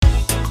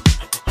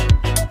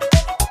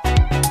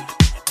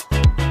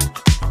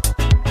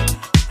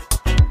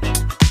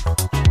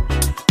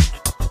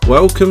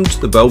Welcome to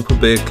the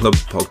Belper Beer Club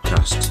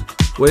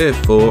podcast. We're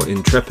four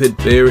intrepid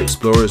beer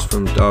explorers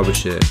from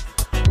Derbyshire,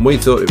 and we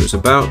thought it was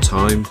about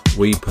time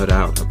we put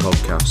out a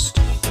podcast.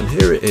 And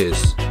here it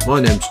is.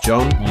 My name's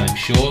John. My name's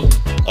Sean.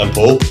 I'm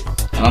Paul.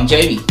 And I'm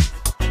Jamie.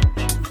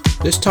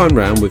 This time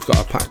round we've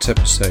got a packed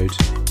episode,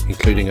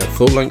 including a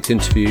full-length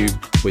interview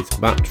with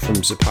Matt from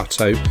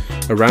Zapato,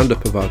 a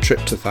roundup of our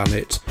trip to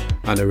Thanet,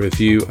 and a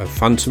review of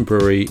Phantom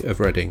Brewery of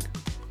Reading.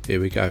 Here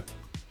we go.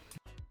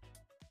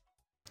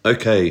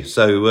 Okay,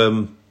 so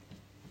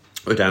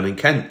we're down in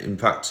Kent. In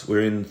fact, we're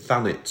in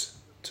Thanet,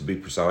 to be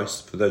precise.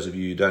 For those of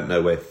you who don't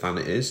know where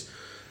Thanet is,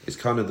 it's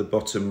kind of the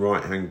bottom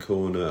right-hand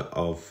corner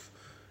of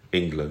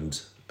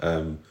England.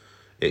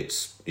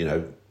 It's,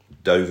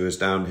 Dover's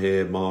down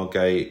here,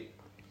 Margate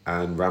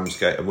and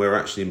Ramsgate, and we're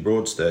actually in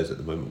Broadstairs at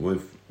the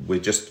moment. We're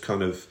just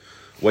kind of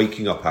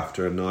waking up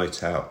after a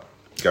night out,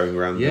 going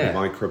around the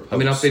micro pubs. I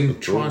mean, I've been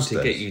trying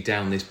to get you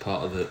down this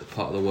part of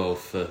the world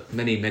for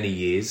many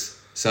years.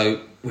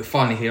 So we're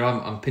finally here.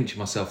 I'm pinching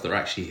myself that we're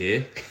actually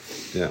here.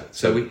 Yeah.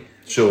 So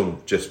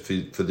Sean, just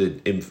for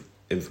the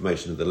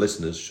information of the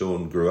listeners,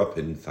 Sean grew up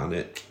in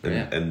Thanet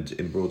and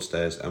in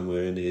Broadstairs, and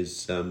we're in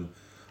his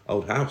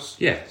old house.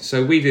 Yeah.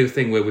 So we do a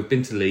thing where we've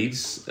been to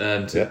Leeds,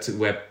 to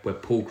where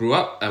Paul grew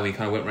up, and we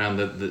kind of went around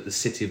the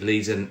city of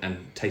Leeds and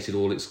tasted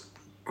all its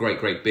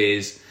great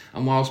beers.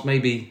 And whilst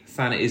maybe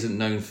Thanet isn't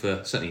known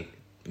for certainly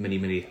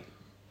many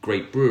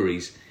great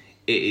breweries,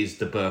 it is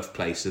the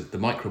birthplace of the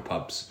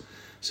micropubs.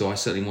 So I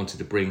certainly wanted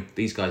to bring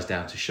these guys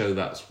down to show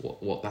that's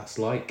what that's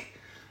like,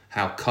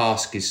 how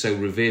cask is so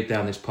revered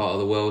down this part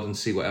of the world, and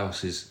see what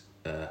else is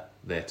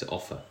there to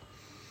offer.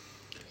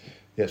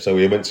 Yeah, so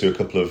we went to a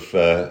couple of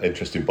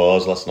interesting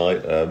bars last night.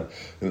 I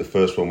think the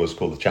first one was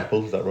called The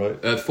Chapel, is that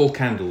right? Four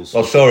Candles.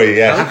 Oh, sorry,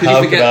 yeah. How could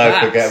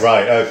I forget?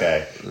 Right,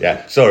 okay.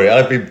 Yeah, sorry,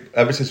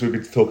 ever since we've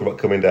been talking about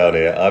coming down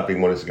here, I've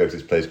been wanting to go to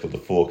this place called The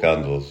Four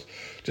Candles.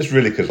 Just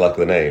really because like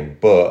the name,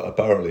 but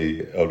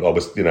apparently,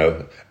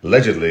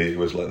 allegedly, it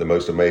was like the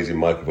most amazing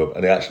micropub,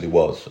 and it actually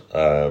was.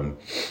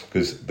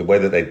 Because the way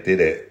that they did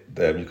it,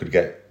 you could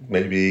get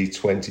maybe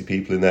 20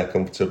 people in there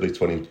comfortably,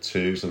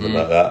 22, something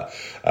like that.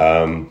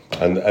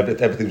 And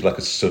everything was like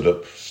a stood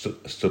up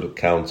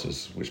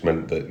counters, which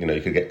meant that,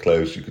 you could get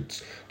close, you could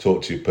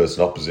talk to the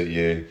person opposite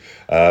you.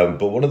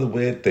 But one of the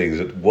weird things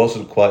that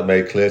wasn't quite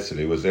made clear to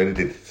me was they only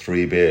did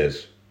 3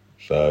 beers.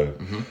 So...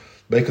 Mm-hmm.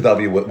 Make of that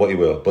be what you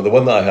will, but the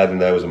one that I had in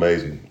there was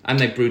amazing. And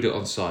they brewed it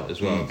on site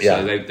as well. Yeah.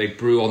 So they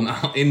brew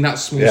in that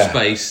small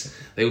space.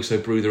 They also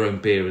brew their own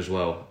beer as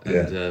well.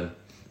 And,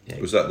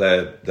 Was that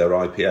their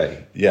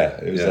IPA? Yeah,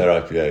 it was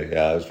their IPA.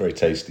 Yeah, it was very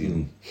tasty.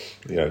 And,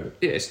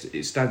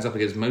 it stands up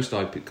against most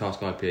cask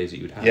IPAs that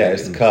you would have. Yeah,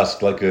 it's the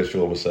cask, like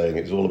Sean was saying.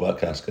 It's all about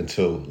cask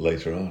until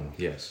later on.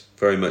 Yes.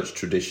 Very much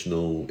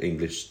traditional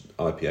English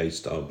IPA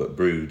style, but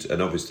brewed,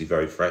 and obviously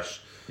very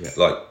fresh. Yeah.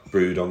 Like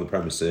brewed on the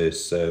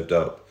premises, served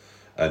up.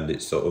 And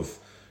it's sort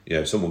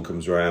of, someone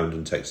comes around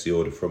and takes the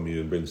order from you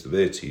and brings the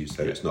beer to you.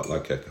 So it's not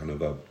like a kind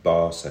of a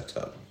bar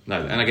setup.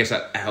 No, and I guess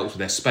that helps with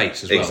their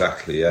space as well.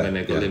 Exactly, yeah. When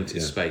they've got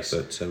limited space.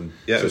 But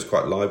it was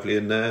quite lively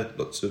in there.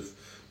 Lots of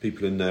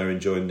people in there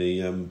enjoying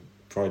the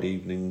Friday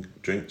evening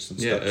drinks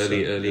and stuff.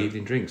 Early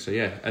evening drinks. So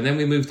yeah, and then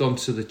we moved on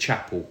to the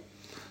chapel.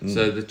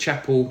 So the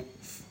chapel,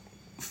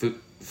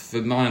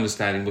 for my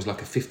understanding, was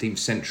like a 15th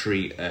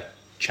century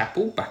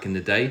chapel back in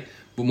the day.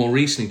 But more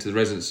recently, to the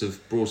residents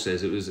of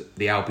Broadstairs, it was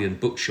the Albion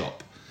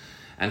Bookshop.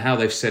 And how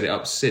they've set it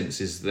up since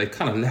is they've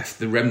kind of left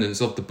the remnants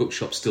of the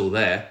bookshop still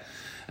there.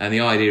 And the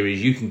idea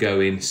is you can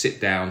go in,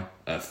 sit down,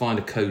 find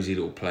a cosy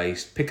little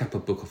place, pick up a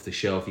book off the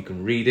shelf, you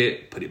can read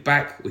it, put it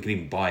back, we can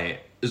even buy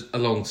it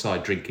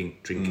alongside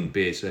drinking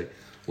beer. So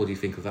what do you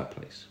think of that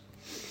place?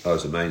 Oh,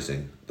 it's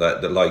amazing.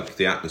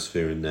 The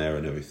atmosphere in there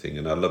and everything.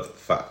 And I love the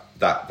fact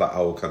that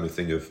whole kind of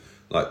thing of,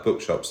 like,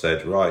 bookshop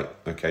said, right,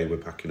 okay, we're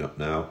packing up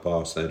now.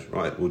 Bar said,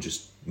 right, we'll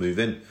just move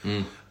in.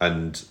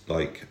 And,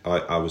 like,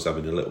 I was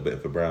having a little bit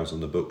of a browse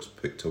on the books,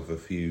 picked up a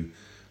few,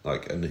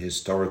 like, an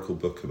historical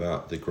book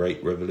about the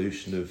Great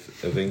Revolution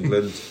of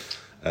England,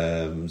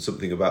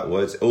 something about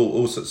words,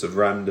 all sorts of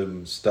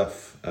random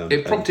stuff.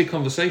 It prompted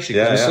conversation,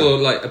 because we saw,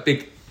 like, a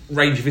big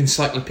range of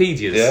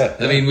encyclopedias. Yeah.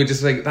 I mean, we're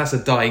just like, that's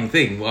a dying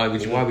thing. Why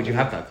would you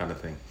have that kind of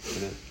thing?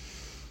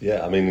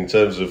 Yeah, I mean, in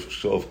terms of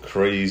sort of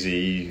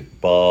crazy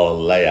bar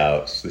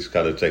layouts, this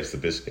kind of takes the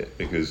biscuit,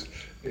 because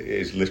it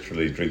is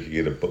literally drinking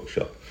in a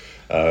bookshop.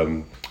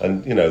 And,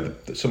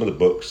 some of the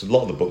books, a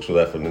lot of the books were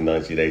there from the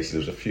 1980s. There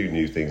was a few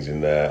new things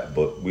in there,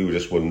 but we were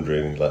just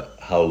wondering, like,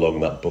 how long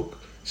that book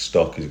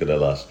stock is going to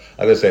last.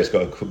 I'm going to say it's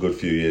got a good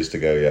few years to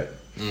go yet.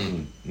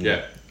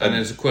 Yeah, and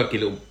there's a quirky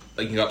little...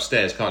 You can go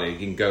upstairs, can't you? You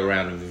can go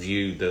around and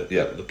view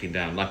looking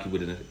down, like you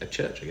would in a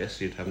church, I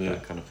guess. You'd have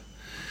that kind of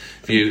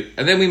view.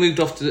 And then we moved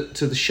off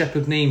to the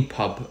Shepherd Neame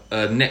pub,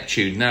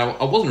 Neptune. Now,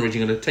 I wasn't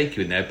originally going to take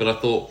you in there, but I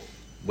thought,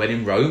 when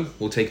in Rome,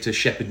 we'll take you to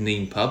Shepherd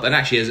Neame pub. And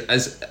actually,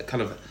 as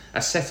kind of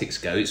aesthetics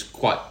go, it's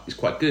quite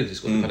good. It's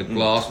got kind of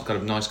glass, kind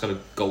of nice kind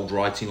of gold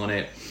writing on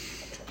it.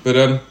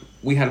 But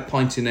we had a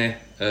pint in there,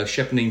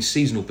 Shepherd Neame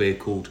seasonal beer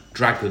called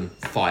Dragon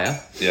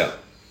Fire. Yeah.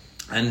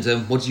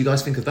 And what did you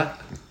guys think of that?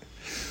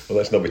 Well,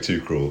 let's not be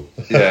too cruel.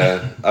 We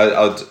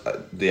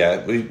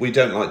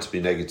don't like to be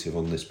negative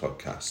on this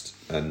podcast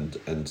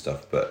and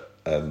stuff, but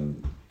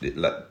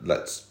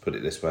let's put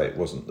it this way: it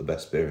wasn't the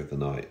best beer of the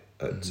night.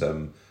 But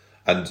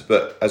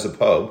as a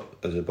pub,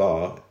 as a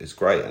bar, it's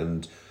great.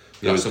 And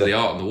there was some of the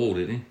art on the wall,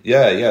 didn't he?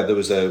 Yeah. There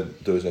was a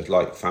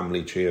like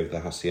family tree of the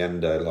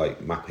hacienda,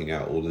 like mapping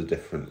out all the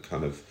different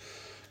kind of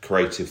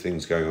creative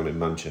things going on in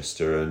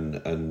Manchester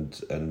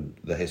and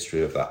the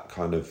history of that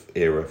kind of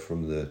era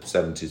from the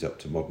 70s up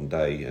to modern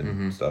day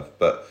and stuff.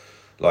 But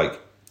like in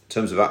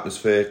terms of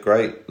atmosphere,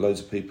 great.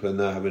 Loads of people in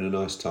there having a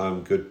nice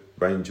time. Good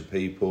range of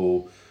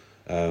people.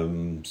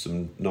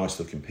 Some nice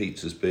looking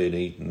pizzas being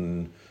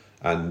eaten,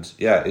 and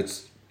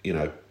it's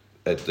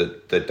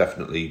they're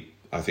definitely.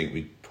 I think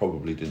we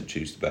probably didn't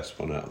choose the best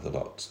one out of the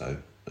lot, so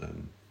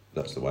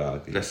that's the way I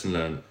view it. Lesson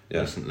learned.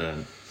 Yeah. Lesson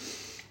learned.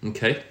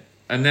 Okay.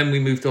 And then we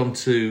moved on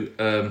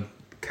to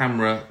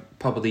Camera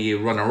Pub of the Year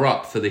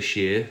runner-up for this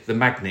year, the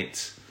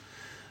Magnet,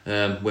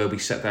 where we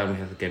sat down and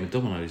we had a game of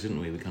dominoes, didn't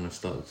we? We kind of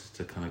started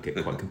to kind of get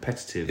quite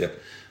competitive. Yep.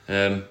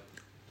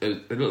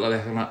 It looked like they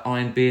had like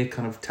iron beer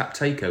kind of tap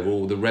takeover,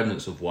 or the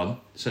remnants of one.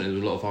 Certainly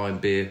there was a lot of iron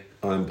pear.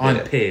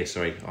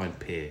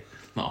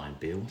 Not iron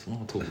beer, what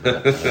am I talking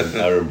about?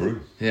 Iron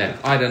brew. Yeah,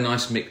 I had a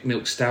nice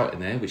milk stout in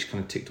there, which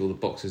kind of ticked all the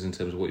boxes in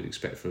terms of what you'd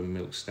expect from a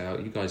milk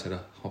stout. You guys had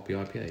a hoppy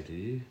IPA, did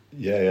you?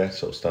 Yeah,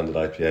 sort of standard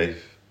IPA.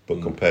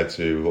 But compared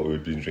to what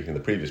we'd been drinking in the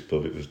previous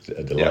pub, it was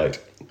a delight.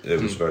 Yeah,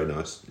 it was very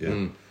nice,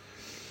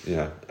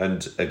 Yeah,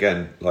 and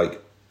again,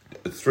 like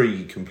four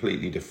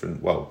completely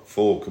different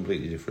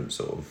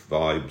sort of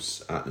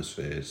vibes,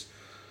 atmospheres.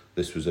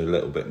 This was a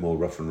little bit more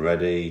rough and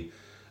ready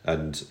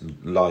and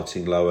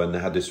lighting lower, and they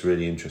had this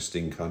really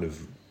interesting kind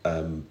of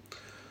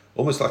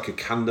almost like a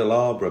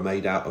candelabra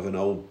made out of an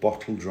old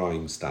bottle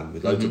drying stand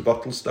with loads of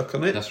bottles stuck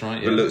on it. That's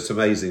right, It looks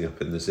amazing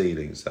up in the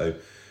ceiling. So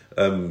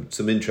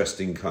some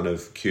interesting kind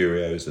of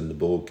curios and the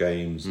board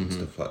games and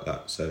stuff like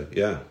that. So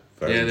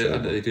very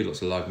enjoyable. They do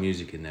lots of live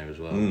music in there as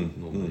well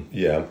normally.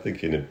 Yeah, I'm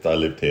thinking if I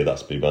lived here,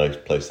 that'd be my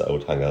place that I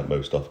would hang out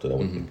most often. I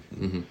would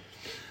think.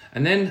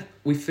 And then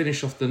we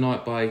finished off the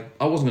night by,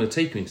 I wasn't going to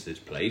take you into this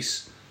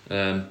place,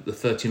 the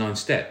 39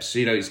 Steps.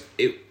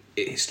 It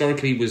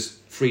historically was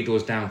 3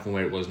 doors down from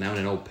where it was now in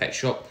an old pet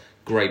shop.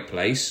 Great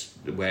place.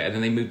 And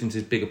then they moved into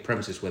this bigger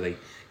premises where they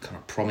kind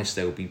of promised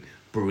there would be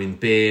brewing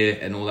beer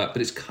and all that.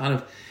 But it's kind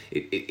of,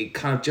 it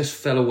kind of just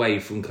fell away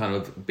from kind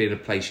of being a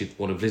place you'd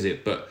want to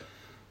visit. But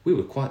we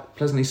were quite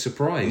pleasantly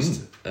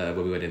surprised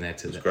when we went in there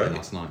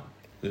last night.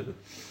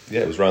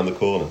 Yeah, it was round the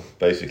corner.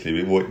 Basically,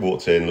 we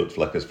walked in, looked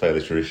like a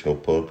fairly traditional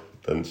pub,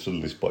 then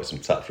suddenly spotted some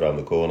taps around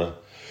the corner,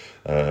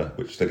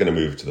 which they're going to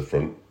move to the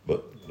front,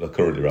 but they're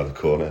currently around the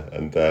corner.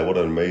 And what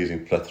an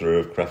amazing plethora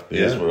of craft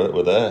beers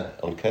were there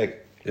on keg.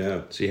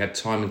 Yeah. So you had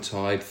Time and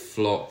Tide,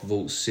 Flop,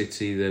 Vault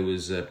City, there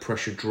was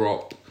Pressure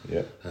Drop.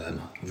 Yeah.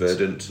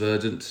 Verdant.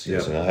 Yeah.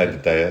 So I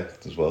had the Daya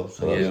as well.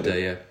 So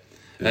Daya.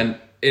 And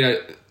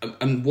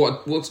and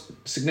what's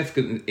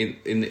significant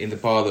in the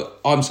bar that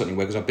I'm certainly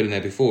aware, because I've been in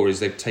there before, is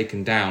they've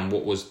taken down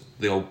what was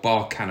the old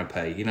bar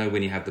canapé.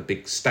 When you have the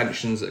big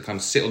stanchions that kind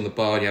of sit on the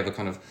bar, and you have a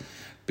kind of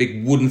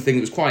big wooden thing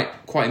that was quite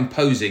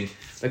imposing.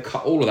 They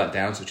cut all of that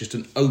down, so it's just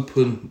an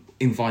open,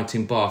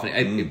 inviting bar,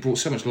 and it brought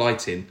so much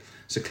light in.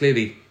 So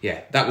clearly,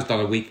 that was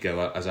done a week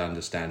ago, as I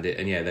understand it,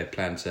 and they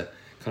plan to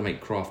kind of make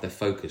craft their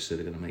focus, so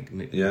they're going to make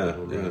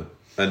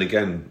And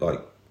again,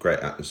 like great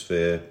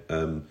atmosphere.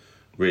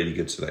 Really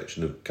good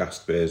selection of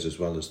cask beers as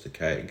well as the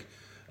keg,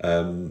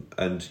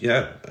 lots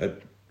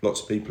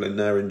of people in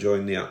there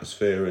enjoying the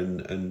atmosphere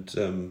and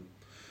so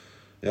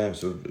a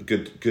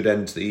good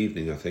end to the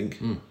evening, I think.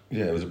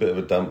 Yeah, it was a bit of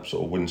a damp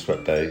sort of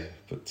windswept day,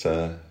 but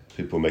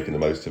people were making the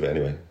most of it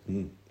anyway.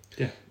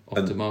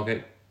 Off to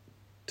Margate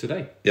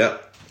today.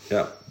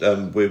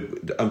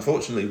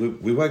 Unfortunately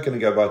we weren't going to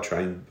go by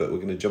train, but we're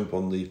going to jump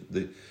on the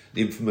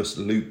infamous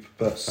Loop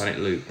bus. Thanet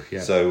Loop,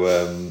 So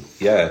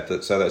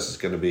so that's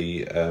going to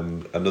be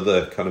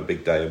another kind of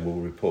big day, and we'll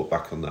report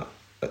back on that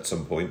at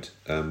some point.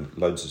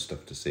 Loads of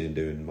stuff to see and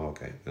do in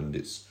Margate, and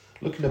it's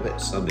looking a bit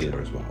sunnier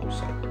as well.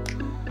 So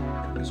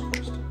fingers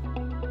crossed.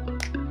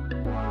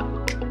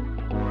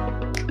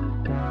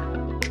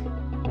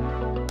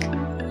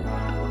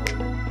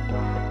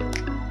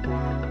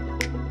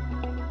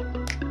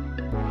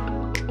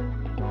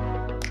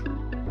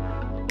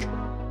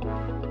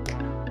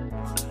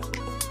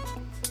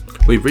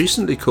 We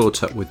recently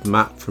caught up with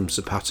Matt from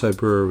Zapato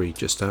Brewery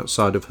just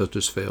outside of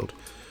Huddersfield.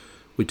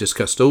 We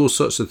discussed all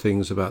sorts of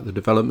things about the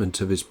development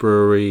of his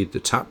brewery, the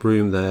tap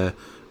room there,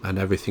 and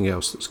everything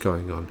else that's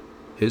going on.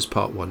 Here's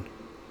part 1.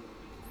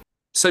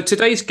 So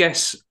today's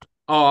guests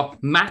are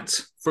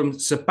Matt from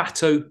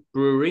Zapato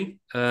Brewery.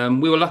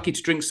 We were lucky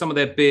to drink some of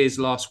their beers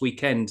last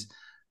weekend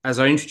as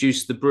I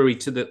introduced the brewery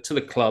to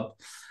the club.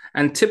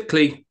 And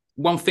typically,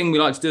 one thing we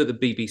like to do at the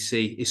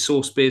BBC is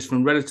source beers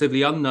from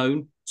relatively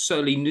unknown,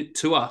 certainly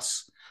to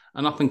us,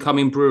 and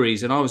up-and-coming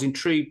breweries. And I was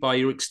intrigued by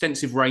your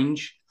extensive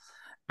range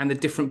and the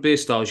different beer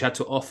styles you had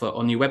to offer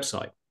on your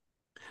website.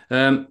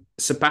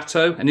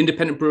 Zapato, an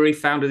independent brewery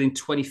founded in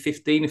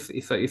 2015,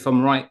 if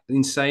I'm right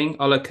in saying,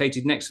 are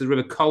located next to the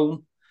River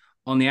Colne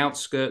on the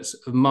outskirts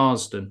of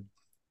Marsden.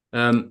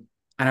 And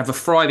have a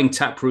thriving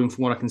tap room,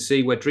 from what I can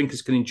see, where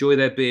drinkers can enjoy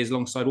their beers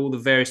alongside all the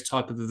various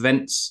type of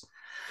events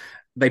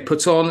they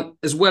put on,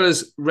 as well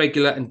as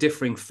regular and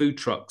differing food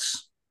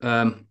trucks.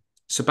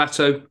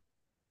 Zapato,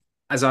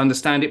 as I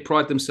understand it,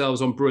 pride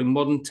themselves on brewing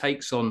modern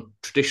takes on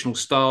traditional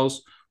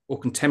styles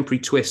or contemporary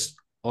twists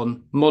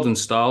on modern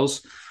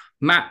styles.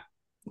 Matt,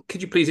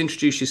 could you please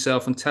introduce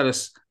yourself and tell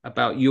us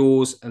about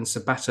yours and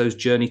Zapato's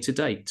journey to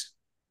date?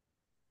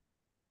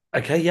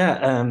 Okay, yeah,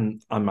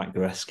 I'm Matt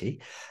Goreski,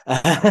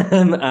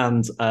 and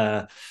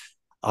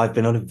I've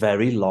been on a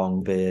very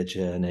long beer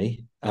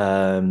journey,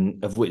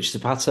 of which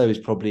Zapato is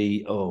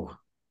probably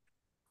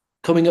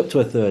coming up to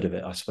a third of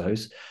it, I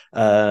suppose.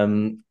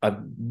 I've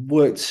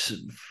worked.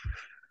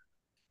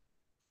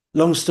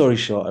 Long story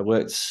short, I've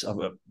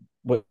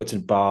worked in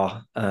a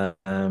bar for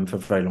a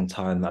very long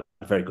time. That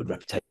had a very good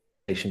reputation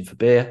for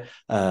beer,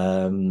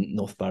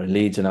 North Bar in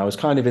Leeds, and I was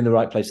kind of in the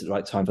right place at the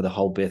right time for the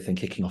whole beer thing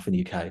kicking off in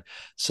the UK.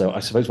 So I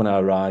suppose when I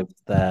arrived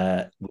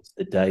there was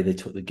the day they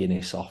took the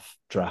Guinness off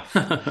draft.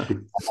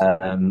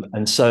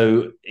 And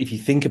so if you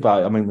think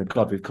about it, I mean,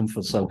 God, we've come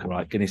full circle,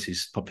 right? Guinness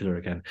is popular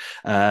again.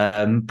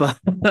 But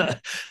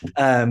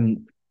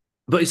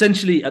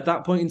essentially, at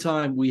that point in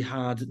time,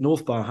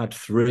 North Bar had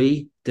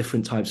 3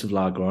 different types of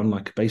lager on,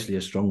 like basically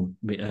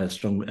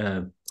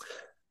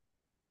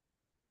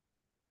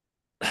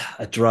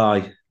a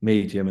dry,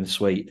 medium, and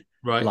sweet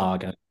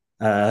lager.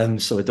 So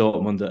a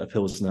Dortmunder, a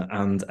Pilsner,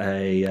 and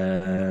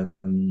I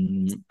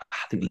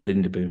think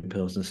Lindeboom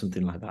Pilsner,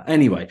 something like that.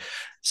 Anyway,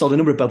 sold a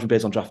number of Belgian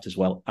beers on draft as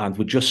well, and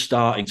we're just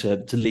starting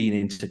to lean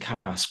into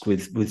cask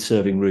with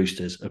serving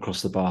roosters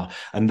across the bar.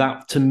 And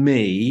that, to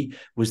me,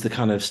 was the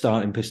kind of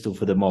starting pistol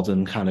for the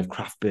modern kind of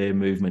craft beer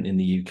movement in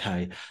the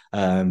UK.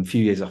 A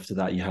few years after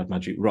that, you had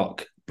Magic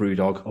Rock,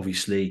 Brewdog,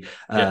 obviously,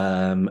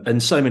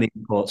 and so many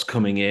imports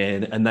coming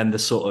in, and then the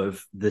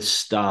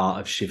start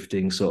of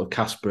shifting sort of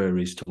cask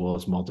breweries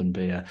towards modern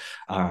beer,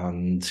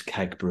 and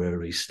keg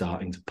breweries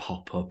starting to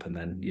pop up, and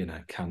then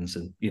cans,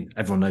 and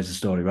everyone knows the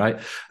story, right?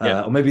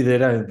 Or maybe they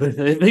don't, but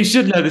they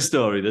should know the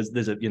story.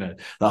 There's a that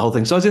whole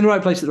thing. So I was in the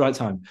right place at the right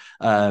time,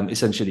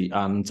 essentially,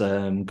 and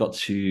got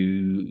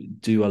to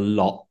do a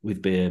lot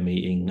with beer,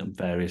 meeting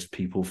various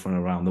people from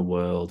around the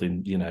world,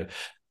 and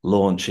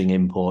launching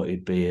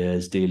imported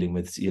beers, dealing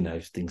with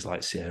things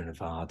like Sierra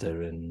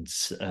Nevada and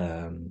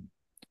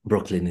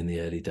Brooklyn in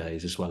the early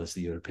days, as well as the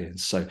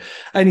Europeans. So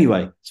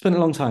anyway, spent a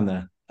long time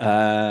there.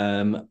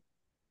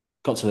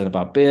 Got to learn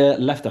about beer,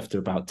 left after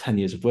about 10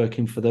 years of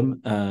working for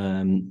them,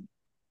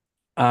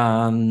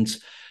 and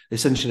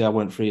essentially I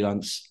went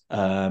freelance,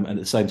 and at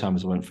the same time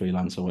as I went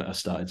freelance, I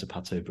started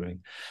Zapato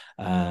Brewing.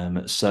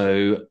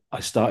 So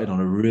I started on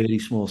a really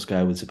small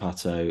scale with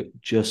Zapato,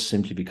 just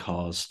simply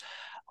because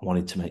I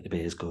wanted to make the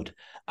beers good,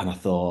 and I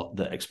thought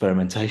that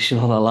experimentation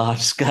on a large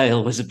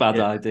scale was a bad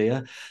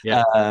idea.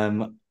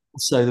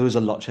 So there was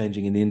a lot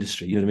changing in the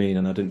industry, you know what I mean?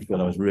 And I didn't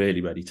feel I was really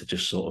ready to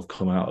just sort of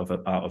come out of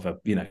a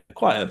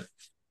quite a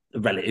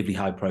relatively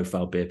high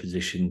profile beer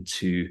position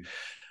to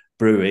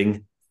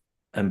brewing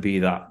and be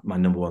that my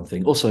number one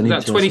thing. Also, I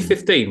needed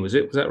 2015, was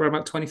it? Was that around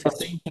about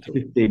 2015?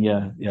 2015,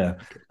 yeah.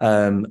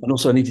 And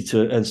also I needed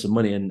to earn some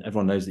money, and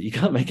everyone knows that you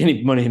can't make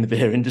any money in the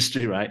beer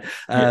industry, right?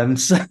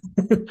 So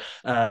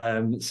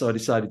I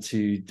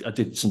decided I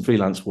did some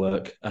freelance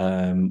work,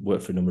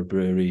 worked for a number of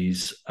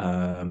breweries,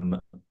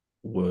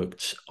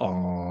 worked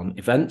on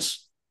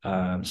events.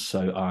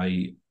 So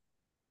I,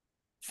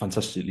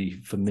 fantastically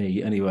for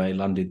me anyway,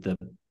 landed the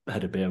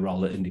head of beer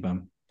role at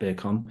IndieMan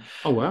BeerCon.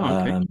 Oh, wow,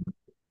 okay.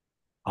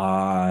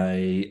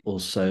 I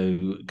also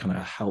kind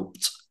of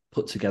helped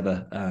put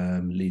together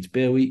Leeds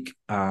Beer Week,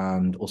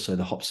 and also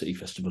the Hop City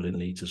Festival in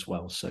Leeds as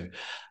well. So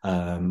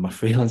my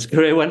freelance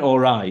career went all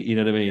right, you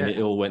know what I mean?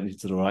 It all went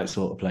into the right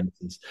sort of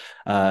places.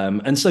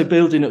 And so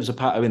building up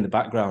Zapato in the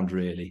background,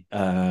 really,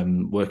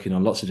 working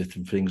on lots of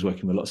different things,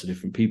 working with lots of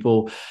different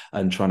people,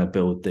 and trying to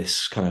build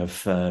this kind of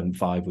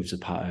vibe with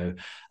Zapato.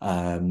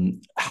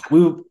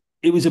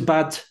 It was a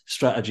bad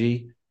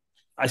strategy.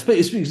 I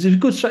suppose it was a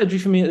good strategy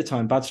for me at the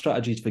time, bad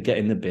strategies for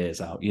getting the beers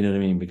out, you know what I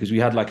mean? Because we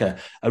had like a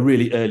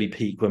really early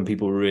peak when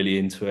people were really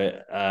into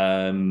it,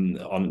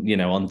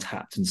 on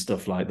Tapped and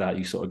stuff like that.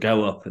 You sort of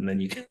go up and then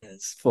you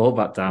fall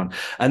back down.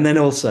 And then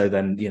also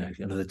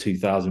another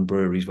 2,000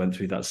 breweries went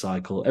through that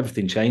cycle.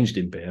 Everything changed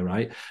in beer,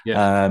 right?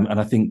 Yeah. And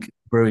I think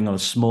brewing on a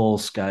small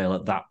scale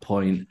at that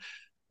point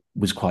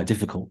was quite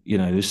difficult.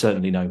 There's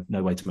certainly no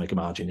way to make a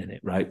margin in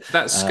it, right?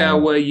 That scale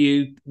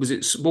was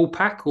it small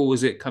pack, or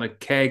was it kind of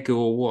keg,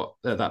 or what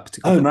at that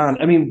particular? Oh man,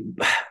 I mean,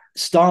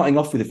 starting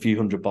off with a few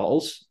hundred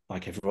bottles,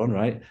 like everyone,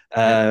 right?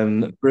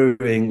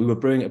 We were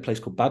brewing at a place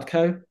called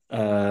Badco,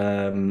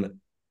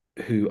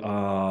 who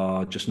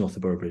are just north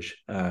of Burbridge.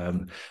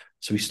 So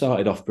we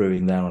started off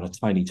brewing there on a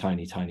tiny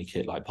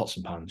kit, like pots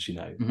and pans,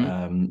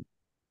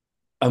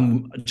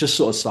 just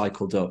sort of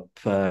cycled up,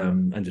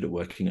 ended up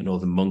working at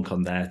Northern Monk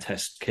on their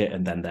test kit,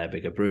 and then their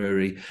bigger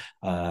brewery,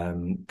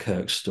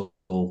 Kirkstall,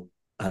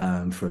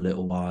 for a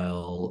little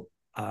while,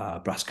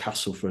 Brass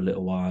Castle for a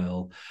little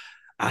while,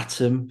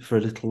 Atom for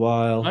a little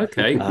while.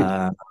 Okay.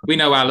 We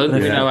know Alan.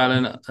 We know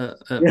Alan.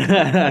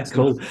 Yeah,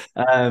 cool.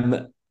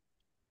 Don't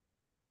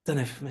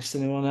know if I missed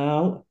anyone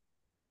out.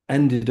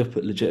 Ended up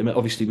at Legitimate.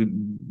 Obviously, we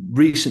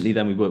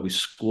worked with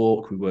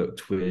Squawk. We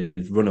worked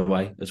with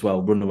Runaway as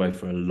well. Runaway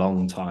for a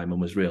long time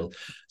and was real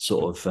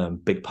sort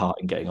of big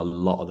part in getting a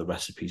lot of the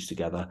recipes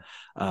together.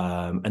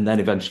 And then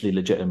eventually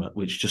Legitimate,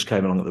 which just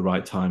came along at the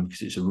right time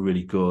because it's a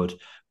really good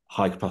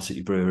high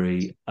capacity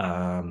brewery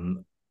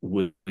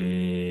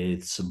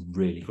with some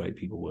really great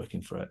people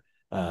working for it.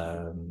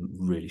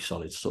 Really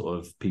solid sort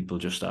of people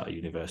just out of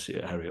university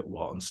at Heriot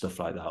Watt and stuff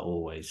like that.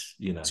 Always,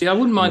 See, I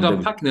wouldn't mind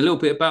unpacking a little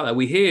bit about that.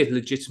 We hear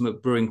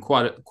legitimate brewing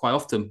quite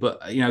often,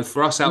 but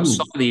for us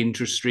outside the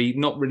industry,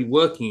 not really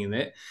working in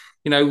it,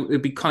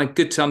 it'd be kind of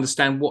good to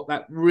understand what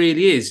that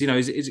really is.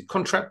 Is it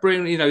contract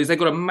brewing? Is they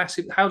got a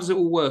massive? How does it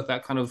all work?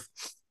 That kind of.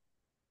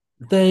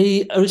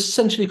 They are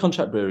essentially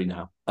contract brewery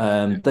now.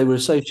 They were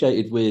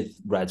associated with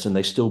Reds, and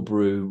they still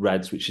brew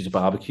Reds, which is a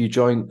barbecue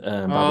joint.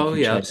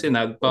 I've seen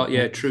that. But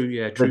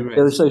true.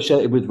 They're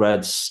associated with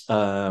Reds,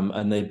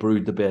 and they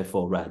brewed the beer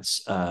for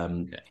Reds.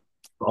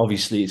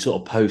 Obviously,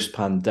 sort of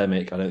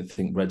post-pandemic, I don't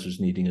think Reds was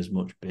needing as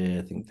much beer.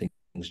 I think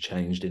things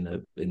changed in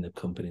the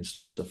company and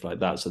stuff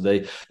like that. So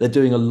they're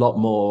doing a lot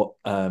more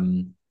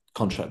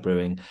contract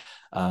brewing,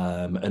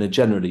 and are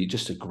generally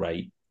just a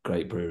great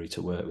brewery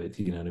to work with.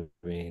 You know what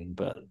I mean?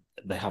 But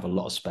they have a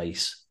lot of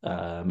space.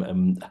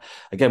 And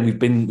again, we've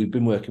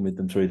been working with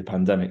them through the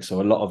pandemic, so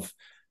a lot of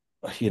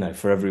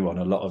for everyone,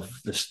 a lot of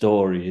the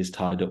story is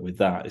tied up with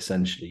that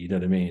essentially. You know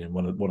what I mean? And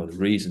one of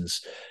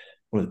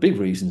the big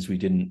reasons we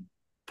didn't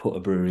put a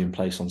brewery in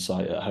place on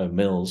site at Home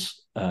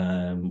Mills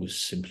was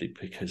simply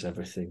because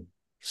everything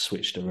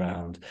switched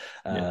around,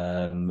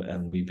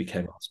 and we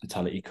became a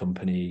hospitality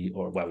company,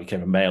 we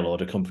became a mail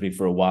order company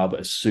for a while.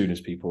 But as soon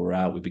as people were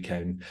out, we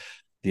became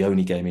the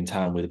only game in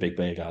town with a big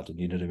beer garden.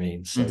 You know what I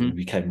mean? So we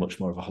became much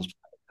more of a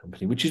hospitality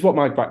company, which is what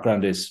my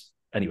background is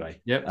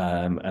anyway. Yep.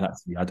 And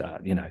actually,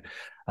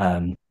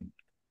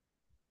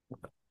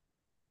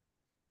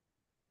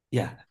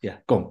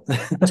 go on.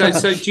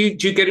 so do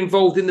you get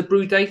involved in the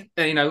brew day?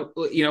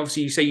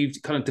 Obviously you say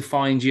you've kind of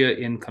defined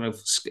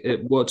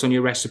worked on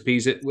your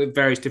recipes with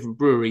various different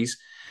breweries.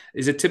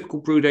 Is a typical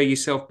brew day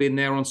yourself being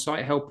there on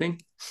site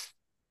helping?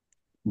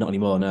 Not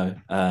anymore, no.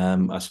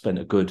 I spent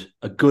a good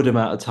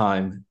amount of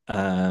time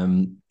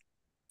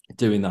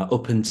doing that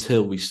up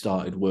until we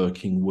started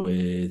working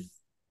with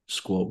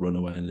Squawk,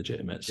 Runaway and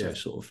Legitimate. So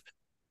sort of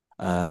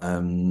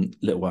a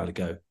little while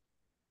ago.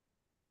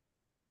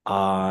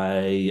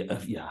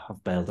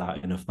 I've bailed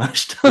out enough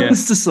mash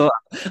tuns to sort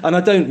of, and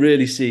I don't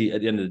really see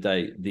at the end of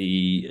the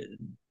day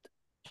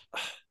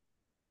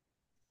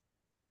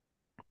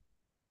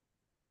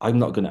I'm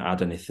not going to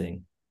add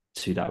anything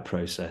to that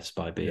process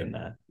by being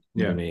there.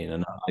 You know what I mean?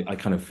 And I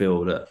kind of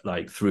feel that,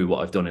 like, through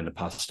what I've done in the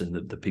past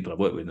and the people I've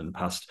worked with in the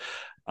past,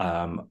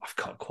 I've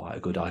got quite a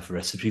good eye for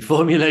recipe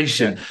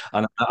formulation,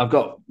 and I've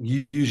got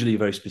usually a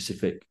very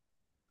specific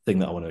thing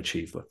that I want to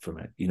achieve from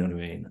it. You know what I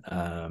mean?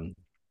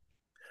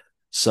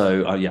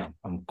 So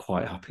I'm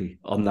quite happy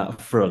on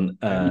that front.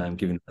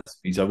 Given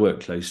recipes, I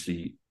work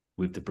closely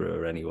with the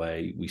brewer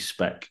anyway. We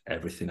spec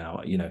everything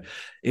out.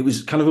 It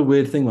was kind of a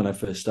weird thing when I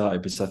first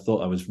started, because I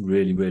thought I was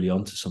really, really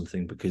onto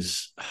something,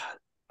 because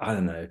I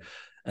don't know,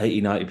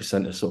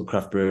 80-90% of sort of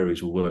craft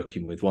breweries were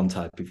working with one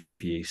type of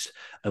yeast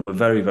and were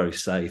very, very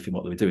safe in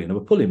what they were doing. They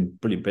were pulling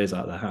brilliant beers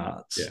out of their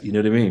hats. Yeah. You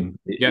know what I mean?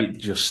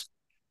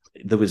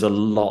 There was a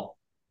lot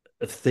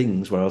of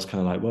things where I was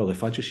kind of like, well,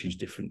 if I just use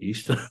different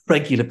yeast on a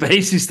regular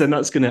basis, then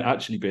that's going to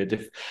actually be a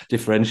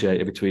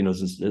differentiator between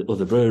us and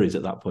other breweries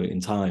at that point in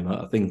time.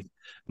 I think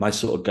my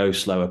sort of go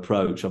slow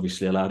approach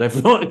obviously allowed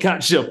everyone to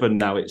catch up, and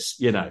now it's,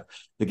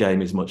 the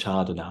game is much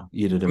harder now.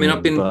 You know what I mean?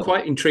 I've been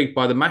quite intrigued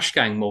by the mash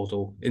gang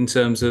model in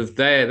terms of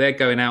they're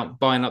going out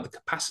buying up the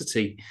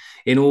capacity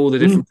in all the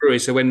different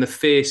breweries. So when the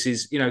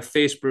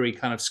Fierce brewery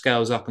kind of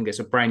scales up and gets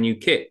a brand new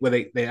kit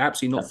where they're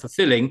absolutely not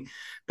fulfilling,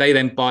 they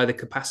then buy the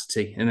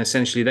capacity, and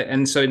essentially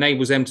and so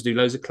enables them to do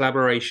loads of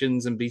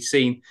collaborations and be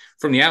seen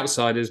from the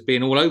outside as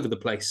being all over the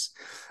place.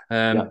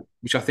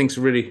 Which I think is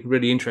a really,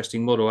 really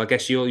interesting model. I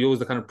guess you're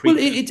the kind of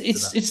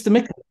it's the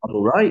Mikkeller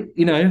model, right?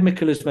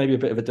 Mikkeller's maybe a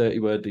bit of a dirty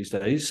word these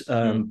days,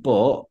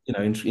 but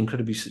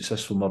incredibly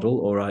successful model.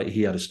 All right,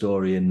 he had a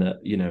story in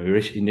that.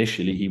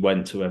 Initially he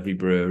went to every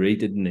brewery,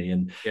 didn't he,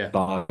 and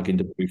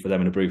bargained a brew for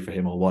them and a brew for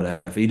him or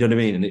whatever. You know what I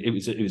mean? And it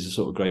was a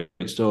sort of great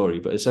story.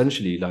 But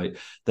essentially, like,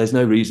 there's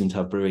no reason to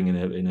have brewing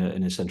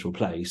in a central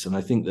place. And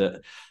I think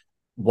that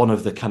one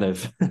of the kind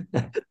of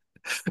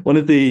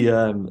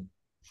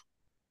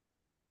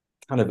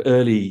kind of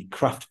early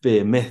craft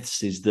beer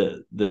myths is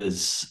that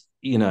there's,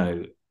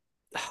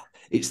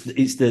 it's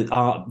the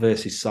art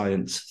versus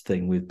science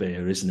thing with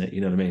beer, isn't it?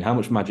 You know what I mean? How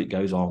much magic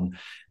goes on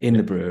in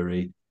the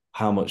brewery,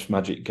 how much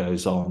magic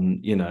goes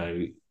on,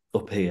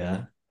 up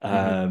here.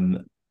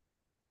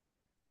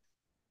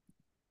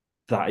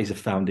 that is a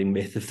founding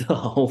myth of the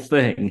whole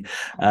thing.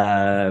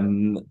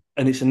 And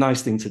it's a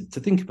nice thing to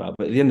think about.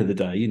 But at the end of the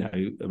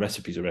day, a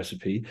recipe is a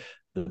recipe.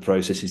 The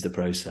process is the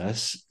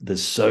process.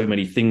 There's so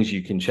many things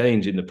you can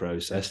change in the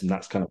process, and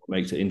that's kind of what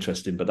makes it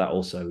interesting. But that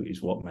also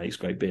is what makes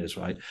great beers,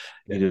 right?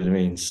 You know what I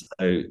mean?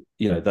 So,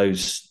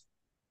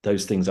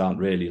 those things aren't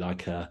really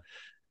like a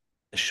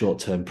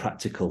short-term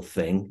practical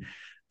thing.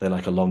 They're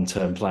like a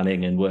long-term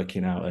planning and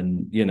working out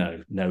and,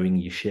 knowing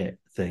your shit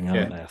thing,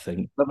 aren't they? I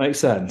think that makes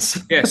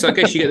sense. Yeah, so I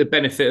guess you get the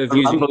benefit of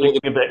using all a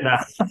bit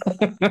now.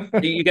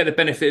 you get the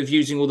benefit of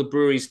using all the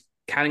breweries'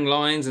 canning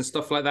lines and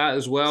stuff like that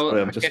as well.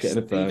 Sorry, I'm just getting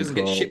a phone It doesn't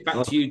get shipped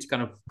back to you to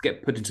kind of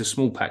get put into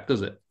small pack,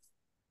 does it?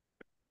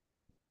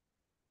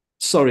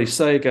 Sorry,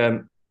 say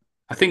again.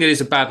 I think it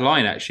is a bad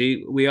line.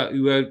 Actually, we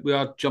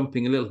are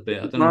jumping a little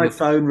bit. I don't my know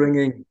phone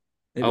ringing.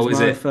 It was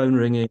my phone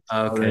ringing.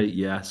 Okay.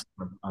 Yes,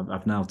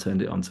 I've now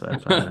turned it on to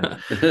airplane.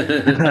 So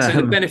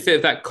the benefit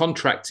of that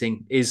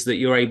contracting is that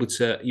you're able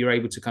to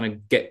kind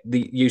of get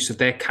the use of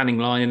their canning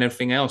line and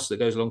everything else that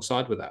goes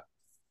alongside with that.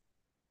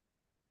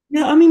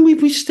 Yeah, I mean,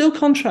 we still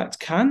contract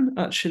can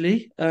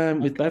actually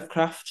with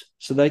Bevcraft,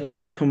 so they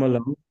come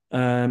along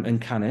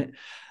and can it.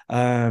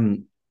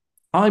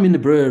 I'm in the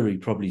brewery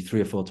probably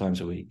 3 or 4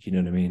 times a week, you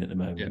know what I mean, at the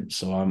moment. Yeah.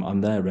 So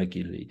I'm there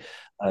regularly.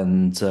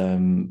 And,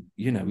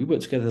 we work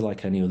together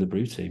like any other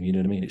brew team, you know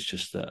what I mean? It's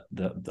just that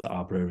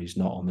our brewery is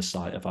not on the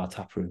site of our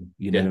tap room,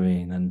 you know what I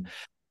mean?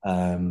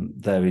 And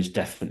there is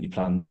definitely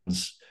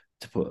plans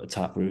to put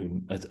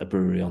a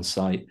brewery on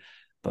site,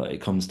 but it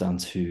comes down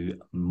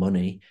to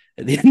money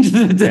at the end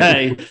of the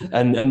day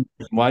and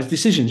wise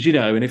decisions,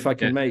 and if I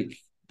can make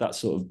that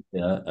sort of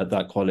at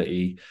that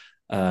quality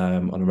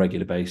on a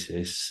regular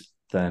basis,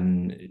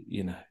 then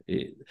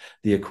the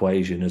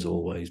equation has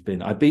always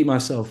been. I beat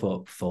myself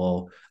up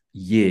for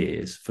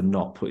years for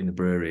not putting the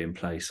brewery in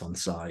place on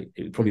site.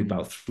 It was probably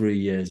about 3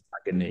 years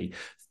agony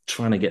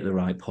trying to get the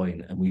right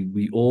point, and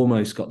we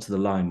almost got to the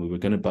line. We were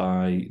going to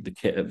buy the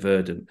kit at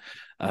Verdant,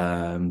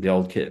 the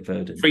old kit at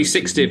Verdant.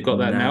 360 have got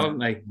that now, haven't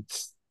they?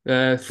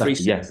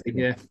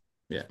 360,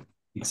 yeah,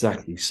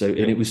 exactly. So and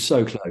it was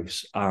so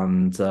close,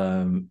 and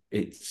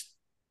there's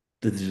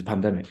a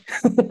pandemic.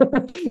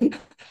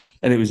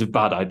 And it was a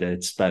bad idea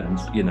to spend,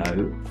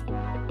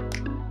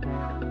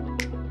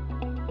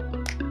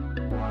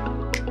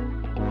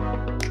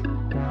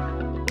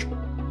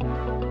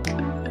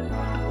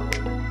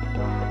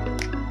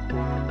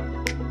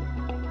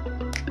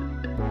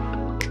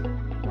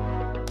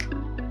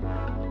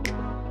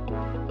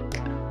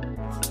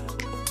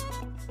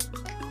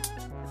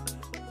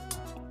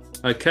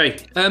 Okay.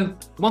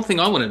 One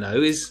thing I want to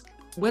know is,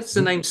 where does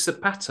the name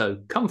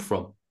Zapato come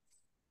from?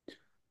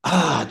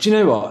 Do you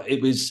know what?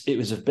 It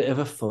was a bit of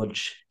a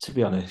fudge, to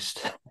be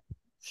honest.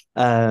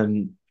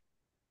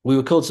 We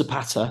were called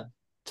Zapato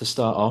to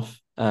start off.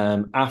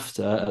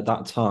 After, at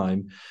that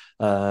time,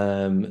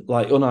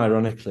 like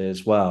unironically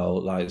as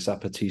well, like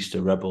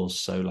Zapatista rebels,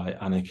 so like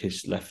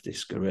anarchist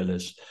leftist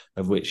guerrillas,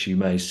 of which you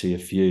may see a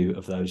few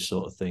of those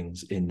sort of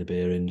things in the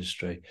beer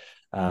industry.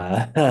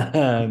 Came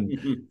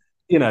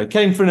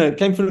from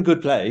a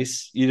good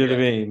place, you know what I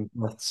mean?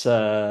 But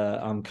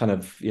I'm kind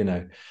of,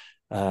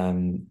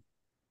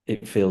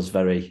 it feels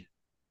very,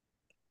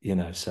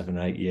 7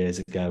 or 8 years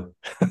ago.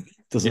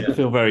 Doesn't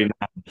feel very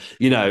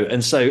now,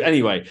 And so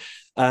anyway,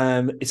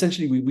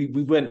 essentially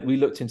we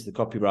looked into the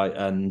copyright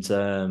and,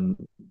 kind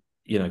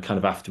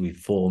of after we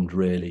formed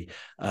really,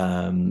 we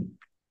found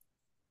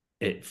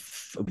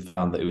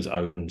that it was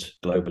owned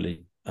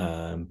globally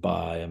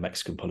by a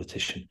Mexican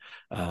politician,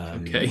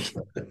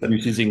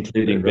 which is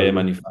including beer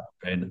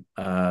manufacturing.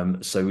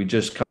 So we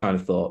just kind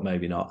of thought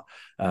maybe not.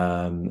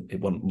 It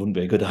wouldn't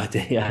be a good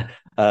idea.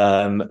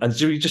 And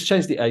so we just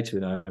changed the A to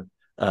an O,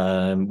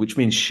 which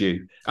means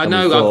shoe. I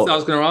know. I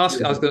was going to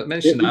ask. I was going to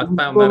mention that. I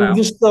found that out.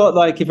 We just thought,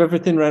 like, if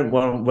everything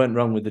went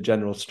wrong with the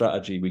general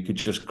strategy, we could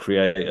just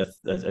create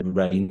a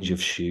range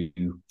of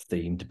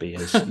shoe-themed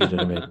beers. You know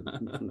what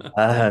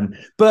I mean?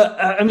 But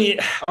I mean,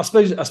 I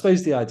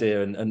suppose the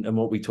idea and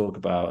what we talk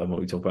about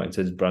in terms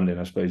of branding,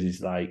 I suppose,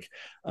 is like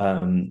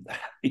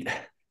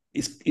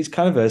it's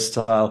kind of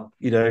versatile.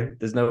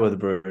 There's no other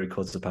brewery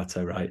called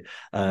Zapato, right?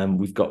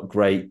 We've got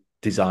great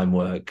design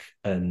work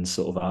and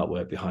sort of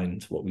artwork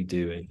behind what we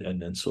do,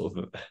 and sort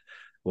of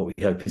what we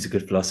hope is a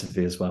good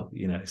philosophy as well.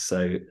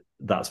 So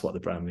that's what the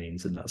brand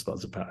means, and that's what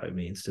Zapato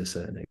means to a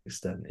certain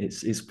extent.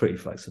 It's pretty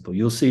flexible.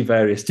 You'll see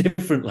various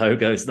different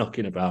logos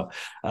knocking about,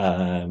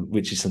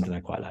 which is something I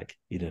quite like.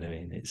 You know what I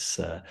mean? It's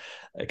I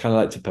kind of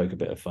like to poke a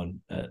bit of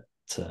fun at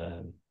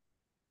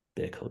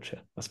beer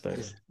culture, I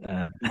suppose.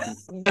 We're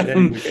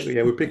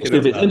picking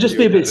up and just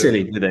be a bit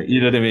silly with it. You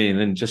know what I mean?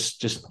 And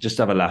just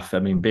have a laugh. I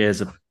mean,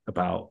 beer's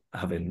about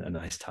having a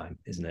nice time,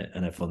 isn't it?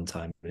 And a fun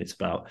time. It's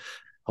about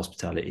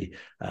hospitality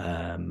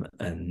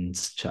and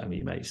chatting with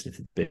your mates. And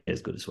if the beer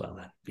is good as well,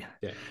 then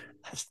that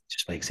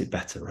just makes it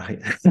better, right?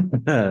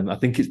 I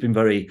think it's been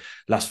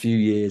last few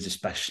years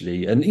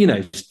especially, and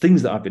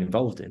things that I've been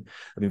involved in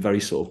have been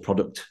very sort of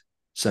product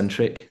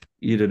centric,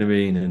 you know what I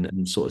mean,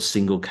 and sort of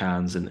single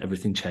cans and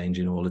everything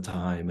changing all the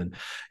time, and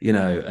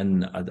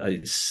and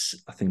I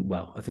think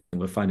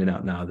we're finding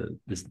out now that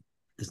there's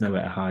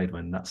nowhere to hide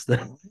when that's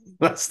the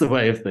that's the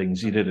way of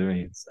things, you know what I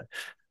mean.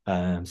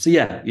 So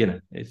yeah,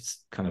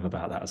 it's kind of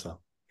about that as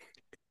well.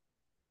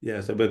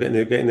 Yeah, so we're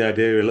getting the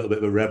idea you're a little bit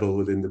of a rebel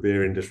within the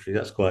beer industry.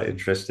 That's quite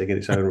interesting in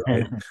its own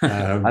right.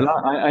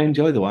 I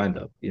enjoy the wind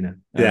up, Yeah,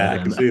 I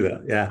can see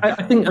that. Yeah,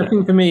 I think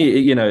for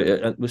me,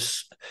 it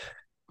was.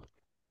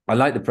 I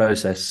like the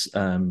process.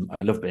 I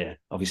love beer.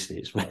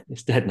 Obviously,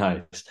 it's dead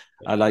nice.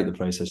 I like the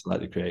process. I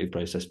like the creative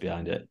process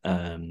behind it.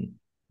 I'm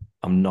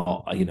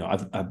not,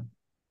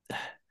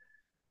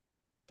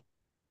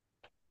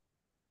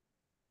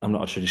 I'm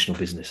not a traditional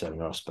business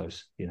owner, I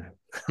suppose.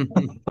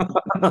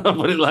 I'll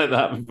put it like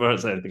that before I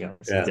say anything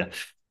else. Yeah.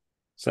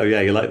 So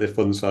yeah, you like the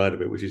fun side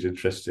of it, which is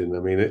interesting.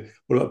 I mean,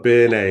 what about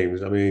beer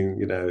names? I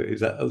mean,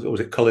 was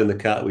it Colin the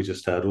cat we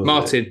just had?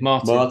 Martin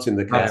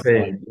the cat.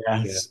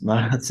 Yes, yeah.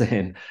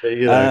 Martin.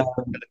 Kind of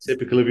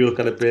typical of your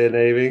kind of beer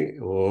naming,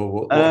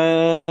 or what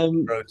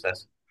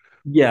process?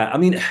 Yeah, I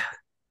mean,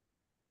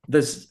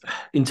 there's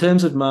in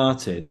terms of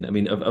Martin, I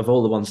mean, of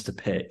all the ones to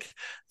pick,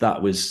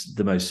 that was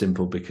the most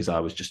simple because I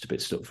was just a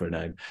bit stuck for a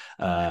name,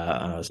 and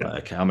I was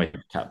like, okay, I'll make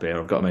a cat beer.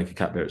 I've got to make a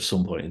cat beer at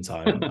some point in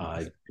time.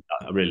 I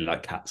really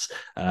like cats,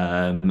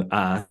 and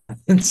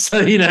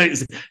so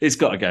it's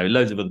got to go.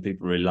 Loads of other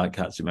people really like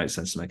cats. It makes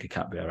sense to make a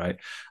cat beer, right?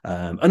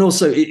 And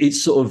also,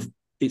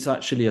 it's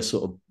actually a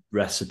sort of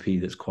recipe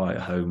that's quite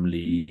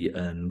homely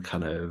and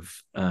kind of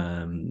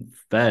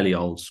fairly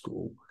old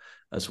school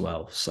as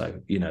well.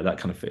 So, that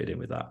kind of fitted in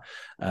with that.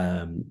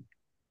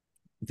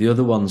 The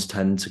other ones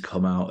tend to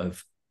come out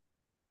of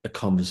a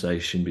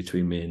conversation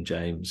between me and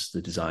James,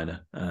 the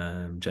designer,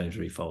 James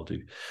Refold,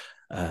 who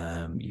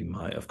you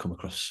might have come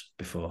across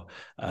before.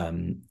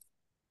 And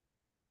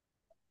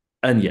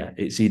yeah,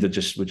 it's either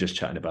we're just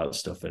chatting about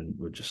stuff and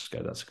we'll just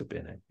go, that's a good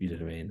beer name, you know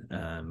what I mean?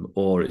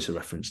 Or it's a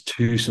reference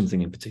to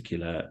something in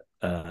particular.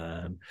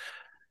 I'm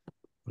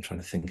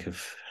trying to think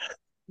of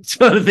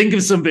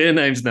some beer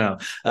names now.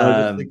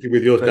 I'm just thinking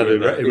with your kind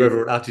of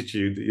irreverent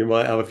attitude that you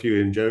might have a few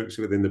in jokes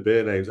within the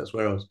beer names. That's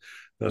where I was.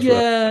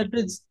 Yeah.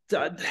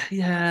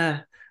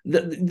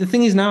 The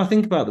thing is, now I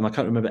think about them, I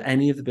can't remember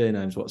any of the beer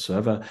names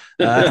whatsoever.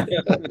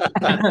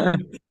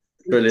 Brilliant.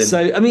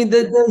 So I mean,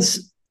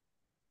 there's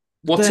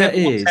whatever,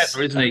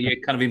 isn't it? Your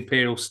kind of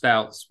imperial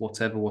stouts,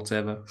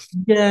 whatever.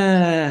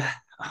 Yeah.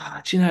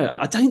 Do you know?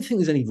 I don't think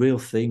there's any real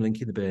theme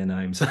linking the beer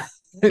names.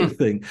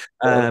 Thing,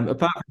 apart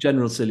from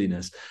general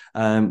silliness,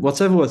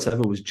 whatever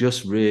was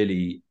just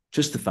really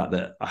just the fact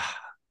that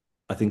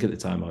I think at the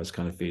time I was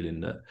kind of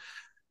feeling that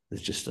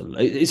there's just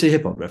it's a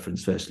hip hop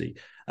reference, firstly,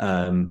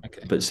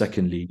 but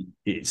secondly,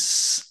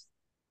 it's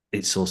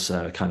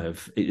also kind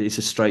of it's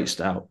a straight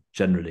stout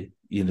generally,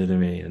 you know what I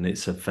mean, and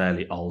it's a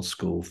fairly old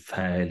school,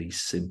 fairly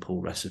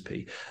simple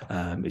recipe.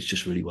 It's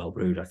just really well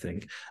brewed, I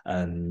think,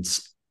 and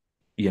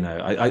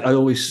I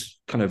always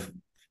kind of.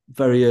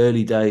 Very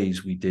early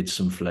days, we did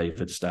some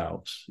flavored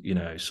stouts,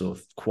 sort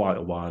of quite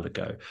a while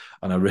ago.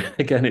 And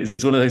again,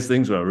 it's one of those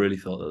things where I really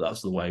thought that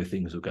that's the way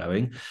things were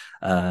going.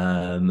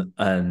 And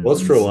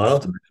was for a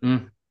while.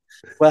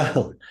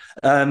 Well,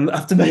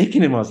 after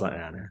making him, I was like,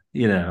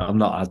 I'm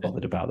not as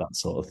bothered about that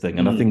sort of thing.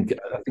 And I think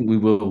we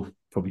will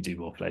probably do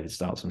more flavored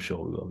stouts. I'm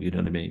sure we will. You know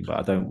what I mean? But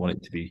I don't want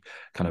it to be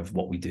kind of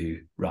what we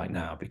do right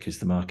now because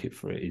the market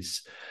for it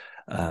is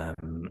kind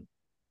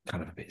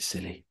of a bit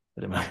silly.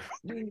 Yeah.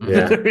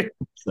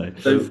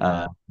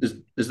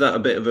 Is that a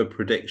bit of a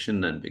prediction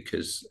then?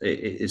 Because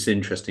it's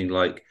interesting.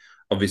 Like,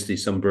 obviously,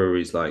 some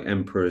breweries like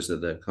Emperors are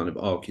the kind of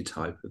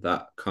archetype of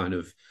that kind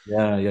of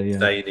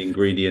same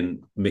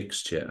ingredient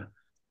mixture.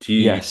 Do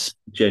you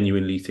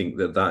genuinely think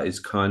that is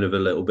kind of a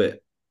little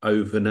bit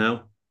over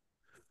now?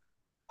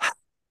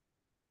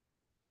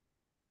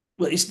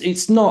 Well,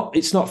 it's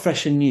not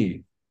fresh and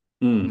new.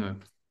 No.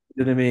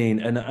 You know what I mean?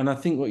 And I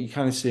think what you're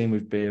kind of seeing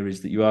with beer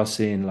is that you are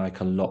seeing like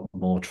a lot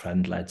more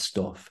trend-led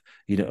stuff.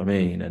 You know what I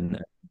mean? And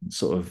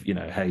sort of,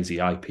 hazy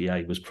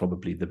IPA was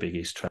probably the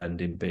biggest trend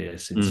in beer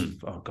since,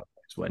 oh God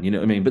knows when, you know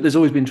what I mean? But there's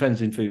always been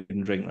trends in food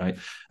and drink, right?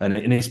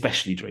 And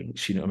especially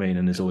drinks, you know what I mean?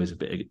 And there's always a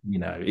bit of,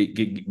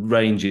 it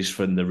ranges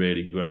from the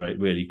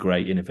really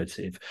great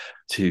innovative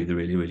to the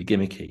really, really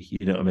gimmicky,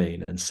 you know what I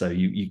mean? And so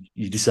you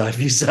decide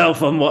for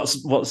yourself on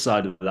what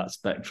side of that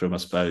spectrum, I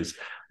suppose,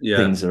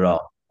 things are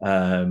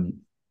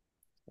on.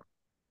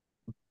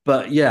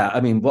 But yeah,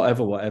 I mean,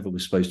 whatever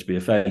was supposed to be a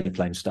fairly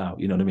plain stout,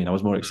 you know what I mean? I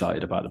was more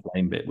excited about the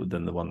plain bit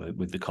than the one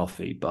with the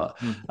coffee, but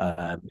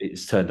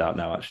it's turned out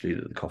now actually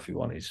that the coffee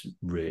one is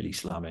really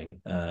slamming.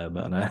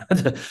 And I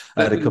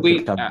had a couple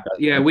of cans.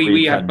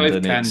 We had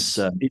both cans.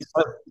 It's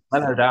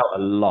mellowed out a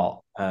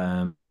lot.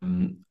 I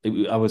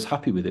was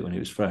happy with it when it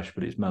was fresh,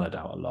 but it's mellowed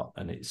out a lot,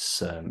 and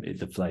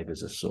the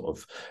flavors are sort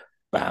of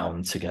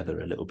bound together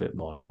a little bit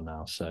more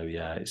now. So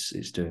yeah,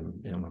 it's doing.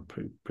 I'm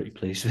pretty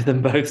pleased with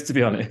them both, to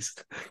be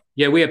honest.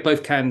 Yeah, we had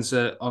both cans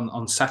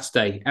on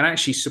Saturday, and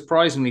actually,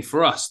 surprisingly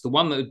for us, the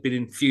one that had been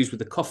infused with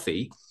the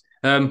coffee,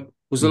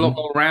 was a lot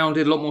more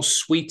rounded, a lot more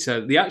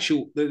sweeter. The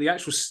actual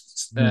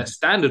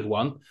standard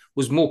one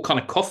was more kind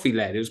of coffee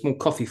led. It was more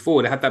coffee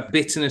forward. It had that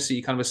bitterness that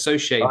you kind of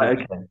associate. Right,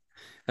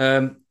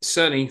 okay.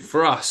 Certainly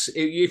for us,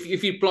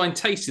 if you blind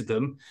tasted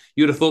them,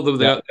 you would have thought they were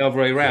the other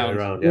way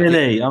around.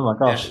 Really? Oh my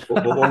gosh! Yeah.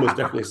 But one was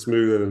definitely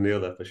smoother than the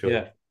other for sure.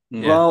 Yeah.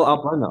 Well,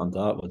 I'll blame that on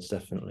Dartwoods,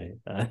 definitely.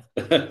 But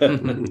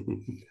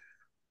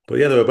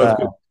yeah, they were both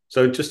good.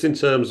 So just in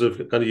terms of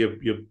kind of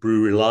your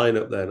brewery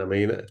lineup, then I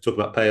mean, talk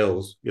about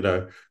pales,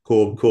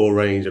 core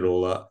range and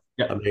all that.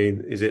 Yeah. I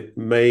mean, is it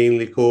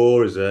mainly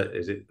core? Is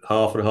it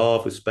half and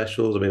half with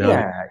specials? I mean,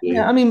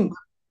 yeah. I mean,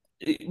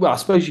 well, I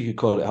suppose you could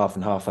call it half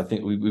and half. I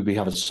think we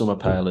have a summer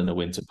pale and a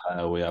winter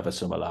pale. We have a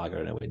summer lager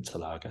and a winter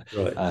lager,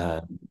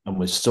 right? And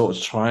we're sort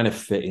of trying to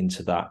fit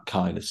into that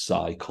kind of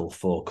cycle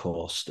for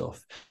core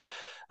stuff.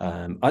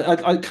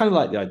 I kind of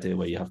like the idea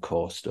where you have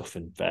core stuff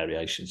and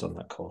variations on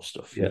that core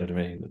stuff. You know what I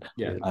mean?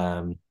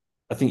 Yeah.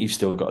 I think you've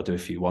still got to do a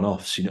few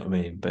one-offs. You know what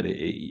I mean? But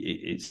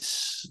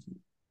it's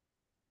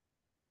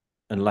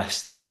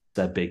unless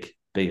they're big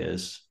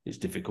beers, it's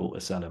difficult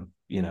to sell them.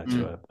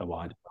 To a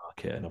wider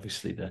market, and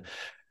obviously the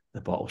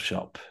bottle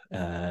shop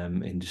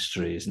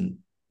industry isn't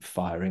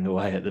firing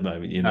away at the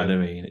moment. You know what I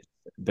mean? It's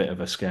a bit of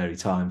a scary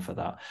time for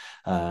that.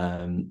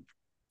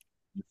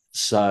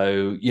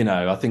 So,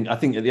 I think at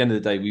the end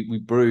of the day, we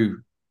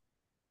brew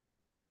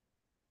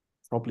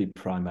probably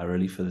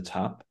primarily for the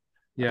tap.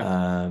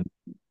 Yeah.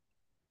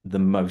 The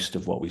most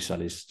of what we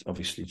sell is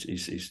obviously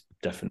is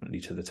definitely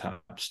to the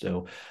tap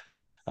still.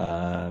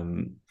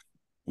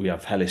 We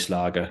have Helles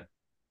Lager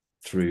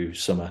through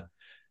summer,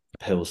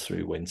 Pils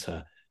through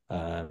winter.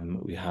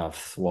 We have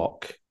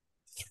Thwack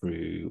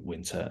through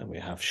winter, and we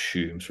have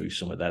Shoom through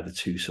summer. They're the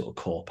two sort of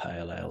core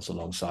pale ales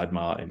alongside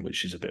Martin,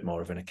 which is a bit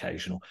more of an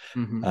occasional.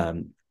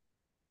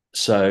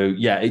 So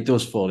yeah, it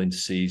does fall into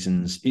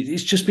seasons.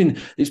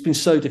 It's been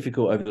so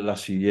difficult over the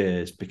last few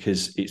years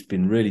because it's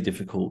been really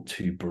difficult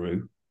to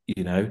brew.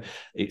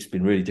 It's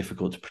been really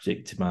difficult to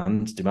predict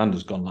demand. Demand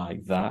has gone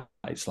like that.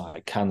 It's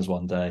like cans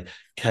one day,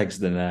 kegs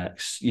the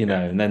next,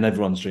 and then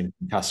everyone's drinking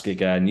cask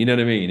again. You know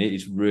what I mean? It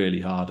is really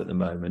hard at the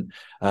moment.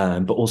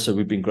 But also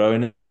we've been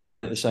growing at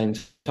the same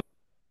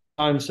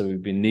time, so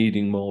we've been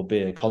needing more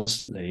beer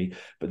constantly,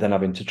 but then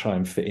having to try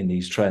and fit in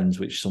these trends,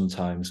 which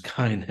sometimes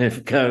kind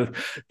of go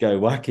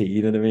wacky.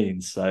 You know what I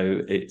mean?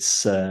 So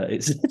it's a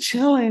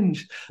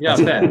challenge. Yeah,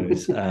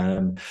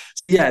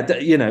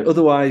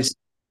 Otherwise.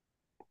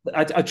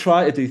 I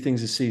try to do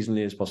things as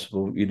seasonally as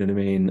possible, you know what I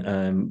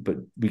mean? But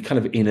we kind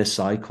of in a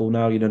cycle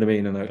now, you know what I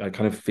mean? And I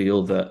kind of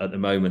feel that at the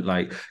moment,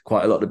 like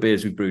quite a lot of the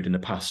beers we've brewed in the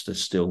past are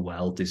still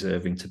well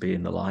deserving to be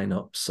in the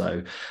lineup.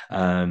 So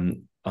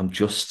I'm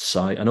just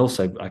and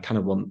also I kind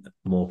of want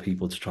more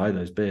people to try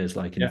those beers.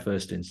 Like in the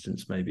first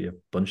instance, maybe a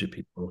bunch of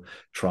people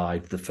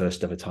tried the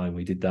first ever time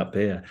we did that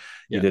beer.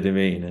 You know what I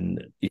mean?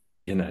 And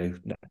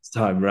next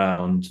time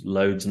round,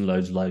 loads and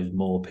loads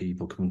more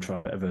people come and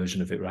try a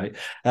version of it, right?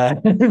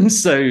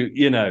 So,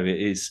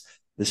 there's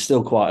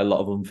still quite a lot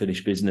of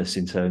unfinished business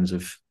in terms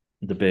of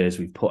the beers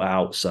we've put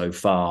out so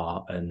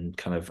far and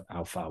kind of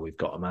how far we've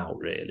got them out,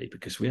 really,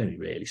 because we only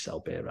really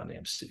sell beer around the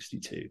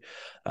M62.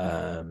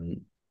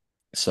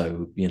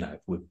 So,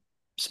 we're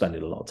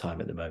spending a lot of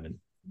time at the moment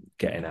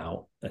getting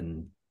out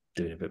and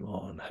doing a bit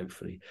more and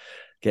hopefully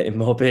getting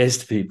more beers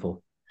to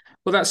people.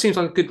 Well, that seems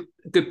like a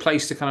good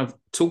place to kind of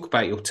talk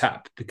about your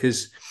tap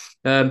because,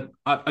 from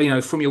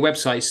your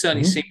website, it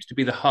certainly seems to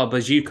be the hub,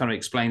 as you kind of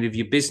explained, of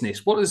your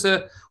business. What's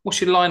your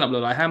lineup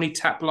look like? How many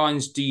tap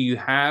lines do you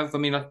have? I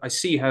mean, I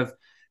see you have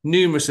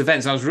numerous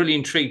events. I was really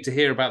intrigued to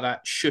hear about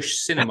that Shush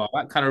Cinema.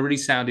 That kind of really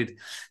sounded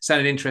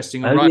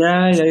interesting.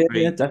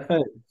 Yeah,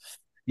 definitely.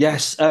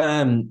 Yes,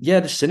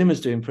 the cinema's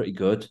doing pretty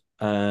good.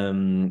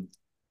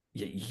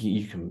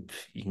 You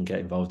can get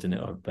involved in it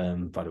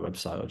by the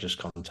website or just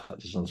contact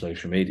us on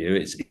social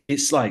media.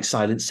 It's like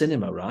silent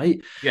cinema,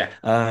 right? Yeah.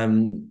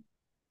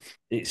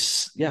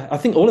 I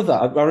think all of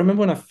that. I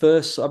remember when I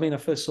first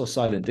saw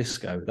silent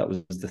disco. That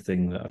was the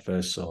thing that I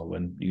first saw,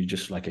 when you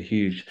just like a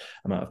huge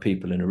amount of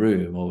people in a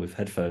room all with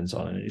headphones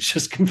on and it's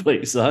just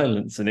complete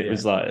silence. And it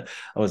was like,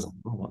 I was like,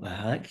 oh, what the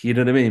heck? You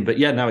know what I mean? But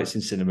yeah, now it's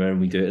in cinema and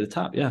we do it at the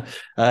tap. Yeah.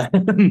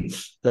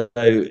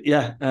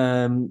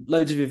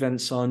 Loads of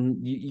events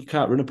on. You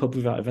can't run a pub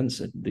without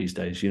events these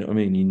days. You know what I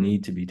mean? You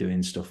need to be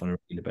doing stuff on a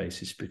regular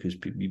basis because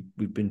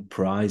we've been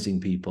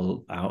prizing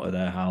people out of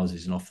their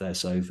houses and off their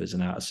sofas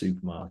and out of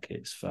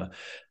supermarkets for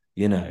a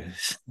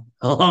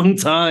long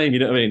time. You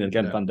know what I mean? And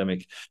again,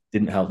 pandemic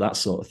didn't help that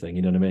sort of thing.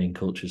 You know what I mean?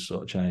 Culture's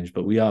sort of changed,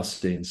 but we are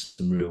seeing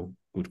some real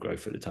good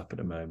growth at the tap at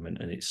the moment,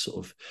 and it's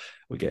sort of,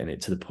 we're getting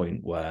it to the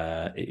point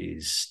where it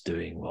is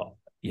doing what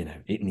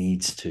it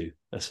needs to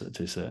a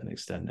certain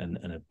extent, and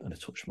a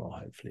touch more,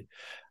 hopefully.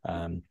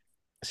 So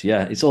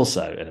yeah, it's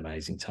also an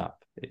amazing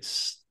tap.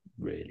 It's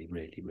really,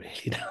 really,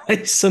 really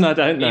nice. And I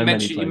don't know.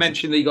 You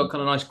mentioned that you got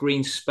kind of nice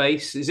green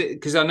space. Is it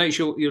because I know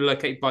you're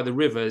located by the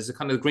river? Is the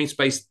kind of green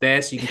space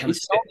there so you can kind of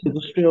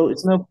industrial?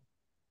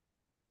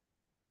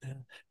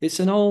 It's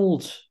an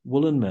old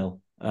woolen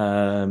mill.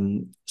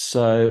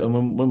 So,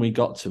 and when we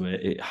got to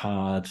it,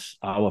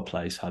 our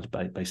place had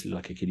basically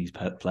like a kiddies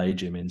play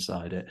gym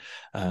inside it,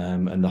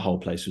 and the whole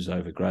place was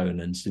overgrown.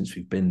 And since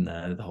we've been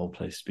there, the whole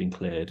place has been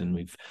cleared, and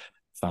we've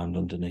found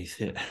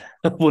underneath it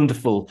a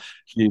wonderful,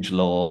 huge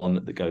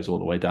lawn that goes all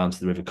the way down to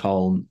the River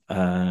Colne.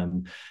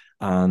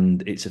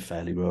 And it's a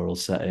fairly rural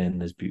setting.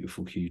 There's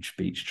beautiful, huge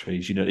beech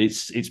trees. You know,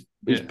 it's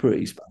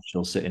pretty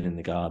special sitting in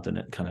the garden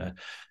at kind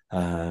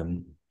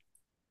of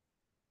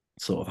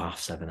sort of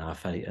 7:30,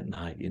 8:30 at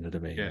night. You know what I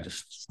mean? Yeah.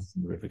 Just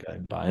the river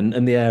going by,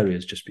 and the area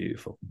is just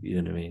beautiful.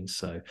 You know what I mean?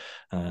 So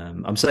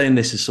I'm saying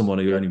this as someone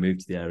who only moved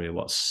to the area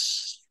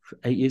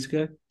 8 years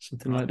ago,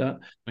 something like that.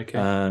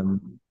 Okay.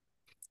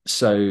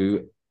 So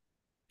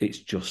it's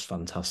just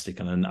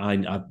fantastic. And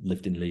I've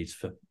lived in Leeds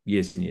for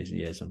years and years and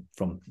years. I'm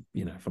from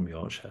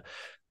Yorkshire,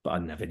 but I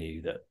never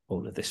knew that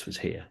all of this was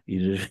here. You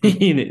know what I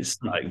mean?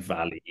 It's like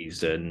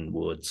valleys and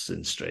woods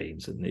and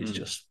streams, and it's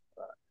just.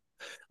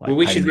 Well,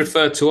 we should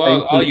refer to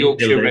our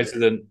Yorkshire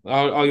resident,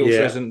 our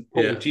Yorkshire resident,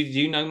 Paul. Yeah. Do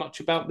you know much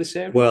about this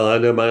area? Well, I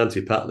know my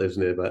auntie Pat lives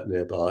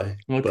nearby.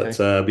 Okay. But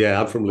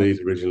I'm from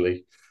Leeds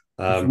originally.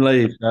 From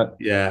Leeds,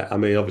 yeah. I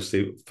mean,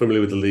 obviously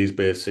familiar with the Leeds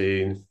beer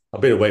scene. I've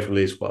been away from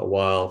Leeds for quite a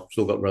while.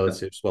 Still got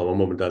relatives. Well, my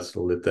mum and dad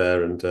still live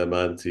there, and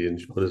my auntie in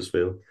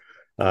Huddersfield.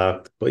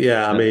 But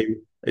I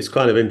mean, it's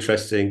kind of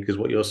interesting because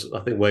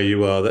I think where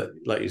you are, that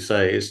like you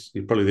say,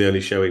 you're probably the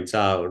only show in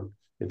town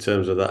in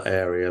terms of that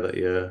area that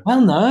you're.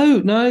 Well,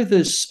 no.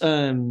 There's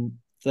there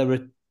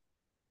are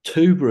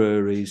 2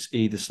 breweries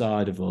either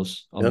side of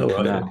us on the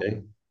canal.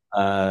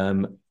 Right,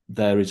 okay.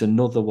 There is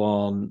another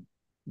one.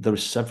 There are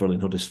several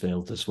in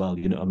Huddersfield as well.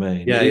 You know what I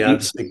mean? Yeah, I'm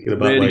just thinking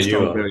about where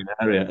you are.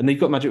 Area, and they've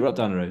got Magic Rock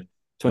down the road.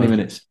 20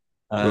 minutes.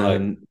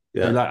 Right.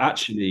 Yeah. Like,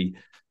 actually,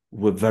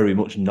 we're very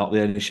much not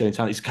the only show in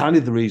town. It's kind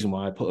of the reason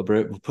why I put a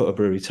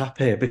brewery tap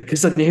here,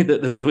 because I knew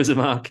that there was a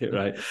market,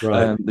 right?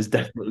 There's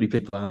definitely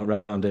people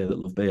around here that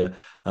love beer,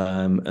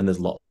 and there's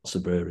lots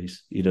of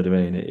breweries. You know what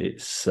I mean?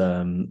 It's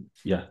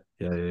yeah.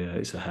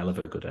 It's a hell of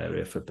a good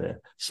area for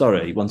beer.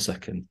 Sorry, 1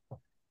 second.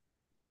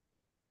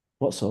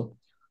 What's up?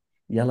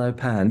 Yellow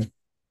pen.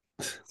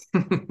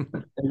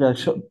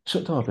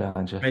 Shut door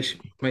behind you.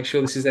 Make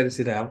sure this is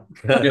edited out.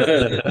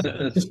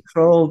 It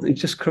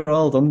just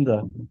crawled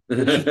under.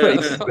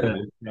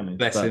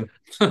 Bless him.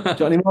 Do you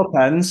want any more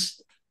pens?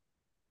 Do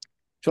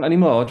you want any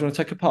more? Do you want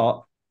to take a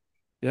pot?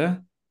 Yeah.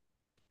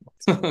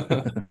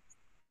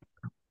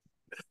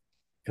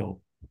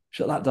 Cool.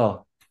 Shut that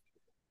door.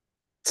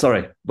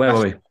 Sorry, where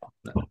were we?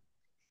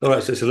 All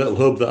right, so it's a little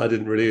hub that I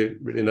didn't really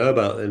know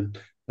about, and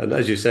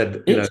as you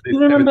said, you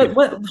remember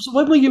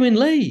when were you in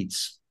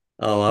Leeds?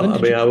 Oh, I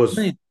mean, I was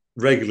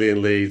regularly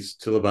in Leeds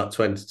till about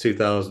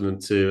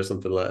 2002 or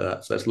something like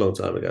that. So that's a long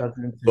time ago.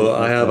 But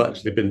I have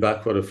actually been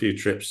back on a few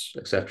trips,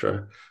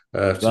 etc.,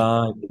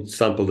 to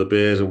sample the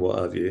beers and what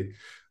have you.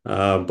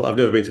 But I've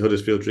never been to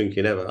Huddersfield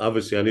drinking ever.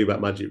 Obviously, I knew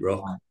about Magic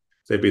Rock;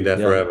 they've been there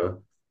forever.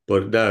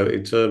 But no,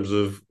 in terms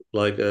of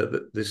like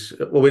this,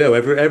 well, we know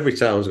every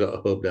town's got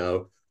a hub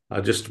now. I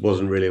just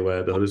wasn't really aware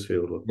of the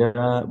Huddersfield one.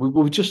 Yeah,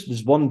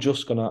 there's one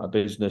just gone out of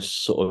business,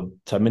 sort of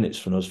 10 minutes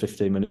from us,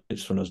 15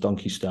 minutes from us,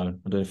 Donkey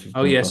Stone. I don't know if you've.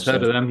 Oh yes,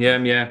 heard of them.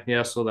 Yeah.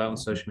 I saw that on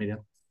social media.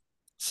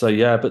 So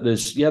but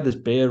there's Beer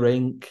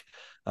Inc.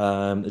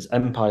 There's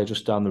Empire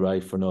just down the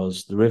road from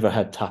us. The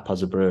Riverhead Tap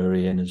has a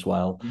brewery in as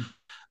well.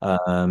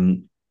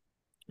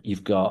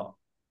 You've got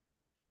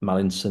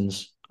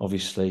Mallinson's,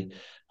 obviously,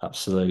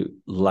 absolute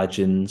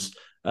legends.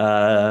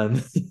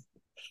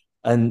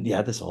 And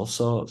there's all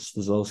sorts.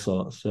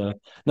 Yeah.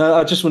 No,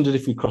 I just wondered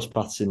if we crossed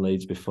paths in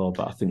Leeds before,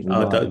 but I think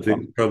I don't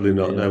think probably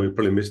not. No, we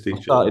probably missed each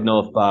other. Started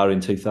North Bar in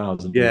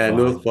 2000. Yeah,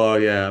 North Bar.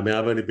 Yeah, I mean,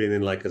 I've only been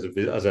in like as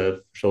a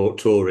short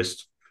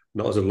tourist,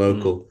 not as a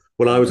local.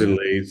 When I was in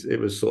Leeds,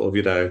 it was sort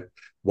of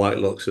White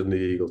Locks and the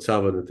Eagle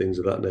Tavern and things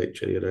of that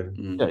nature.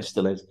 Yeah, it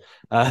still is.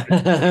 Well,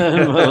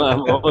 I've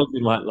always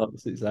been White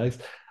Locks these days.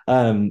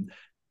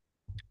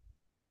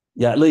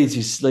 Yeah, Leeds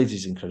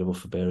is incredible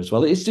for beer as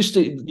well. It's just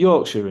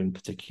Yorkshire in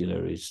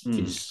particular is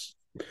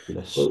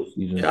ridiculous. Well,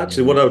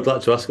 actually, what I would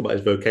like to ask about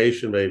is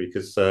vocation, maybe,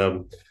 because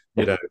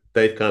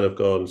they've kind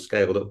of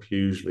scaled up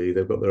hugely.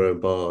 They've got their own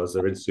bars.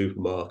 They're in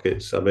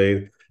supermarkets. I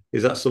mean,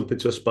 is that something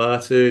to aspire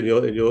to in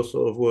your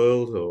sort of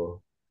world, or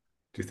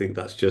do you think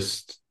that's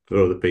just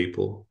for other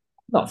people?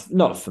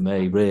 Not for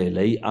me,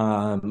 really.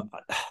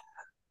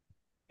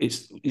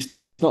 It's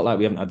not like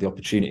we haven't had the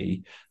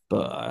opportunity.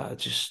 But I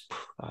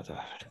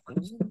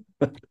don't.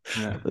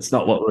 That's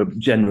not what we're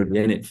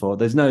generally in it for.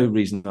 There's no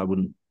reason I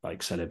wouldn't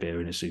sell a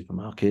beer in a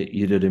supermarket.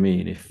 You know what I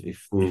mean? If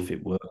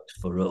it worked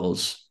for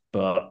us,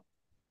 but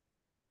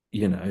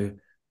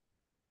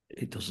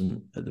it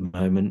doesn't at the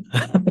moment,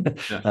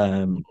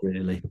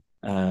 really.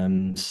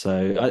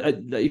 So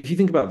if you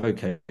think about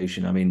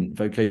vocation, I mean,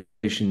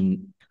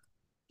 vocation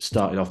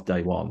started off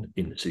day one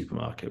in the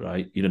supermarket,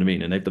 right? You know what I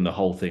mean? And they've done the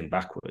whole thing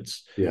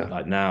backwards. Yeah.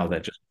 Like now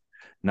they're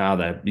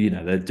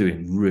they're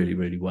doing really,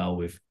 really well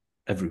with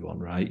everyone,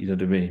 right? You know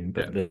what I mean?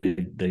 But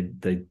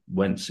they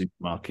went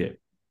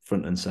supermarket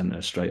front and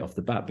center straight off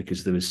the bat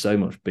because there was so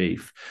much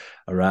beef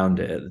around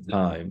it at the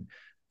time.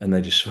 and they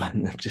just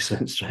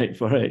went straight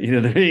for it. You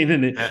know what I mean?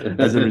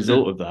 And as a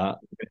result of that,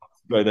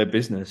 grow their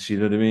business. You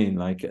know what I mean?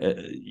 Like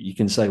you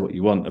can say what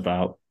you want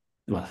about.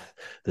 Well,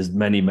 there's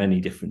many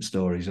different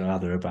stories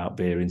rather about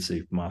beer in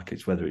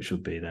supermarkets, whether it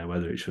should be there,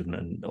 whether it shouldn't,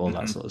 and all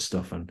that sort of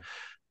stuff. And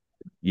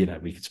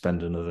we could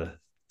spend another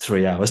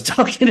 3 hours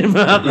talking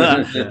about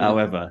that.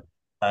 However,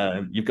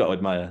 you've got to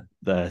admire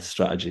their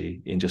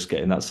strategy in just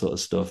getting that sort of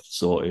stuff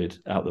sorted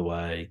out the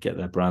way, get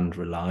their brand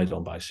relied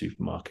on by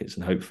supermarkets,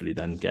 and hopefully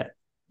then get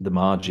the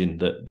margin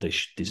that they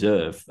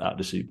deserve out of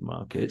the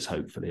supermarkets.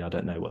 Hopefully, I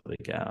don't know what they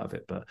get out of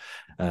it, but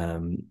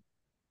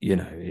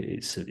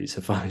it's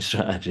a fine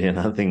strategy, and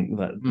I think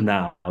that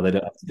now they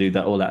don't have to do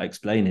that all that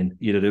explaining.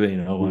 You know what I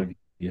mean? Oh,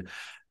 you're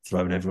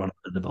throwing everyone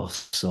under the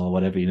bus or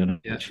whatever,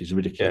 which is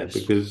ridiculous.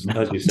 Yeah, because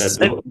as you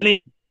said,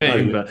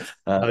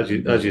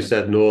 as you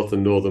said, North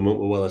and Northern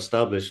were well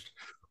established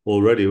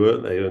already,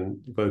 weren't they? And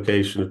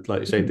Vocation,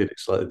 like you say, did it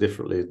slightly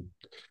differently.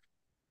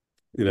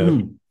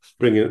 Getting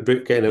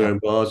their own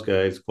bars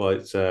going is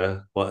quite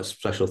a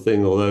special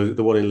thing. Although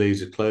the one in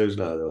Leeds is closed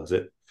now, though, is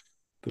it?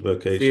 The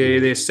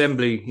Vocation, the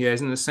assembly,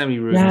 isn't the assembly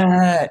room?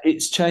 Yeah,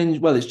 it's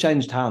changed. Well, it's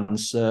changed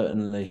hands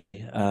certainly.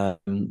 I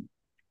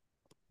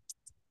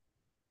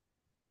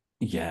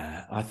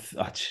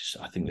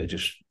think they're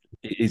just.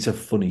 It's a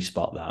funny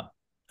spot that.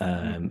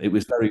 It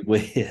was very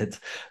weird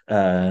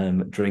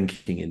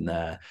drinking in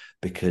there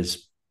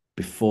because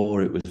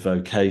before it was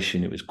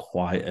Vocation, it was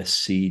quite a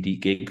seedy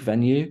gig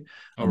venue.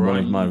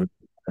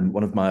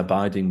 One of my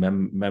abiding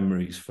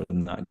memories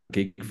from that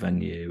gig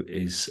venue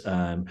is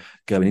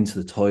going into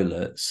the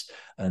toilets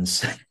and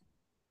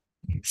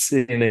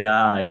seeing a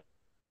guy.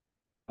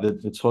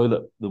 The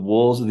toilet, the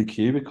walls of the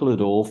cubicle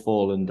had all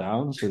fallen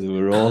down, so they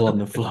were all on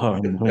the floor,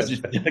 and there was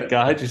just a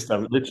guy just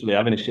literally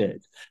having a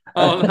shit.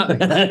 Oh,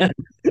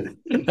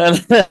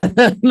 nice.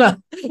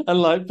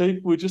 and like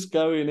people were just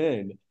going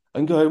in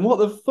and going, "What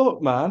the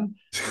fuck, man?"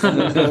 And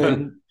then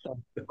going,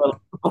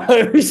 "Well,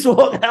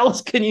 what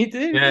else can you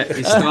do?" Yeah,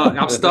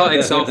 I've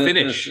started, so I'll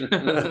finish.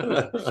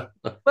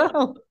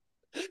 Well,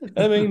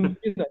 I mean,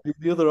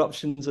 the other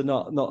options are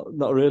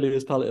not really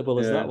as palatable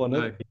as that one.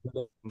 No.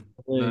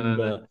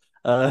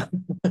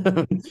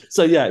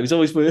 So yeah, it was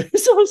always weird.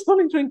 It's always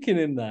funny drinking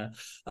in there.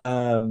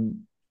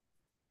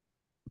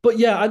 But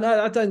yeah,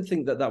 I don't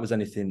think that was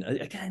anything.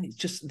 Again, it's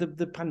just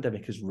the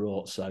pandemic has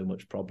wrought so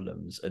much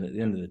problems, and at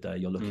the end of the day,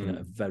 you're looking at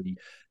a very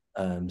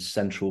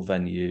central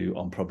venue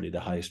on probably the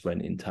highest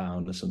rent in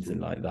town or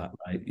something like that,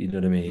 right? You know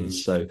what I mean?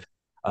 So,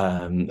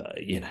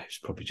 it's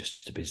probably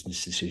just a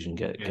business decision.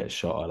 Get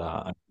shot at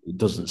that. It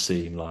doesn't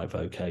seem like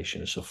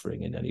Vocation are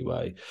suffering in any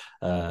way.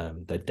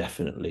 They're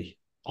definitely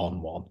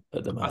on one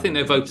at the moment. I think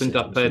they've opened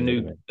up a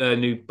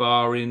new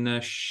bar in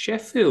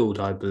Sheffield,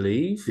 I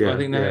believe. I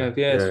think they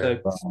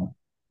have.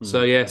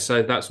 So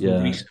that's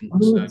recent.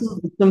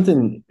 It's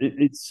something.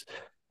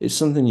 It's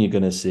something you're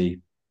going to see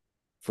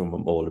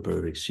from all the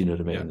breweries. You know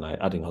what I mean? Yeah. Like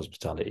adding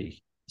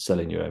hospitality,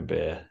 selling your own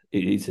beer.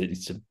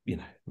 It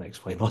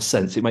makes way more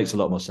sense. It makes a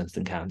lot more sense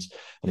than cans.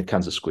 And if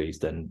cans are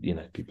squeezed, then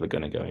people are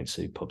going to go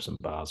into pubs and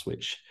bars,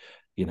 which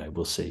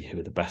we'll see who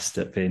are the best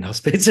at being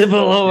hospitable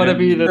or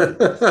whatever.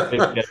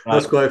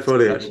 That's quite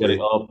funny, actually. Get it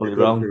all fully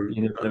wrong.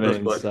 You know what I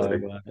mean? So,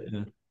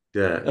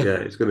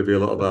 it's going to be a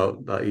lot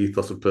about that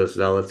ethos of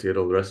personality and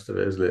all the rest of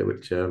it, isn't it?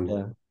 Which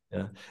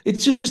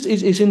it's just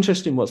it's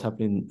interesting what's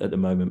happening at the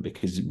moment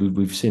because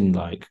we've seen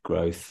like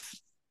growth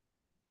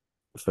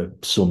for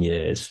some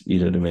years, you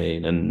know what I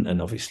mean,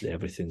 and obviously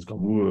everything's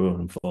gone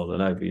and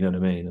fallen over, you know what I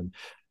mean,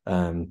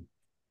 and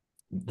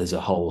there's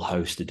a whole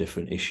host of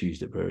different issues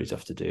that breweries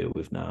have to deal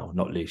with now,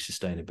 not least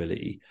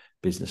sustainability,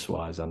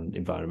 business-wise and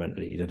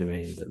environmentally. You know what I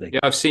mean?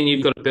 I've seen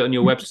you've got a bit on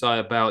your website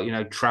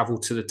about travel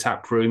to the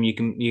tap room. You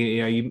can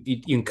you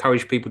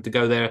encourage people to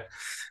go there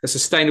as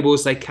sustainable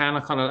as they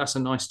can. That's a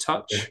nice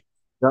touch.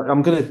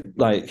 I'm gonna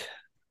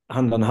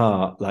hand on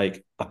heart,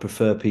 I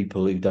prefer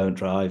people who don't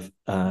drive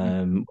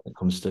when it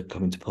comes to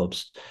coming to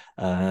pubs.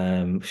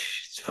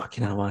 It's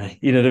fucking hell, why?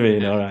 You know what I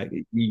mean? All right,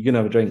 you can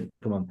have a drink.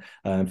 Come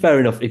on. Fair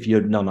enough. If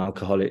you're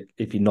non-alcoholic,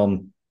 if you're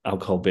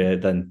non-alcohol beer,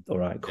 then all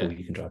right, cool,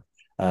 you can drive.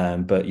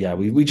 But yeah,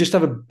 we just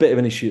have a bit of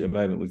an issue at the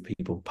moment with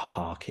people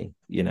parking,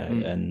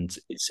 and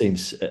it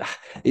seems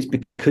it's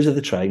because of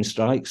the train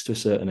strikes to a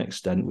certain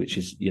extent, which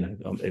is,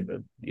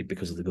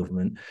 because of the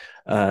government.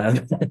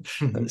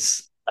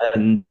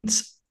 And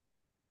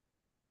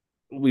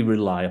we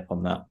rely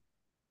upon that,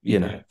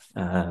 and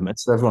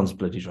so everyone's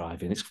bloody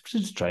driving. It's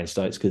just train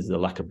strikes because of the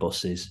lack of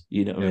buses.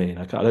 You know what I mean?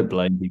 I don't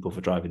blame people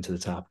for driving to the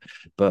tap,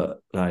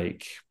 but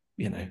if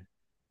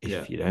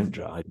you don't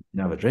drive,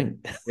 you have a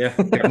drink. Yeah,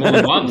 get more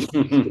than one.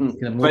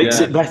 Makes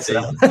it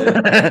better.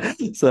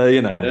 So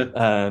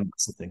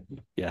that's the thing.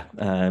 Yeah,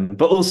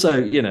 but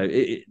also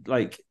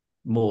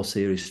more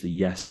seriously,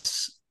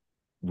 yes,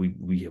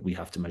 we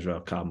have to measure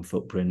our carbon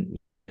footprint.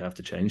 We have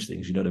to change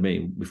things. You know what I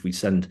mean? If we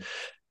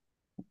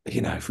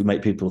if we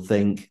make people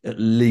think at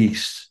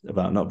least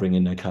about not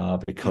bringing their car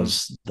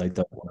because they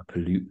don't want to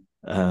pollute,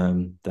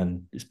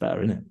 then it's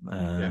better, isn't it?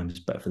 It's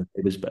better for the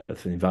neighbours, better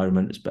for the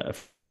environment, it's better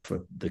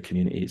for the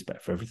community, it's better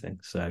for everything.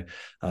 So,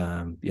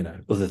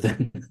 other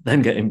than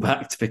them getting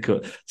back to pick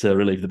up to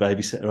relieve the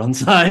babysitter on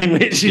time,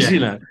 which is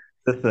the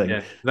thing.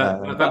 Yeah,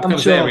 that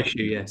becomes their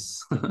issue.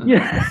 Yes.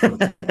 Yeah,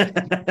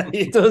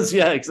 it does.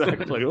 Yeah,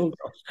 exactly. Oh,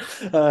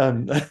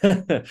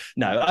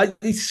 no,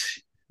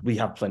 we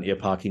have plenty of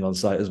parking on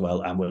site as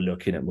well, and we're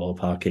looking at more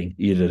parking.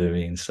 You know what I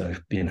mean? So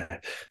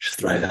just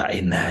throw that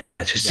in there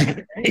just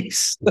in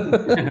case.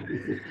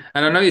 And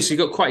I noticed you've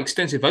got quite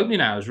extensive opening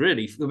hours.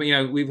 Really,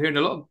 we've heard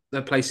a lot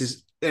of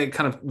places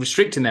kind of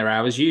restricting their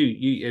hours.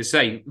 You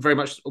say very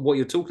much what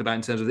you're talking about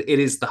in terms of it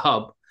is the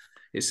hub.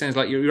 It sounds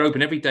like you're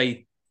open every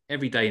day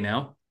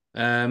now.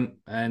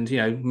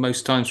 And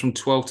most times from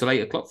 12 till 8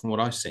 o'clock from what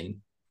I've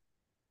seen.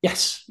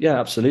 Yes, yeah,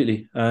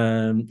 absolutely.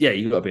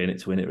 You've got to be in it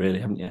to win it, really,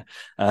 haven't you?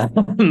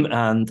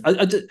 And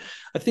I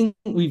think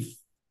we've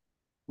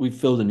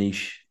filled a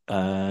niche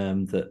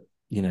that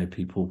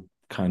people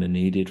kind of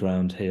needed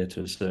around here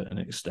to a certain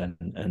extent,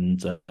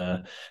 and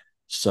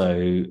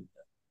so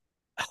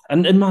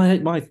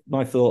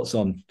my thoughts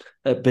on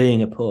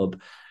being a pub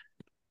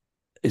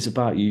is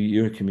about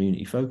you're a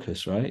community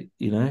focus, right?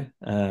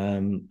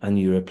 And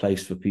you're a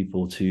place for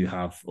people to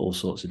have all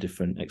sorts of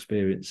different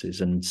experiences.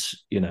 And,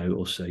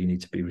 also you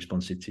need to be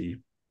responsive to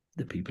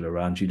the people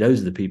around you. Those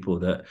are the people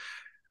that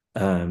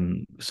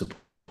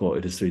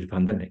supported us through the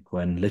pandemic,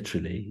 when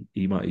literally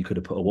you could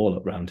have put a wall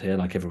up around here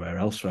like everywhere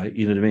else, right?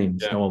 You know what I mean?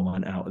 Yeah. No one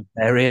went out of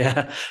the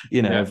area.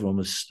 Everyone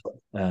was,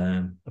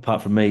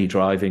 apart from me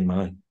driving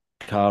my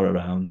car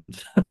around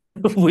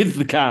with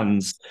the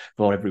cans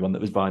for everyone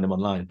that was buying them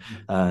online.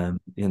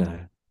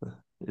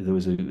 There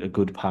was a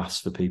good pass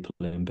for people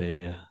in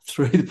beer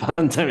through the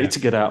pandemic to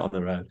get out on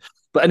the road.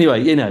 But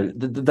anyway,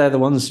 they're the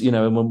ones,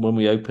 and when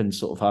we opened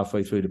sort of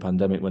halfway through the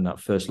pandemic, when that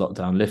first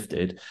lockdown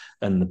lifted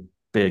and the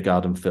beer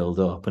garden filled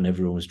up and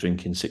everyone was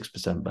drinking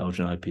 6%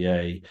 Belgian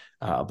IPA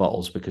out of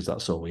bottles because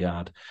that's all we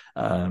had.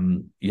 I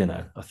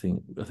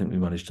think we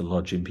managed to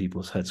lodge in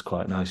people's heads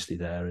quite nicely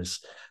there as,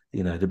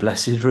 the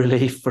blessed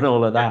relief and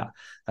all of that.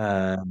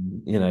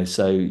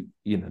 So,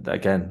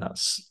 again,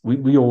 that's,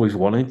 we always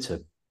wanted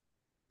to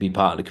be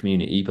part of the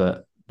community,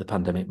 but the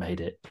pandemic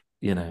made it,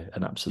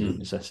 an absolute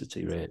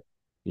necessity, really.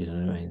 You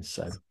know what I mean?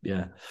 So,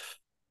 yeah.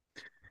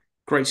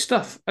 Great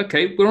stuff.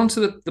 Okay, we're on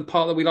to the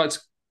part that we like to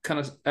kind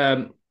of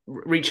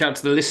reach out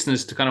to the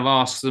listeners to kind of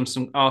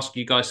ask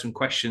you guys some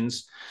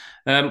questions.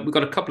 We've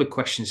got a couple of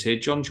questions here.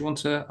 John, do you want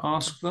to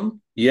ask them?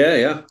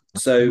 Yeah.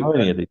 So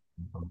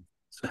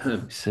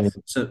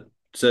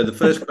the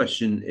first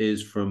question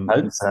is from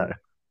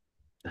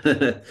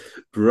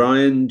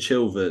Brian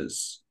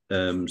Chilvers.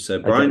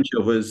 Brian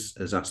Chilvers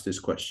has asked this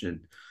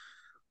question: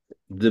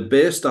 the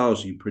beer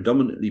styles you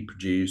predominantly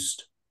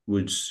produced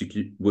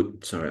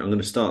sorry, I'm going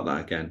to start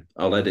that again.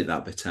 I'll edit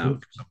that bit out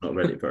because I've not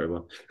read it very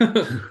well.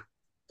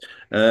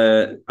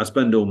 I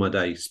spend all my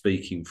day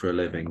speaking for a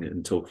living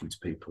and talking to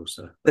people,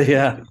 so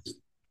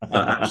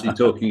actually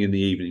talking in the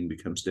evening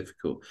becomes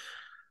difficult.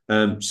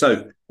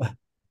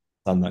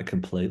 Done that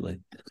completely.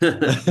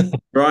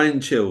 Brian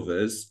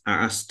Chilvers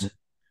asked,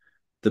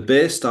 the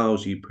beer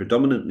styles you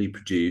predominantly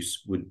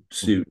produce would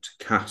suit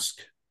cask.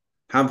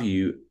 Have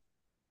you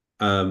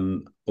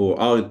or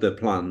are there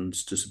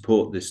plans to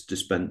support this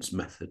dispense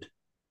method?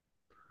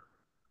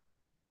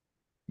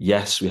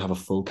 Yes, we have a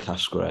full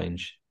cask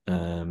range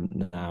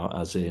now,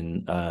 as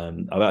in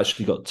I've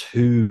actually got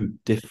 2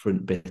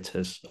 different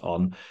bitters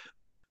on,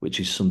 which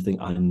is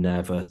something I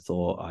never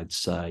thought I'd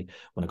say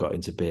when I got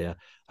into beer.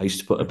 I used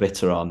to put a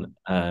bitter on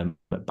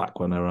back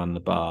when I ran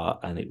the bar,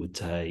 and it would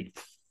take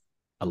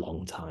a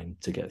long time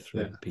to get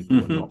through. Yeah.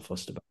 People were not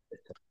fussed about it.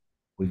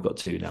 We've got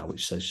 2 now,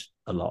 which says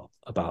a lot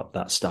about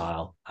that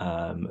style.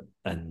 And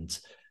I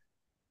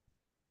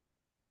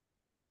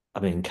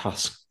mean,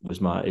 cask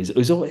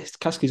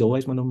cask is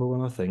always my number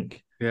one, I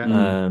think.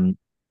 Yeah.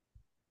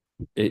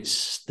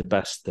 It's the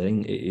best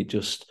thing. It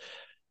just,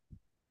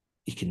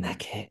 you can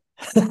neck it.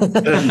 You know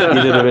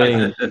what I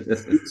mean?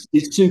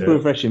 It's super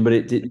refreshing, but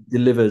it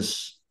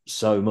delivers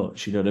so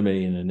much. You know what I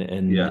mean?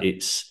 And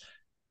it's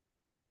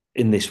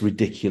in this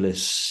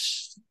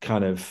ridiculous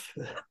kind of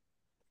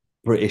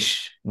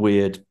British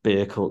weird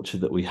beer culture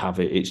that we have.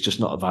 It's just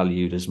not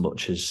valued as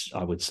much as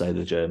I would say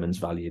the Germans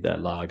value their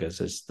lagers,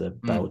 as the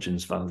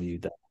Belgians value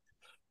their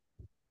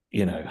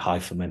high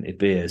fermented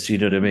beers. You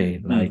know what I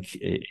mean? Like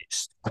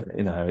it's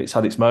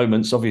had its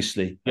moments,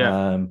 obviously.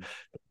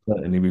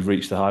 Certainly we've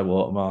reached the high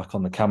water mark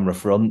on the camera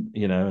front,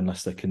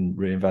 unless they can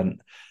reinvent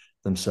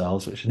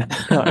themselves, which I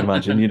can't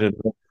imagine.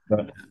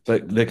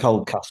 But the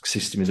whole cask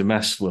system is a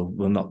mess.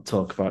 We'll not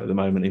talk about it at the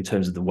moment in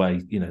terms of the way,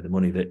 the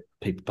money that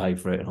people pay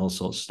for it and all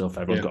sorts of stuff.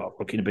 Everyone's got a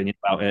fucking opinion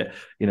about it.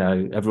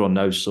 Everyone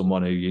knows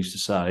someone who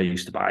used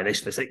to buy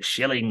this for 6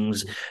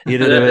 shillings. You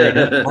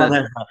know what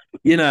I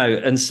mean?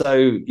 And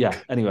so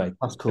anyway,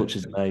 cask culture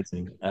is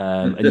amazing.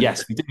 And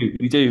yes, we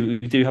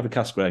do have a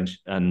cask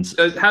range. And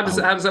so how does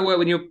that work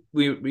when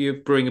you're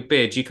brewing a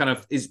beer? Do you kind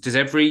of does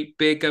every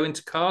beer go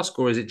into cask,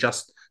 or is it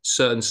just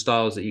certain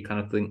styles that you kind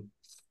of think?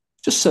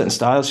 Just certain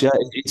styles,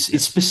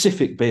 It's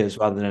specific beers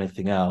rather than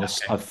anything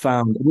else. Okay. I've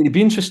found. I mean, it'd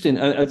be interesting.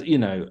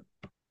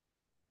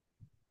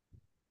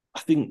 I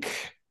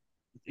think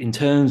in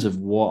terms of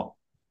what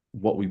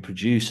we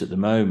produce at the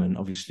moment,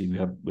 obviously we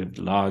have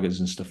lagers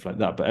and stuff like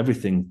that, but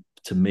everything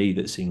to me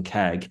that's in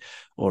keg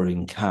or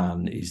in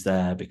can is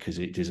there because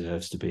it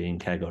deserves to be in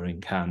keg or in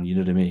can. You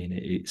know what I mean?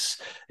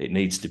 It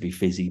needs to be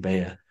fizzy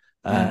beer.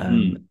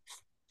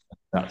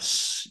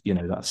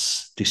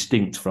 That's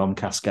distinct from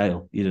cask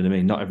ale. You know what I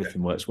mean? Not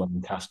everything works well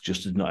in cask,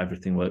 just as not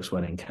everything works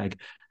well in keg.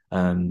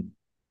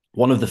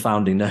 One of the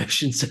founding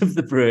notions of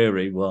the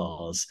brewery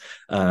was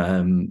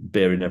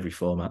beer in every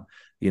format.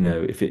 You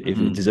know, if it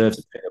deserves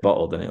to be in a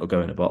bottle, then it'll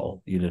go in a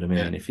bottle. You know what I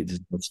mean? Yeah. If it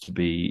deserves to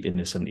be in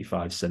a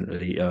 75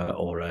 centiliter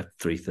or a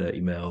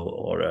 330 ml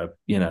or a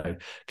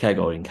keg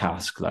or in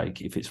cask,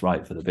 like if it's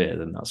right for the beer,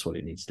 then that's what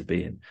it needs to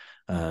be in.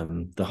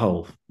 The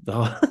whole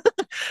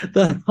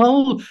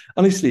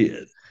honestly,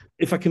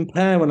 if I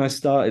compare when I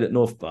started at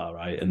North Bar,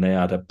 right, and they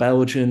had a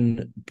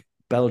Belgian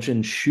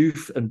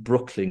Schoof and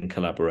Brooklyn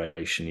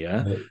collaboration,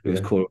 it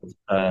was called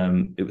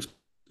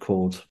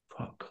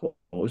what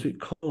was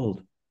it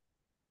called?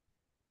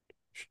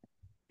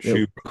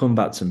 It'll come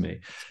back to me.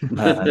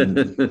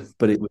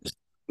 But it was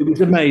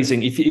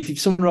amazing. If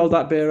someone rolled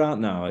that beer out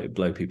now, it'd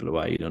blow people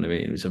away. You know what I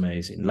mean? It was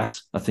amazing. I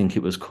think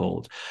it was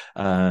called.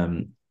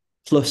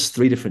 Plus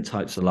 3 different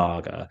types of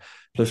lager,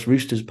 plus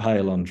Rooster's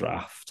Pale on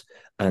draft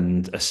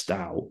and a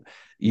stout.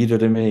 You know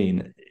what I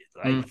mean?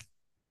 Like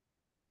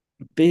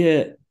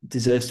beer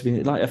deserves to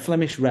be like a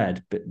Flemish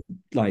red, but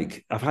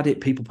like I've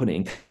had people put it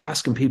in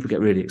cask and people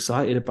get really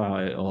excited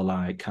about it, or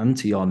like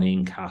Cantillon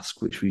in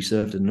cask, which we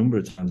served a number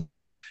of times.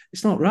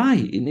 It's not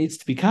right. It needs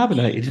to be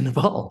carbonated in a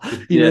bottle.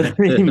 You know what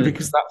I mean?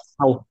 Because that's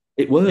how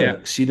it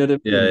works. You know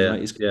what I mean?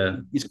 Like it's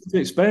good to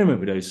experiment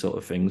with those sort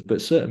of things,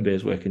 but certain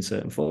beers work in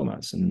certain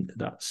formats, and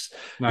that's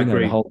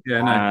the whole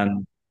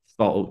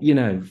bottle.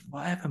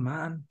 Whatever,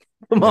 man.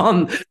 Come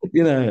on,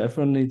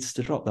 everyone needs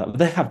to drop that. But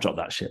they have dropped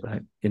that shit,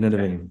 right? You know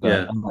what I mean?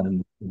 But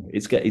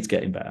it's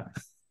getting better.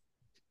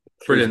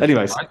 Brilliant.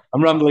 Anyways,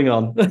 I'm rambling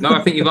on. No,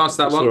 I think you've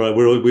answered that one. All right,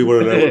 we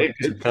want to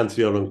know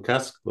Cantillon on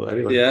cask, but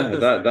anyway. Yeah,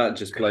 that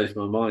just blows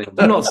my mind.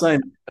 I'm not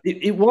saying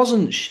it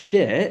wasn't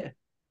shit.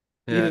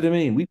 You know what I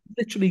mean? We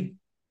literally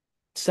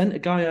sent a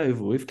guy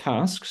over with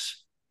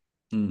casks.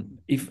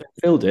 He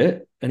filled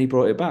it and he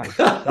brought it back.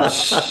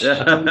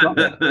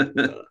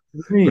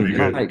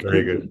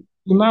 Very good.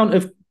 The amount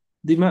of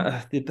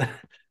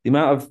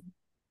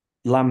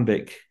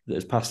lambic that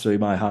has passed through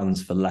my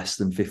hands for less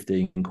than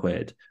 15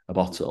 quid a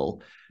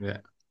bottle. Yeah.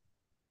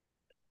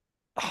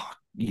 Oh,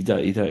 you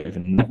don't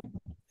even know.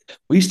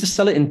 We used to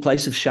sell it in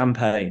place of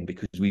champagne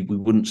because we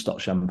wouldn't stock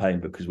champagne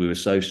because we were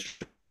so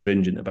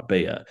stringent about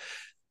beer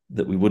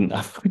that we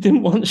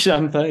didn't want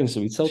champagne,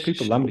 so we'd sell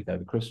people lambic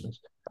over Christmas.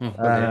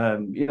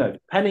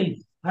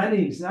 Pennies.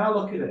 Now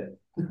look at it.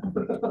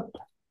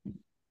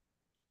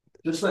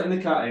 Just letting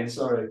the cat in.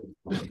 Sorry.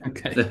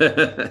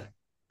 Okay.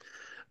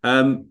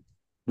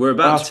 We're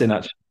about Martin,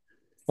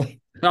 actually.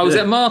 Oh, was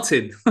it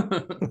Martin?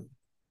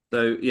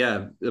 So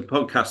the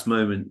podcast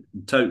moment,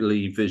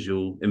 totally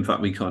visual. In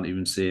fact, we can't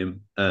even see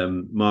him.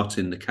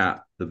 Martin, the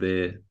cat, the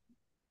beer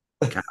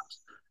cat,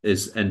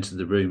 is entered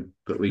the room,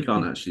 but we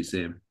can't actually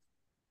see him.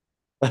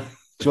 Do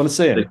you want to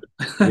see him?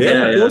 Of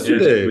course we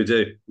do. We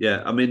do.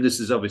 Yeah, I mean, this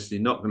is obviously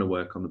not going to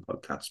work on the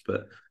podcast,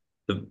 but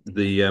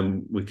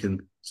the we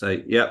can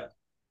say, yep,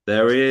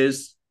 there he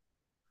is.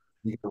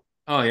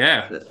 Oh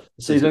yeah.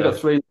 So he's only got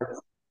 3.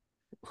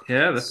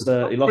 Yeah, that's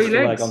he lost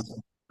the leg on.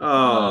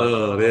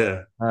 Oh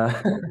yeah.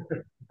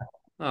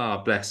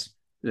 Bless.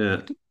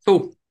 Yeah.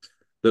 Cool.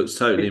 Looks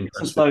totally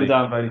impressive. Slow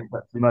down very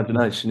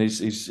imagination.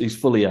 He's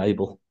fully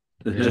able.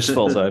 It just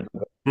falls over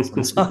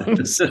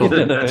sometimes.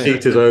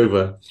 Heat is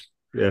over.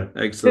 Yeah.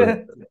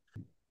 Excellent.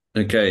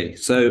 Okay,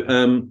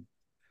 so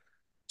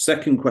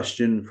second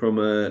question from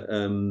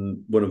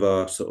one of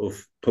our sort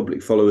of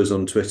public followers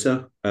on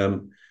Twitter.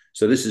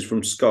 So this is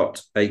from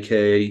Scott,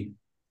 aka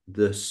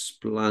the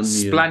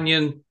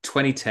Splanion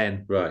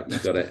 2010. Right, you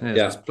got it.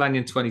 Yeah.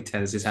 Splanion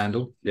 2010 is his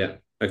handle. Yeah.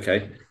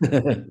 Okay.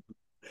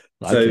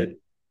 So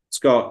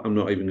Scott, I'm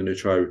not even going to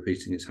try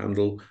repeating his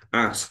handle,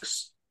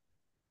 asks,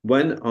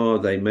 when are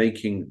they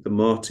making the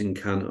Martin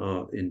can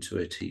art into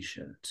a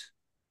t-shirt?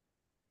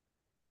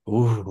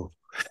 Ooh.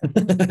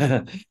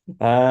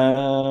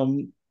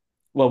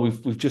 Well,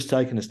 we've just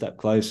taken a step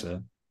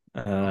closer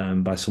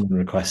by someone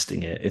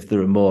requesting it. If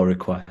there are more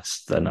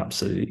requests, then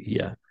absolutely,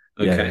 yeah.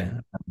 Okay.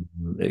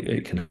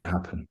 It can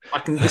happen. I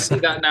can see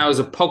that now as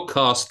a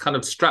podcast kind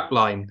of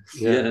strapline.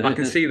 Yeah. I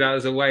can see that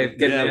as a way of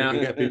getting we out.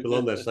 can get people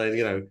on there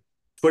saying,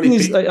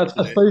 20 I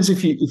suppose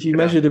if you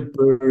measure the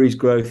brewery's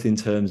growth in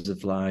terms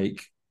of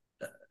like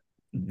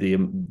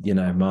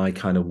my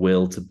kind of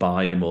will to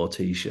buy more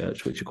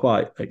t-shirts, which are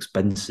quite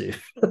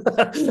expensive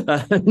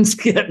and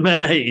get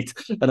made,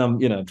 and I'm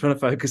trying to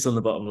focus on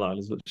the bottom line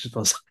as much as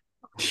possible.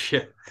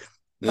 Yeah.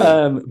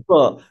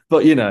 But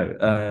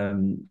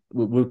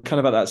we're kind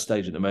of at that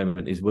stage at the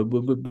moment. Is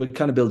we're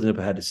kind of building up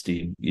a head of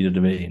steam. You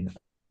know what I mean?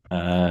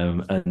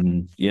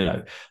 And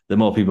the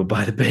more people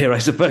buy the beer, I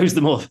suppose,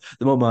 the more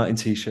Martin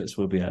t-shirts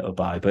we'll be able to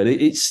buy. But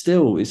it's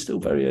still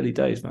very early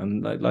days,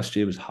 man. Like last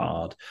year was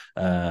hard,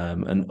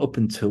 and up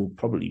until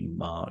probably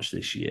March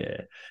this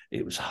year,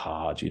 it was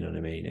hard. You know what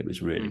I mean? It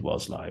was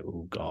like,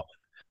 oh God,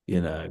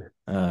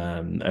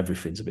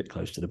 everything's a bit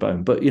close to the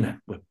bone. But we're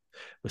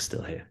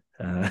still here,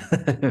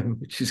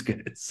 which is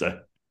good.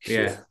 So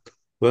yeah.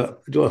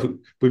 Well,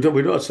 we've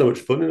not had so much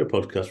fun in a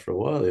podcast for a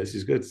while. This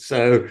is good.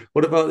 So,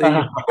 what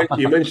about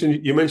you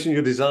mentioned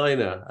your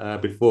designer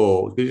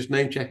before? Could you just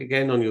name check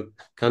again on your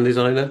can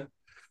designer?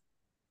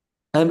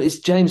 It's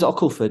James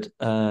Ockleford.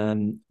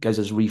 Goes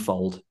as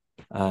Refold.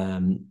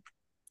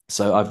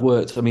 So I've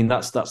worked. I mean,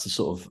 that's the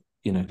sort of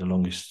the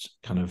longest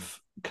kind of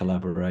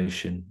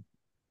collaboration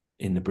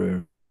in the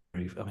brewery.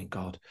 I mean,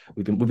 God,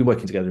 we've been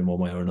working together in one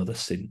way or another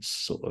since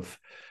sort of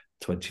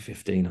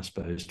 2015, I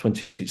suppose.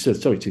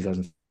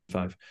 2005.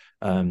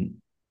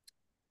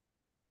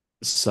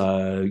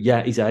 So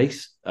yeah, he's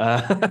ace.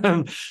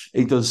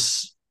 He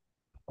does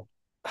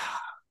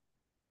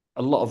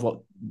a lot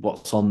of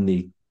what's on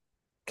the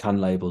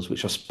can labels,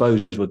 which I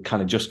suppose we're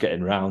kind of just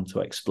getting around to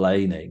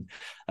explaining,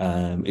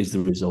 is the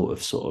result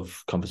of sort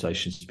of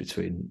conversations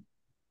between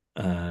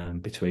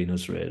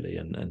us really,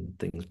 and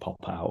things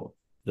pop out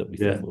that we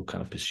think we'll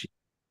kind of pursue.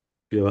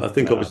 Yeah, I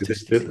think obviously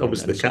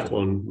the cat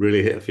one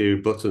really hit a few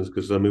buttons,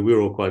 because I mean we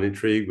were all quite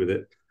intrigued with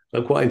it.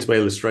 I'm quite into my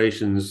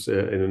illustrations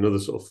in another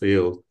sort of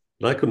field,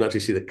 and I couldn't actually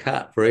see the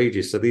cat for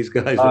ages. So these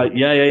guys,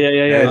 totally.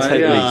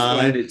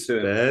 Explain it to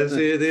him. There's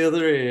the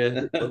other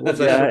ear.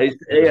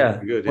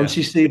 Good, once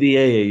you see the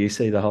ear, you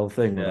see the whole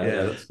thing. Right?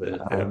 Yeah, that's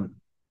it.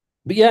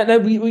 But yeah, no,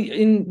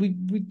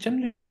 we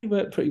generally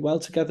work pretty well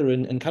together,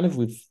 and kind of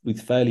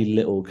with fairly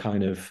little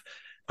kind of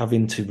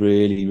having to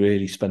really,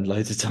 really spend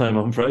loads of time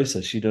on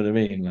process. You know what I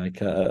mean?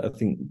 Like I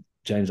think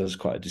James has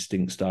quite a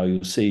distinct style.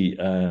 You'll see.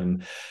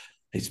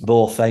 It's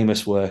more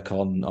famous work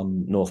on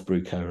North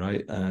Bruco,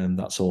 right? And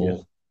that's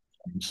all.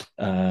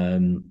 Yeah.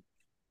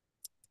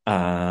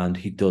 And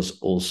he does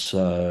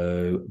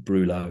also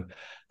Brulo.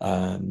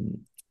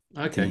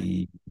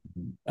 Okay.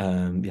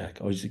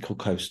 Or is it called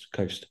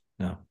Coast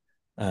now?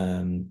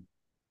 And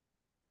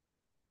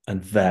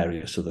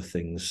various other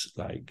things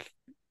like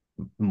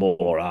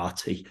more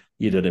arty,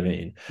 you know what I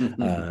mean?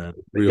 I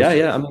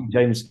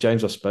mean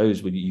James I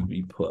suppose when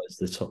you put as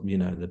the top,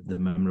 the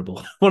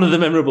memorable one of the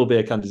memorable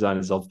beer can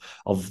designers of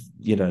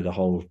the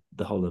whole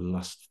of the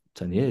last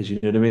 10 years, you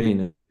know what I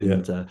mean?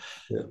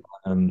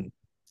 And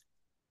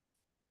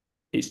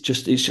it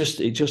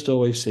just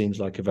always seems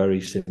like a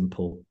very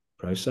simple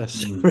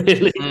process,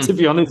 really, to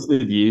be honest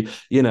with you.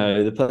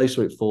 The place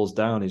where it falls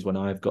down is when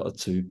I've got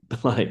to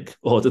like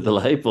order the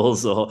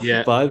labels or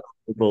buy the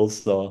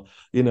labels or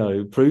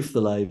proof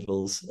the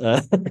labels.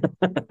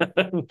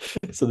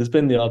 So there's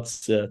been the odd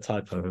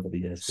typo over the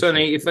years.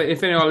 Certainly, if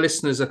any of our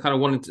listeners are kind of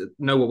wanting to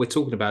know what we're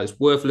talking about, it's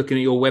worth looking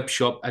at your web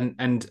shop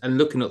and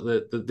looking at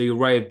the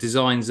array of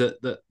designs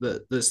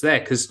that's there.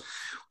 Because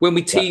when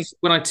I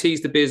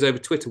teased the beers over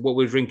Twitter, what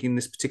we're drinking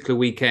this particular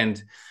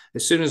weekend,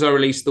 as soon as I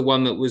released the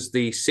one that was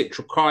the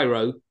Citra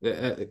Cairo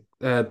beer,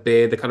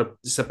 the kind of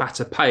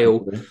Zapato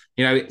Pale,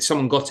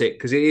 someone got it,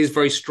 because it is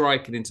very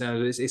striking in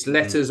terms of its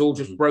letters all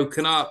just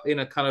broken up in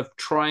a kind of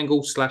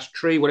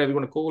triangle/tree, whatever you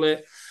want to call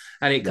it.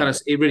 And it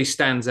it really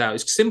stands out.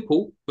 It's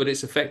simple, but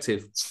it's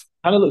effective.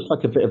 Kind of looks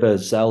like a bit of a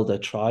Zelda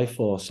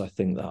Triforce, I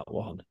think, that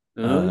one.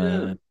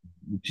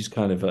 Which is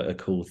kind of a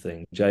cool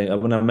thing. Jay,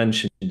 when I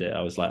mentioned it,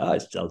 I was like,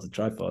 it's Zelda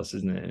Triforce,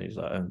 isn't it? And he's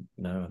like,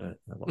 no, I don't.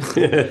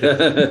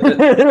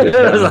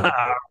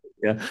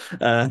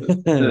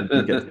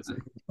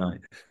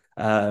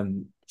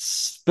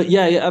 But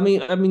yeah, I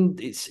mean,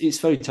 it's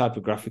very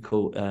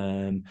typographical.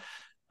 I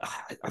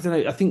don't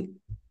know. I think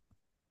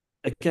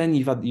again,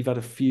 you've had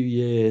a few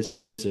years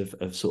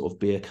of sort of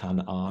beer can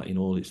art in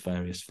all its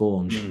various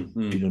forms. Do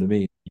you know what I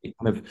mean?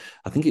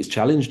 I think it's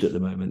challenged at the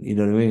moment. You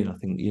know what I mean? I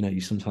think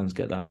you sometimes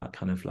get that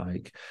kind of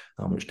like,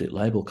 how much did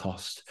label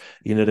cost?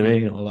 You know what I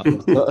mean? All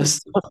that sort of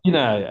stuff,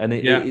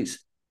 and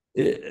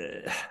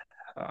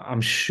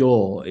I'm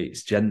sure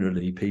it's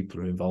generally people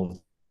who are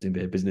involved in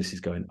beer businesses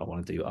going, I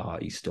want to do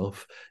arty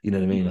stuff. You know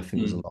what I mean? I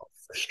think there's a lot of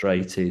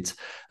frustrated,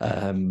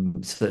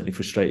 certainly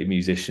frustrated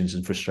musicians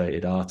and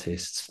frustrated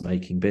artists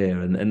making beer,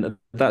 and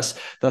that's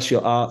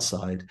your art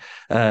side.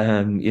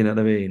 You know what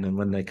I mean? And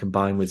when they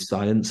combine with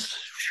science,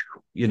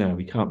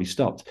 we can't be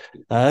stopped.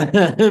 That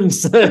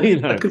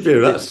could be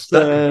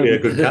a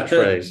good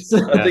catchphrase.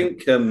 I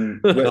think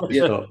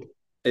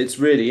it's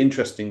really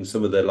interesting,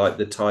 some of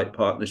the tight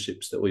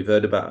partnerships that we've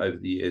heard about over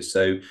the years.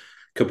 So a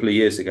couple of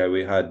years ago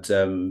we had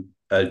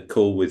a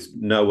call with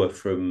Noah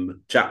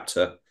from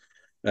Chapter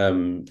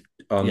and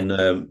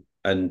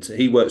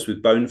he works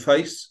with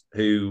Boneface,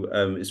 who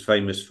is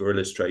famous for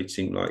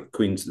illustrating like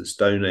Queens of the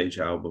Stone Age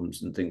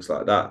albums and things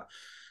like that.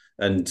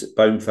 And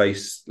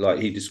Boneface, like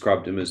he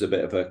described him as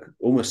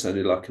almost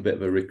sounded like a bit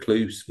of a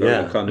recluse,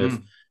 kind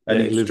of.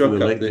 And he struck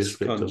up this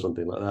kind of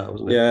something like that,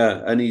 wasn't it?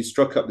 Yeah, and he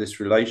struck up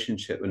this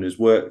relationship and has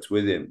worked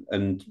with him.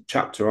 And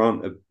Chapter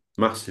aren't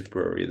massive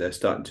brewery. They're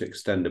starting to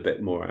extend a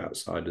bit more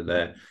outside of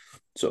their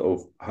sort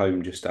of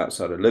home, just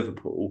outside of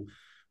Liverpool.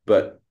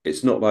 But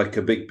it's not like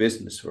a big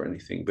business or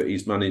anything. But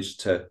he's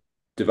managed to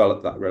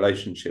develop that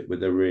relationship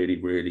with a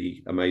really,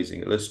 really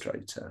amazing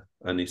illustrator,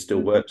 and he still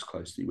works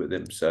closely with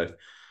him. So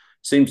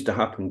seems to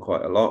happen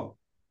quite a lot,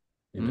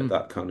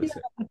 that kind of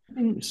thing. I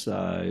think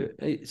so.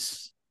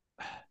 It's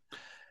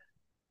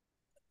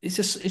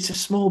a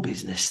small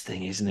business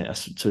thing, isn't it?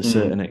 To a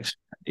certain extent,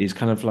 it's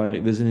kind of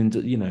like there's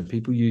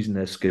people using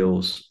their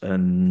skills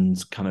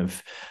and kind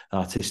of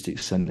artistic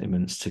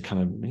sentiments to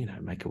kind of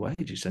make a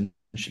wage,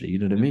 essentially. You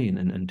know what I mean?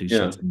 And do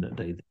something that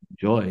they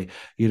enjoy.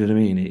 You know what I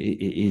mean? It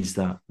is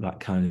that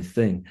kind of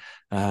thing.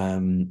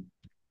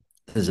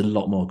 There's a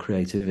lot more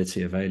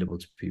creativity available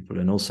to people,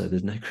 and also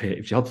there's no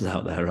creative jobs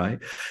out there, right?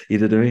 You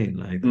know what I mean?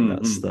 Like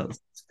that's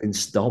been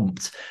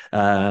stomped.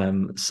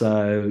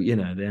 So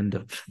they end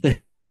up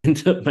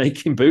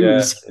making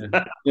booze.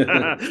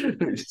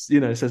 Which,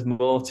 says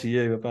more to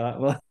you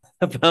about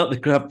the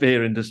craft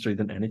beer industry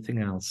than anything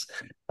else.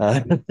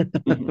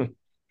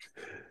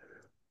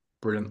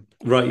 Brilliant.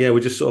 Right, yeah, we're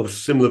just sort of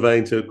similar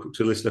vein to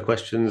listener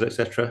questions,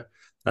 etc.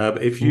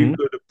 If you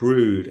could have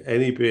brewed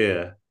any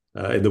beer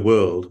in the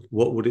world,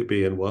 what would it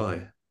be and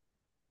why?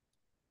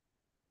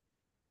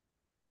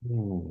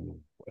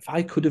 If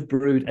I could have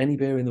brewed any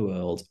beer in the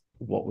world,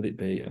 what would it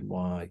be and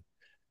why?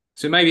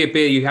 So maybe a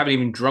beer you haven't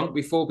even drunk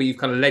before, but you've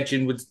kind of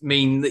legend would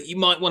mean that you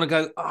might want to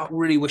go, I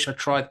really wish I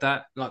tried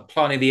that, like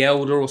Pliny the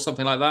Elder or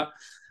something like that.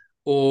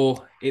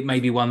 Or it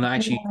may be one that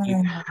actually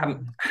you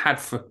haven't had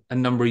for a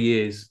number of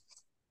years.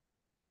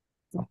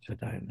 Gosh, I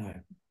don't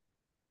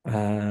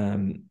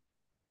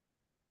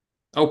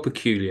know.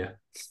 Peculiar.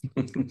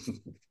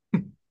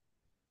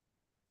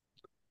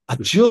 I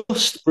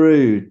just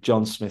brewed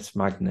John Smith's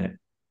Magnet,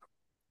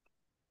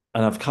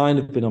 and I've kind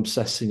of been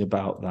obsessing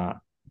about that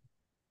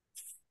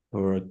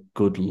for a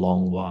good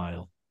long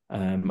while.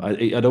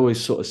 I'd always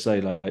sort of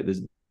say like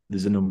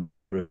there's a number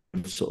of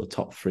sort of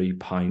top 3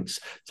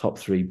 pints, top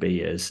 3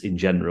 beers in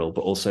general,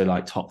 but also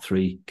like top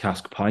 3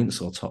 cask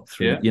pints or top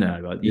 3. You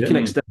can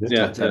extend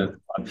it.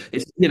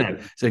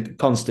 It's a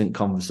constant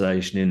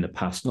conversation in the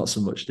past, not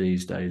so much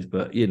these days,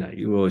 but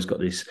you've always got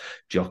this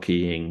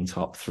jockeying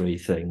top 3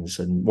 things,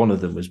 and one of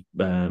them was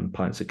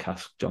pints of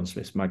cask John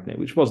Smith's Magnet,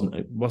 which wasn't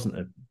a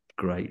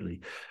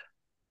greatly.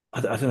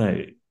 I don't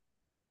know.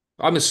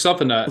 I'm a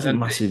southerner, and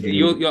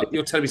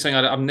you're telling me something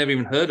I've never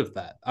even heard of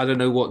that. I don't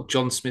know what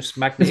John Smith's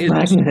Magnet is.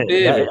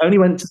 It only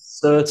went to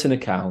certain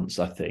accounts,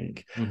 I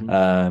think.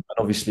 And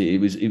obviously, it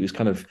was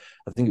kind of.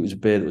 I think it was a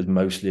beer that was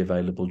mostly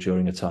available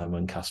during a time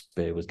when cask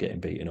beer was getting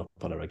beaten up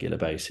on a regular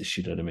basis.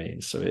 You know what I mean?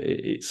 So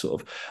it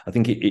sort of. I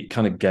think it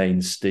kind of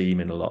gained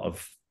steam in a lot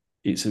of.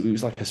 It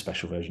was like a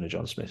special version of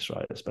John Smith's,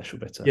 right? A special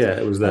bitter. Yeah,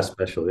 it was that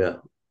special. Yeah.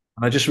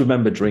 And I just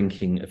remember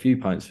drinking a few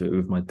pints of it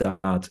with my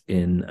dad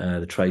in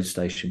the trade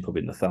station pub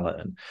in the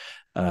Thanet,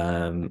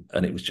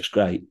 and it was just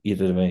great. You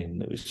know what I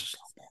mean? It was just,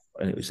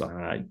 and it was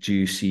like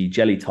juicy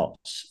jelly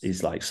tops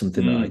is like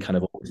something that I kind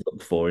of always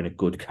look for in a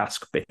good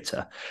cask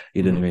bitter.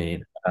 You know what I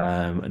mean?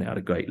 And it had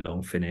a great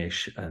long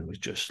finish, and was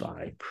just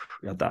like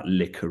it had that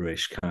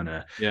licorice kind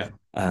of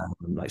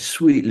like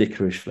sweet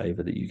licorice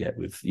flavour that you get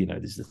with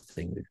there's the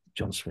thing with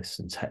John Smith's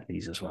and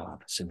Tetley's as well,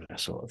 a similar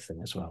sort of thing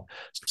as well.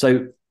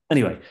 So.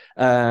 Anyway,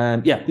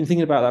 been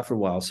thinking about that for a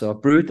while. So I've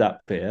brewed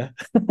that beer.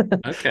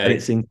 Okay. And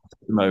it's in at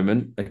the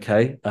moment.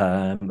 Okay.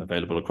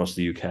 Available across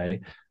the UK.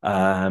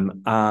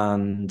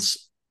 And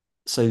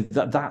so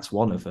that's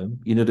one of them.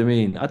 You know what I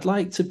mean? I'd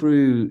like to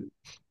brew,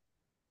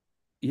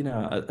 you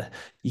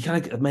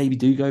kind of maybe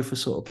do go for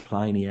sort of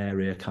Pliny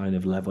area kind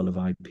of level of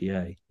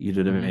IPA. You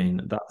know what I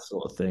mean? That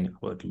sort of thing I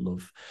would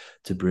love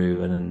to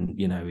brew, and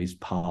is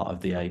part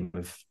of the aim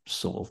of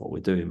sort of what we're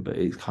doing. But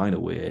it's kind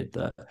of weird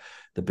that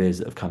the beers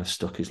that have kind of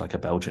stuck is like a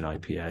Belgian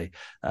IPA,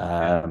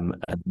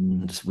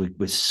 and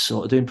we're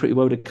sort of doing pretty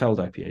well with cold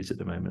IPAs at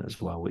the moment as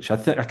well, which I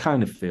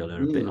kind of feel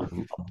are a bit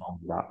on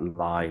that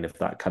line of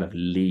that kind of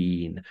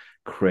lean,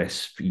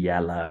 crisp,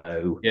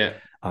 yellow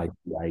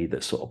IPA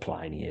that sort of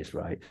Pliny is,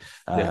 right?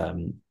 What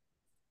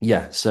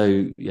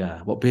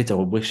beer do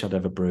I wish I'd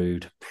ever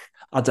brewed?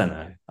 I don't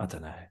know.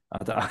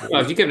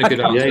 Well, you're giving a good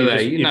answer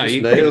there.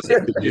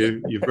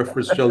 You've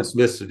referenced John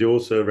Smith, and you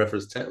also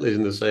referenced Tetley's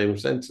in the same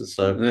sentence.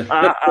 So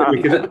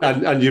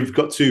and you've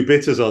got 2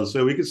 bitters on,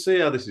 so we can see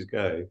how this is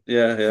going.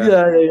 Yeah.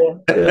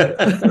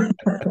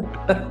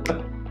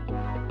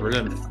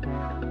 Brilliant.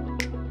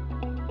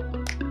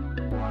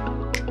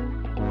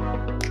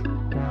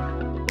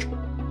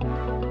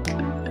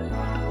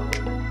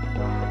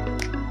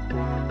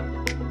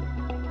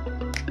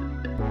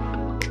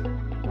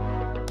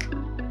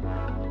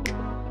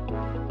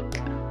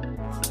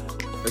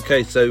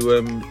 Okay, so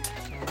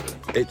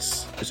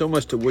it's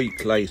almost a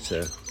week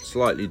later,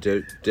 slightly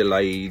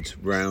delayed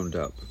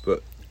roundup,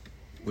 but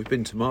we've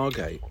been to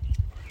Margate.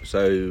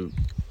 So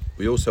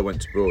we also went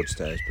to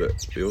Broadstairs, but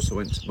we also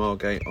went to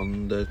Margate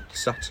on the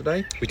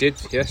Saturday. We did,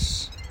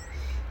 yes.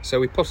 So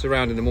we popped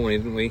around in the morning,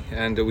 didn't we?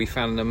 And we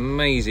found an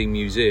amazing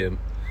museum,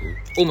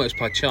 almost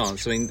by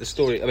chance. I mean,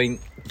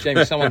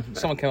 Jamie,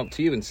 someone came up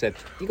to you and said,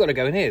 "You got to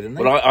go in here," didn't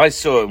they? Well, I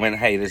saw it and went,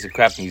 "Hey, there's a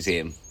crab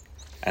museum."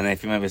 And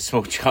if you remember, a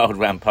small child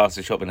ran past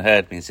the shop and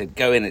heard me and said,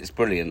 "Go in, it's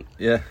brilliant."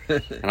 Yeah.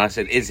 And I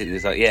said, "Is it?" And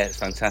he's like, "Yeah, it's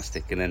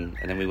fantastic." And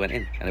then we went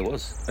in, and it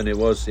was. And it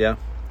was, yeah.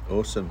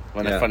 Awesome.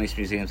 One of the funniest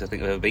museums I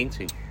think I've ever been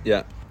to.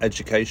 Yeah.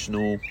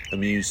 Educational,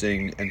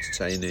 amusing,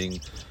 entertaining.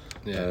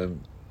 Yeah. And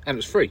it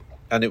was free.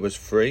 And it was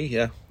free,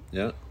 yeah.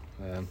 Yeah.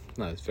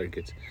 No, it's very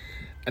good.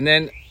 And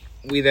then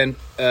we did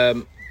a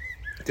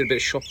bit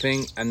of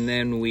shopping, and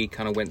then we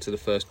kind of went to the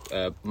first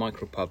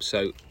micro pub.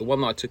 So the one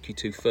that I took you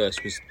to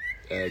first was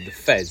the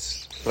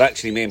Fez. Well,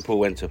 actually, me and Paul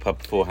went to a pub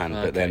beforehand,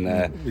 but then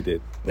we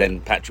did.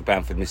 Then Patrick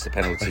Bamford missed a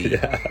penalty, and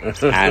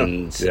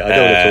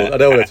I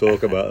don't want to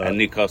talk about that. And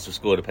Newcastle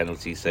scored a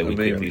penalty, so we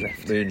quickly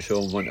left. Me and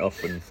Sean went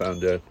off and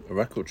found a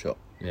record shop.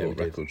 Yeah, we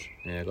records.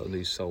 Did. Yeah, I got a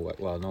new Soulwax,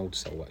 an old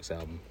Soulwax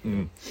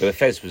album. But the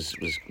Fez was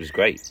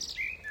great.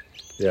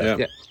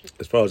 Yeah.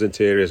 As far as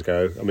interiors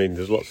go, I mean,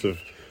 there's lots of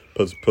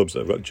pubs that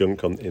have got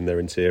junk in their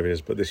interiors,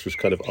 but this was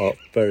kind of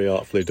very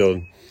artfully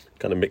done,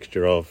 kind of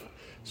mixture of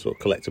sort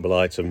of collectible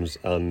items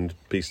and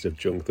pieces of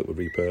junk that were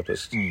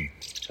repurposed.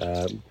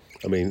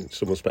 I mean,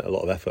 someone spent a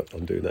lot of effort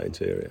on doing that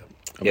interior.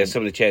 I mean,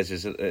 some of the chairs,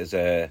 there's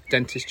a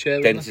dentist chair,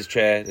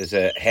 there's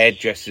a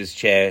hairdresser's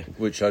chair,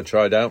 which I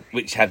tried out,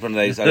 which had one of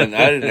those. I don't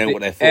know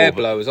what they're for. Air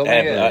blowers,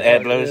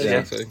 air blowers.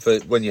 Yeah. For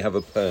when you have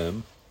a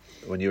perm,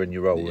 when you're in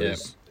your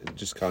rollers, it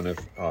just kind of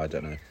I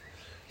don't know.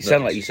 You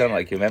sound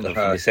like you remember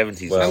from the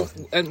 70s. Well,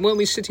 and when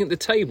we were sitting at the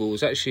table, it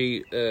was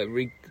actually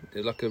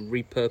like a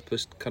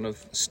repurposed kind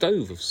of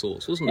stove of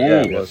sorts, wasn't it?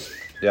 Yeah, it was.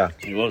 Yeah,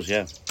 it was.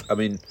 Yeah. I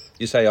mean,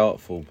 you say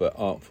artful, but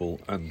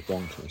artful and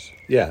bonkers.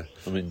 Yeah.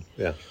 I mean,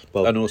 yeah.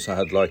 Well, and also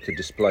had like a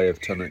display of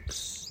Thanet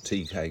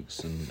tea cakes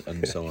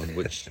and so on,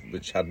 which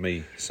had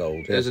me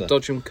sold. There's a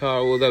Dodgem car,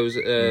 or those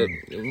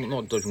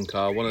not Dodgem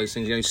car, one of those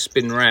things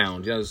spin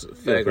round. Those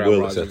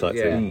fairground rides.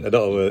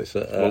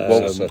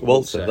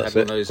 Waltzer. That's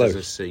had one of those as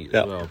a seat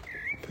as well.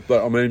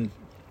 But I mean,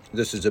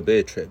 this is a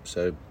beer trip,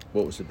 so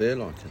what was the beer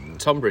like?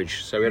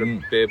 Tunbridge. So we had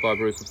a beer by a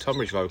brewery called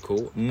Tunbridge, if I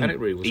recall, and it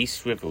really was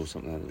East River or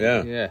something like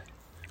that. Yeah.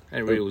 And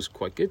it really was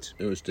quite good.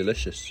 It was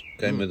delicious.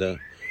 Came with a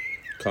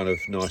kind of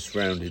nice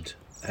rounded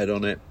head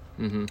on it.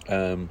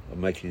 I'm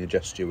making a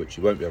gesture which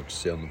you won't be able to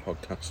see on the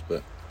podcast,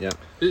 but yeah.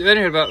 We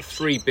only had about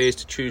 3 beers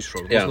to choose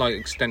from. It wasn't like an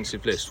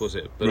extensive list, was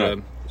it? But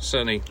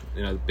certainly,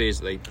 the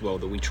beers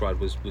that we tried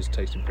was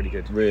tasting pretty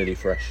good. Really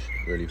fresh,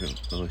 really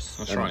nice.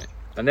 That's right.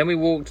 And then we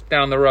walked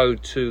down the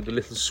road to the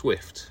Little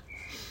Swift.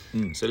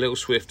 So Little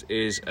Swift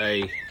is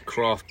a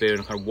craft beer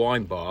and a kind of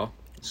wine bar.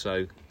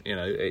 So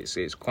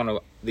it's kind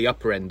of the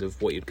upper end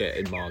of what you'd get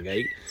in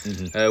Margate.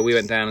 We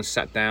went down and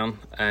sat down,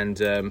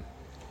 and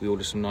we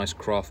ordered some nice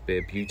craft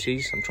beer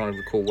beauties. I'm trying to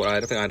recall what I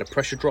had. I think I had a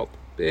pressure drop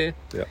beer.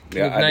 Yeah.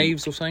 King of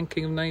Knaves or something.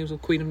 King of Knaves or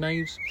Queen of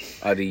Knaves.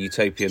 I had a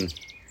Utopian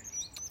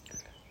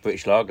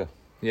British lager.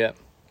 Yeah.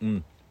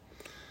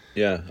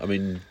 Yeah, I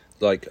mean,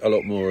 like a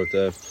lot more of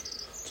the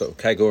sort of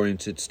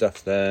keg-oriented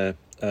stuff there.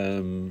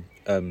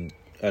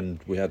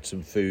 And we had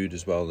some food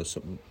as well. There's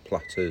some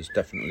platters,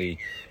 definitely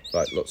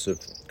like lots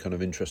of kind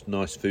of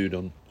nice food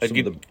on some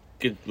of the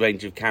good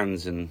range of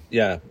cans and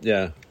yeah.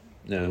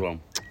 Well.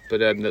 But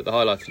the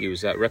highlight for you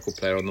was that record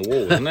player on the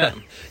wall, wasn't it?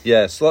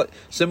 Yeah,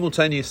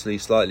 simultaneously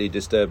slightly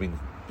disturbing,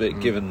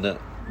 but given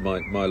that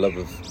my love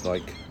of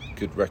like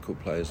good record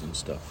players and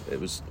stuff, it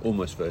was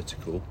almost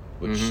vertical,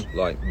 which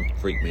like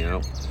freaked me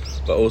out.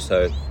 But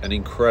also an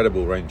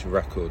incredible range of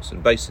records,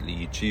 and basically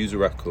you choose a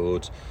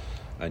record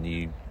and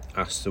you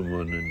ask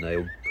someone and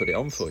they'll put it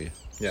on for you.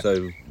 Yeah.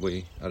 So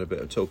we had a bit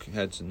of Talking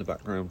Heads in the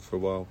background for a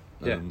while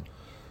while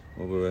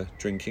we were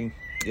drinking.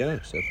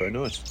 Yeah, so very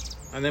nice.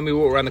 And then we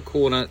walked around the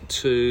corner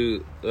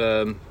to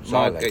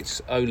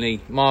Margate's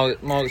only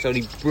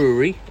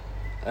brewery,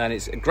 and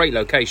it's a great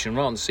location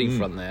right on the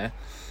seafront there.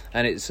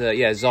 And it's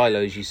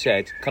Xylo, as you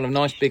said, kind of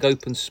nice big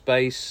open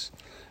space.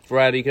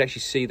 Variety, you can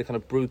actually see the kind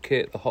of brew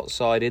kit, the hot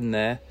side in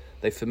there.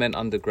 They ferment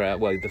underground.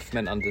 Well, they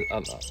ferment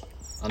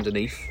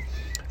underneath.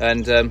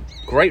 And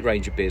great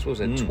range of beers. What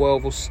was it?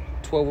 12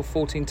 or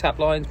 14 tap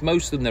lines,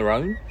 most of them their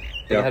own.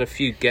 But they had a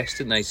few guests,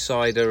 didn't they?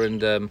 Cider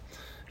and a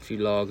few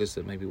lagers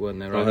that maybe weren't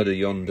their own. I had a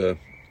Yonder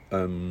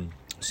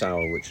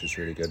sour, which was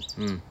really good.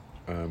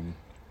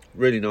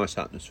 Really nice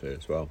atmosphere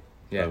as well.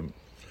 Yeah.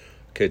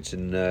 Kids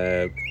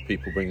and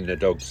people bringing their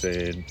dogs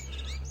in.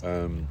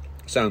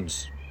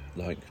 Sounds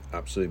like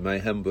absolute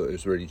mayhem, but it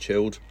was really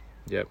chilled.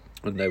 Yep.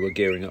 And they were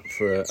gearing up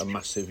for a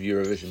massive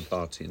Eurovision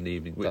party in the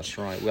evening. That's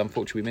right.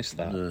 Unfortunately, we missed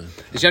that.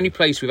 It's the only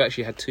place we've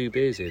actually had 2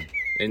 beers in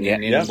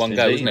one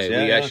go, isn't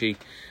it?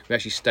 We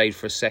actually stayed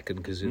for a second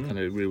because it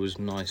really was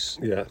nice.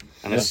 Yeah.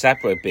 And a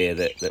Sabro beer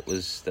that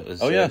was.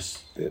 Oh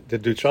yes.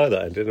 Did you try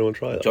that? Did anyone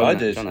try that? I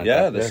did.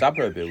 The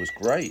Sabro beer was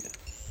great.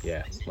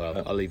 Yeah.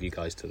 Well, I'll leave you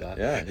guys to that.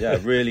 Yeah.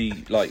 Really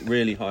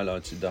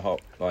highlighted the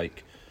hop,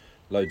 like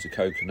loads of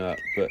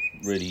coconut, but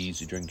really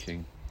easy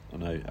drinking. I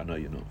know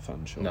you're not a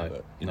fan, Sean,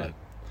 but you know.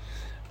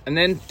 And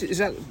then, is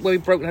that where we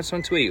broke and had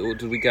something to eat, or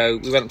did we go?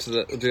 We went up to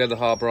the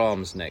Harbour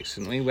Arms next,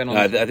 didn't we?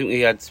 I think we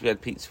had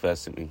pizza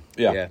first, didn't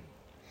we? Yeah.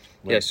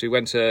 So we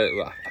went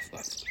to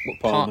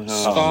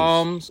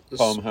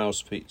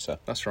Farmhouse Pizza.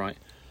 That's right.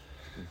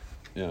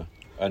 Yeah,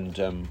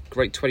 and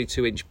great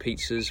 22-inch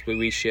pizzas.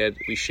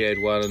 We shared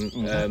one.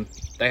 And,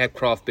 they had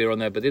craft beer on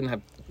there, but didn't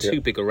have too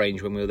big a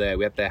range when we were there.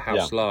 We had their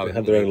house lager. They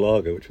had their own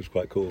lager, which was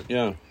quite cool.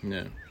 Yeah.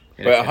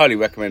 But I highly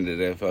recommend it.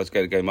 If I was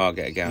going to go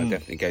Margate again, I'd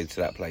definitely go to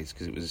that place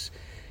because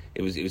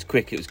it was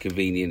quick, it was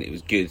convenient, it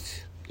was good.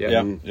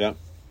 Yeah.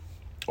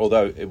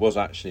 Although it was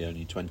actually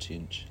only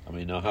 20-inch. I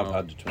mean, I have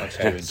had a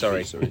 22-inch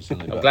Sorry. pizza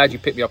recently. I'm glad you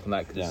picked me up on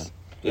that.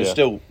 It's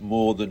still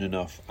more than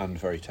enough and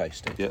very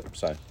tasty. Yeah.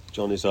 So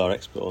John is our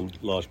expert on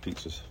large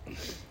pizzas.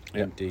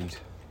 Indeed.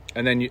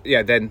 And then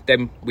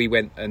then we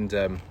went and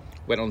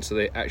went onto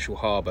the actual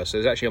harbour. So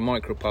there's actually a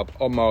micro pub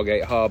on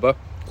Margate Harbour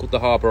called the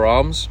Harbour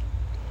Arms.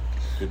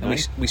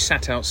 And we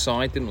sat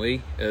outside, didn't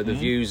we? The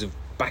views of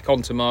back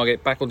onto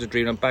Margate, back onto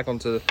Dreamland, back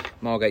onto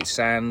Margate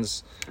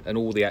Sands, and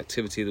all the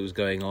activity that was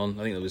going on.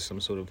 I think there was some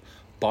sort of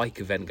bike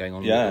event going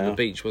on the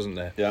beach, wasn't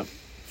there? Yeah.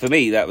 For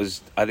me, I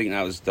think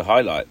that was the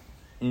highlight.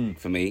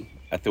 For me,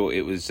 I thought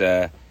it was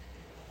the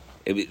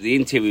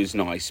interior was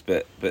nice,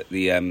 but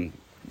the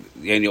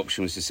only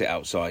option was to sit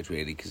outside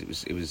really because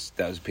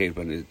that was a period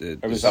when the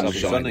sun was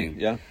shining.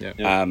 Yeah.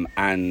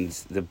 And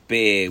the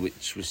beer,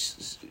 which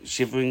was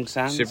Shivering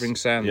Sands,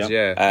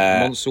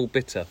 Monsal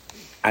Bitter.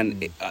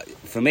 And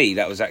for me,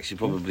 that was actually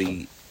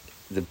probably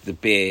the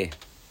beer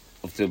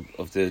of the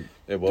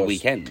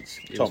weekends.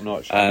 Top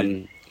notch.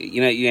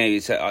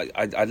 It's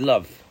I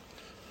love.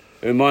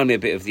 It reminded me a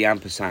bit of the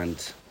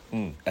ampersand,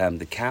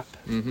 the cap.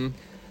 Mm-hmm.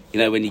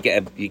 When you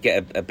get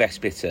a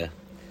best bitter,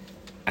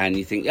 and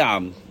you think,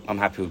 I'm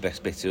happy with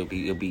best bitter.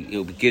 It'll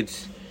be good,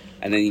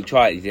 and then you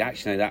try it. You think,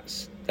 actually, no,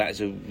 that's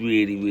a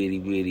really, really,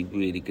 really,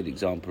 really good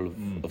example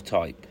of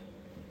type.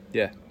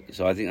 Yeah.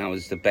 So I think that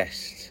was the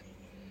best.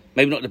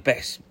 Maybe not the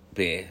best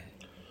beer.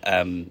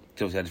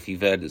 Obviously had a few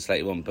verdants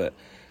later on, but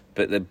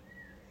the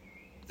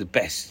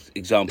best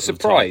example.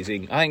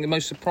 Surprising. I think the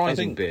most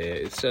surprising beer.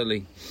 It's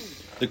certainly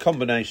the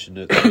combination.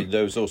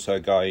 There was also a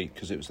guy,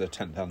 because it was their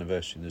 10th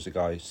anniversary. There's a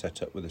guy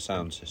set up with a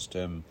sound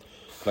system,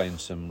 playing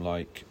some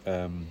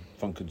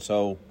funk and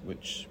soul,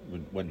 which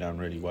went down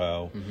really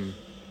well. Mm-hmm.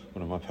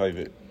 One of my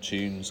favourite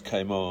tunes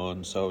came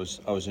on, so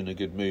I was in a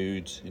good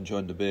mood,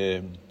 enjoying the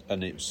beer,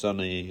 and it was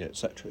sunny,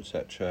 etc.,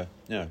 etc.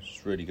 Yeah,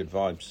 it's really good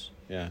vibes.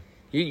 Yeah.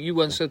 You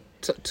once took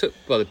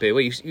by the beer.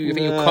 You think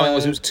your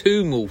comment was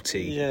too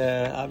malty?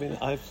 Yeah, I mean,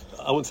 I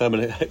wouldn't say I'm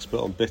an expert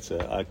on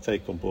bitter. I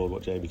take on board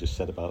what Jamie just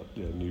said about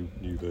new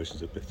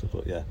versions of bitter.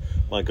 But yeah,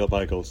 my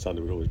gold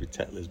standard would always be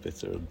Tetler's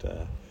bitter, and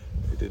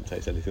it didn't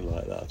taste anything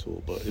like that at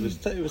all. But it was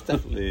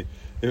definitely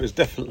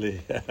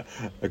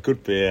a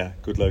good beer,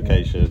 good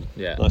location,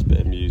 nice bit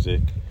of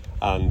music,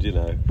 and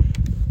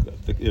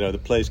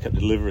the place kept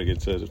delivering in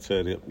terms of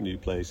turning up new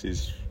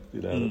places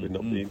that we've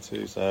not been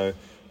to. So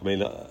I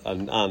mean,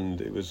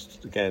 and it was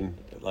again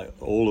like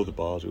all of the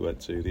bars we went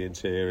to, the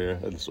interior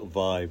and the sort of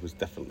vibe was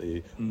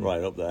definitely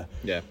right up there.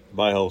 Yeah.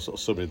 My whole sort of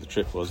summary of the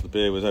trip was the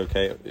beer was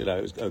okay, it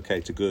was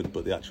okay to good,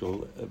 but the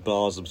actual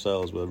bars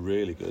themselves were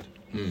really good.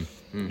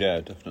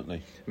 Yeah,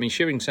 definitely. I mean,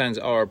 Shivering Sands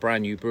are a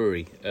brand new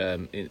brewery.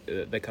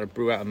 They kind of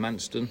brew out of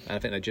Manston, and I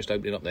think they're just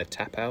opening up their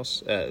tap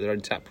house, their own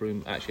tap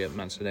room, actually at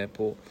Manston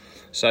Airport.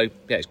 So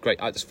yeah, it's great.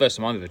 It's the first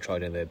time I've ever tried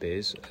any of their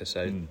beers,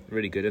 so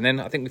really good. And then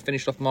I think we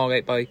finished off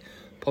Margate by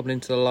popping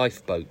into the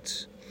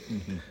lifeboat.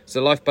 Mm-hmm.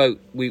 So the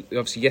lifeboat, we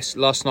obviously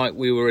last night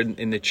we were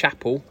in the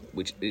chapel,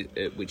 which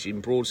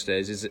in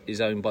Broadstairs is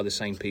owned by the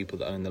same people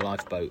that own the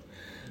lifeboat.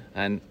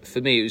 And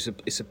for me,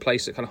 it's a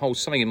place that kind of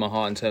holds something in my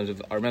heart in terms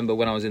of, I remember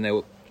when I was in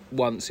there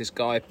once, this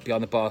guy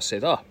behind the bar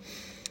said, I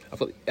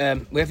thought,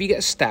 wherever you get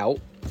a stout,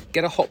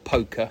 get a hot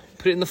poker,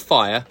 put it in the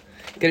fire,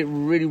 get it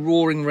really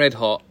roaring red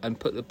hot, and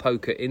put the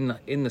poker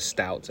in the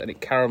stout, and it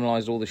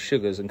caramelised all the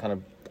sugars and kind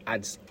of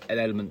adds an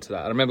element to that.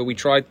 And I remember we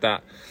tried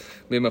that.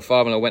 Me and my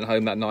father-in-law went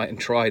home that night and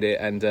tried it,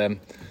 and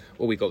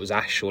all we got was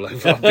ash all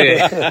over our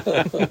beer.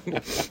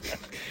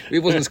 It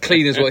wasn't as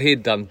clean as what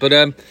he'd done, but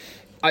I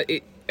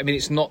mean,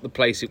 it's not the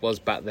place it was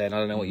back then. I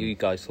don't know what you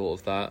guys thought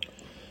of that.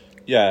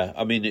 Yeah,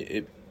 I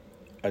mean,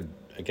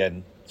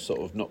 again,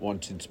 sort of not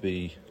wanting to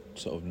be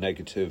sort of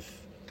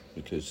negative,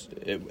 because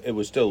it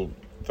was still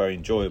very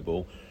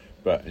enjoyable,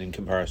 but in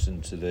comparison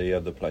to the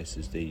other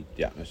places, the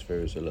atmosphere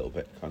is a little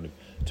bit kind of.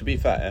 To be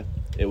fair,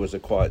 it was a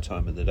quiet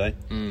time of the day,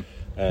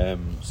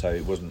 so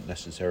it wasn't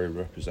necessarily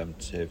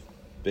representative.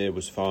 Beer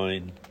was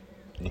fine,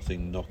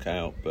 nothing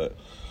knockout, but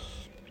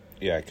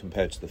yeah,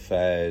 compared to the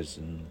fairs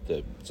and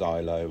the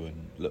Xylo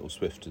and Little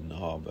Swift and the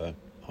Harbour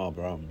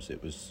Arms,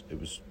 it was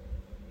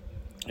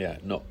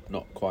not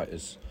quite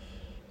as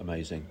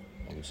amazing,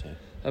 I would say.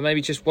 And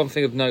maybe just one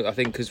thing of note, I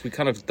think, because we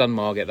kind of done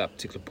Margate at that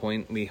particular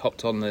point. We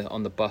hopped on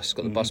the bus,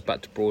 got the bus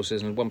back to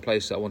Broadstairs, and one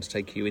place that I want to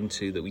take you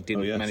into that we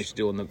didn't manage to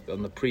do on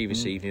the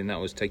previous evening, that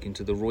was taken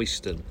to the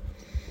Royston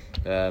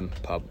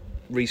pub.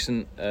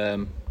 Recent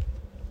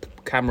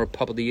camera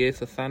pub of the year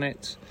for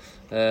Thanet.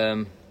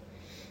 They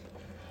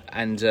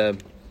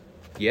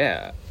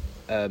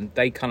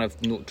kind of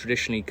not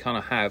traditionally kind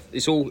of have,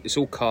 it's all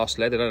cast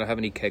lead. They don't have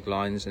any keg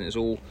lines, and it's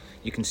all,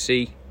 you can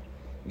see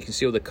you can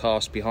see all the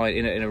cask behind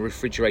in a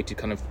refrigerated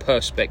kind of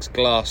perspex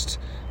glassed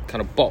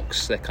kind of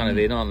box. They're kind of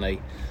in, aren't they?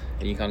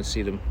 And you kind of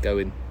see them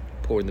going,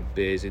 pouring the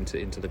beers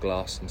into the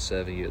glass and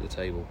serving you at the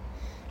table.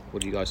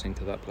 What do you guys think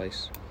of that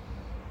place?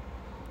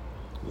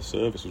 The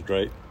service was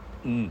great.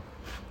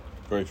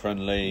 Very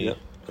friendly. Yep.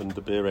 And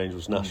the beer range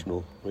was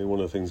national. I mean, one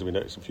of the things that we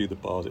noticed, a few of the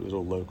bars, it was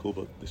all local,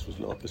 but this was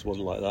not. This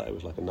wasn't like that. It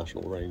was like a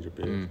national range of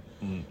beers.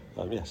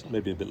 Yes,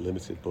 maybe a bit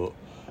limited, but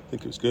I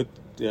think it was good.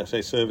 Yeah,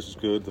 say service was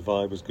good, the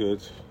vibe was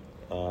good,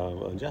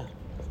 and yeah,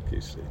 I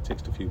think it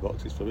ticked a few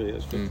boxes for me. It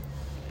was good.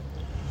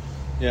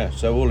 Yeah.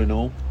 So all in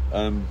all,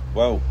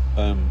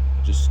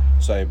 just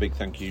say a big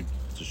thank you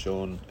to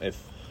Sean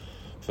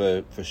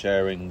for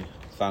sharing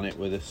Thanet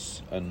with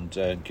us and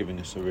giving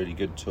us a really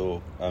good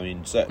tour. I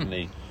mean,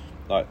 certainly,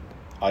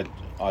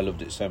 I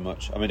loved it so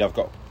much. I mean, I've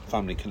got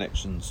family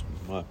connections.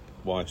 My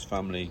wife's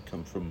family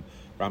come from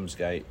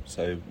Ramsgate,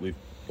 so we've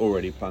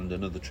already planned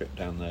another trip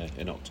down there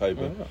in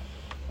October.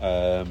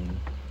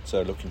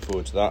 So looking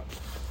forward to that,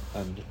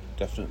 and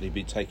definitely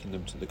be taking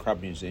them to the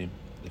Crab Museum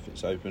if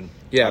it's open.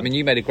 Yeah, I mean,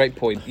 you made a great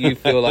point. You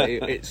feel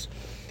like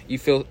you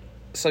feel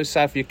so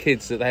sad for your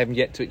kids that they haven't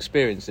yet to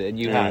experience it, and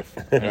you have.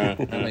 I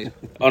mean,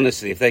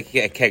 Honestly, if they could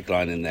get a keg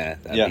line in there,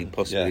 that'd be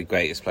possibly the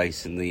greatest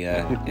place in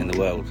the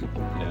world.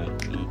 Yeah.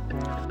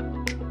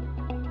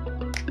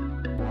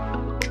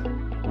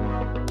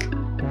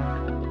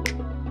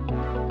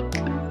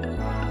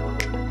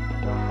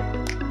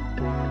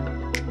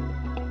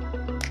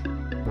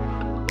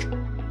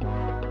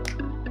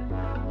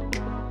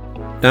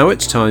 Now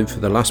it's time for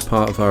the last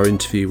part of our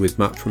interview with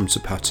Matt from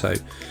Zapato,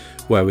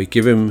 where we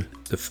give him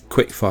the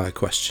quick fire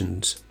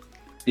questions.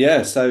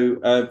 Yeah,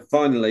 so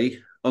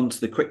finally onto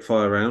the quick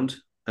fire round.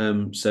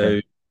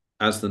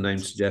 As the name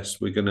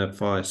suggests, we're going to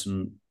fire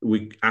some.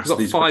 We asked I've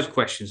got 5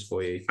 questions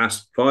for you.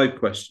 Asked 5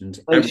 questions.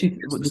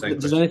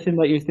 Does anything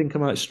make you think I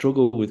might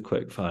struggle with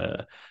quick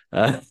fire?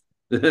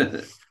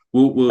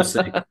 We'll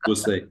see. We'll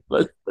see.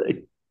 Let's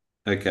see.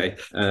 Okay.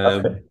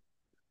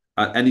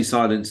 Any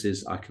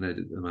silences, I can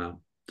edit them out.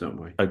 Don't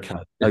worry. Okay.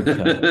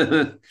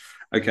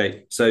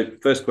 Okay. So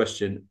first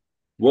question: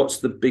 what's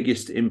the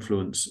biggest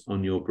influence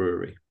on your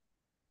brewery?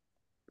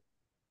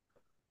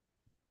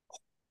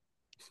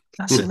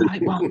 That's the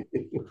right one.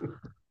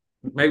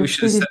 Maybe we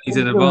should have set these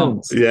in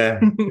advance. Yeah,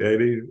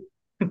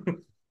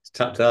 it's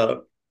tapped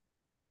out.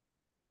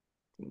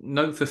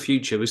 Note for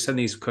future: we send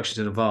these questions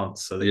in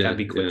advance so they can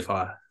be quick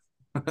fire.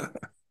 The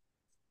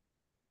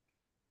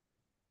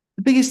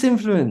biggest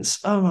influence?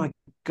 Oh my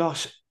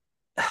gosh,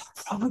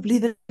 probably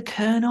the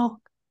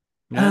Colonel.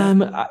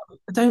 I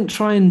don't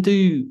try and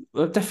do.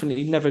 I'm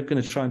definitely never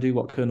going to try and do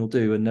what Colonel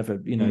do, and never,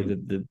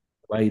 the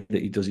way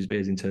that he does his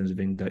beers in terms of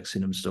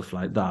indexing and stuff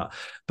like that.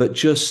 But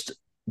just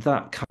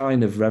that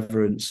kind of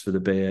reverence for the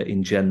beer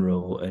in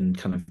general, and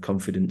kind of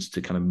confidence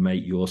to kind of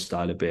make your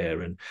style of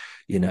beer, and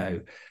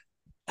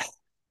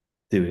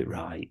do it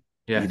right.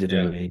 Yeah,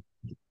 kind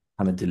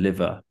of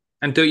deliver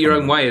and do it your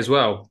own way as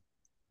well.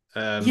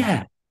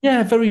 Yeah,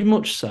 very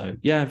much so.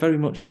 Yeah, very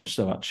much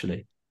so.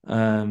 Actually,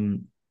 I'd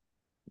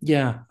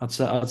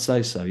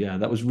say so. Yeah,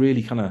 that was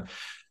really kind of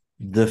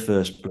the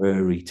first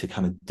brewery to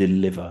kind of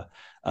deliver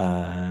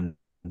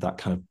that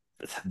kind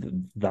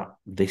of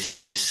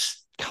this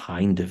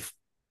kind of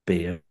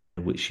beer,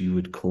 which you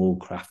would call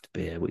craft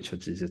beer, which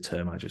is a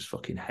term I just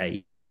fucking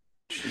hate.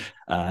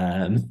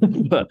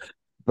 But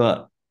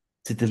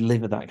to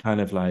deliver that kind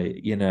of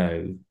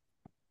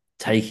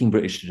taking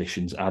British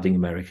traditions, adding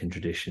American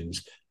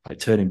traditions, like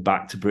turning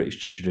back to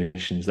British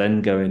traditions,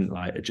 then going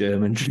like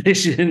German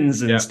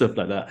traditions and stuff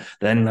like that,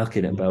 then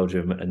looking at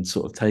Belgium and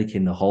sort of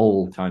taking the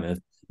whole kind of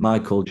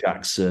Michael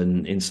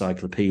Jackson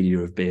encyclopedia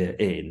of beer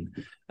in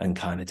and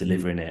kind of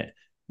delivering it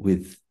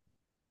with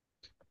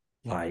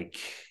like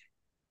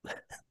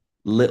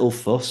little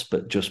fuss,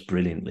 but just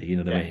brilliantly. You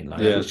know what I mean? Like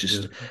it's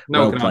just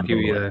no one can argue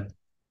with you there.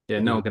 Yeah,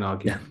 no one can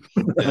argue.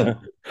 I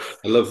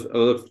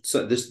love.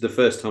 So this is the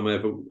first time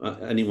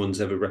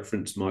anyone's ever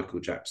referenced Michael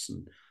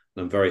Jackson.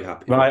 And I'm very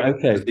happy. Right.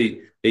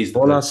 Okay. He's the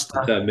person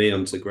that turned me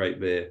onto great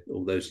beer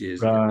all those years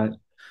ago. Right.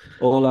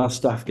 All our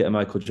staff get a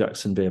Michael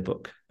Jackson beer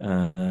book.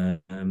 The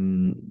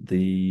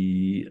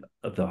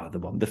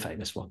one, the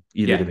famous one.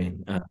 You know what I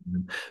mean?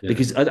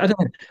 Because I don't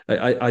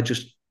know. I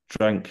just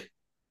drank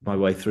my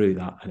way through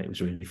that, and it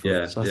was really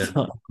fun. So I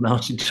thought, I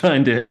should try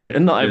and do it.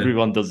 And not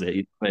everyone does it.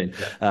 You know what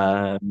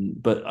I mean?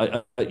 But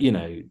I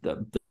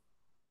the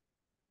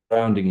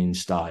grounding in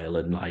style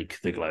and like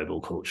the global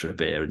culture of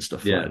beer and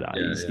stuff like that.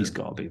 He's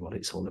got to be what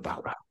it's all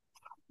about, right?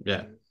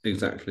 Yeah,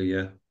 exactly.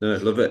 Yeah, no, I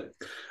love it.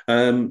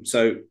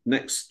 So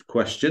next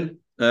question: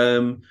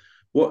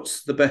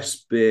 what's the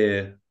best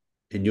beer,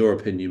 in your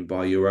opinion,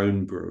 by your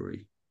own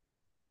brewery?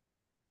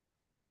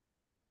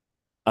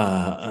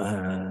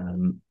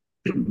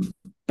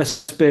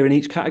 Best beer in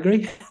each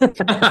category.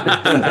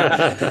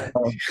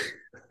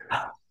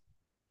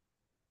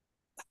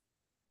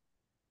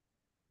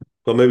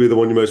 Well, maybe the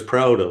one you're most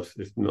proud of.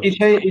 If not.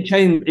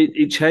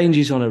 It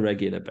changes on a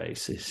regular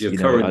basis. I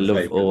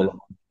love all of my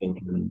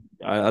children.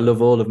 I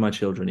love all of my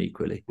children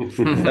equally.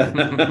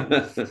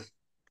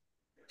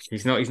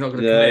 He's not going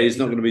to. Yeah, he's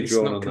not going to be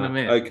drawn on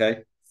that.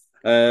 Okay.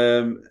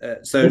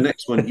 So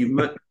next one,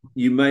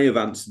 you may have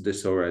answered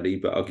this already,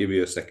 but I'll give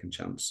you a second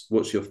chance.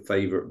 What's your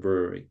favourite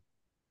brewery?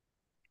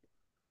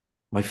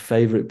 My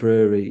favourite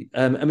brewery.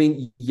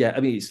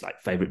 It's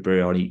like favourite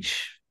brewery on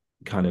each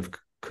kind of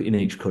in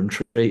each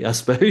country, I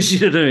suppose.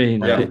 You know what I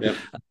mean? Yeah.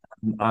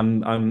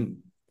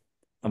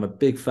 I'm a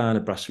big fan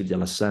of Brasserie de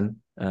la Seine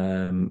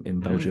in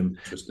Belgium.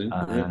 Interesting.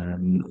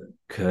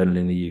 Kernel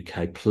in the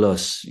UK,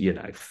 plus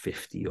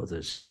 50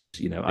 others.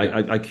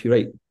 I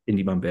curate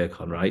Indie Man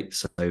BeerCon, right?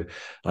 So,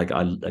 like,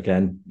 I love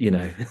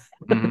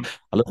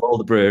all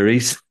the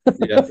breweries.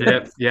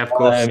 Yeah, of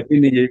course.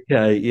 In the UK,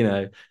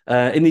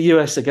 in the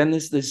US, again,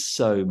 there's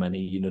so many.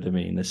 You know what I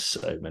mean? There's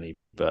so many,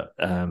 but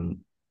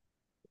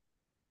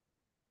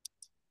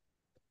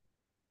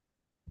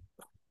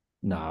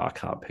no, I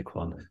can't pick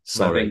one.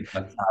 Sorry.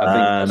 I think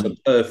that's a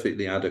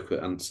perfectly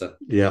adequate answer.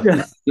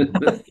 Yeah.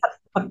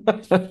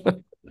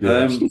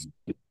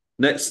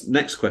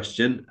 Next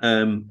question.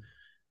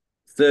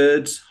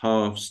 Thirds,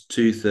 halves,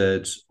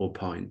 2/3, or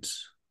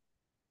pints?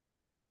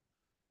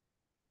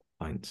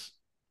 Pints.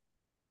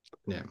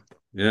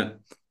 Yeah.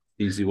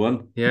 Easy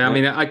one. Yeah, I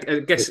mean, I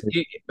guess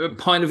a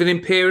pint of an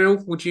imperial.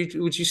 Would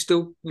you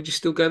still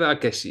go there? I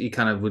guess you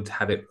kind of would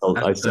have it.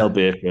 I sell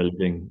beer for a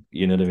living.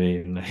 You know what I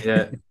mean?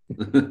 Yeah.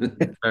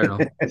 Fair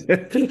enough.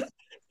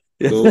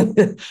 Cool.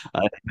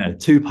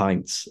 2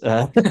 pints.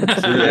 I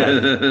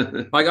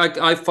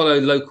follow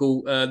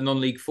local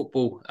non-league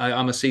football.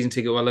 I'm a season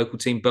ticket with our local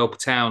team, Belper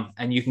Town,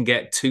 and you can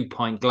get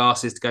 2-pint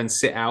glasses to go and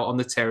sit out on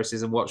the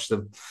terraces and watch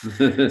them.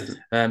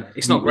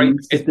 It's not great,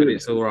 but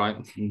it's all right.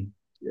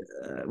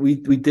 We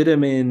did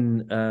them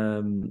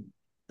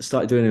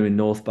started doing them in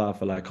North Bar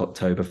for like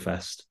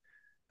Oktoberfest.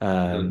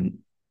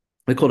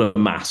 They call it a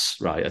mass,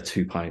 right? A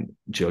 2-pint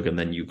jug, and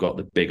then you've got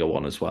the bigger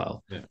one as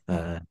well.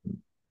 Yeah.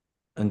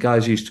 And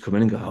guys used to come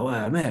in and go,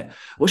 "Oh, mate,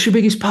 what's your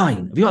biggest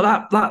pint? Have you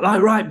got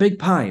that right big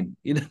pint?"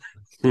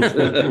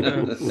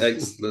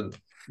 Excellent.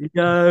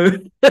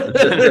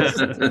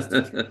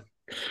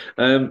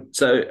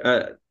 So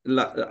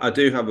I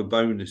do have a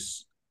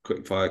bonus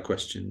quickfire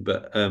question,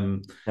 but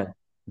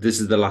this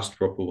is the last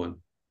proper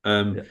one.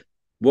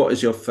 What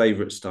is your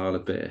favourite style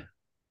of beer?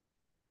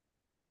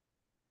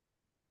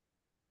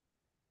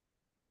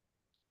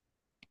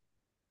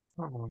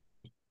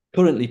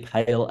 Currently,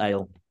 pale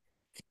ale.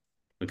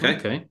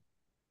 Okay.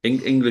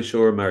 English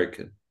or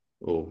American,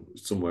 or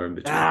somewhere in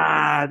between?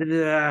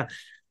 That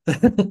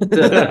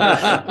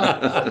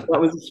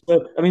was.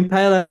 I mean,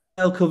 pale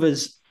ale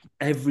covers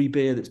every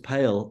beer that's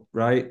pale,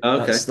 right?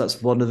 Okay.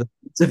 That's one of the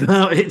things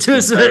about it to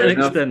a certain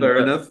extent. Fair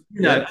enough.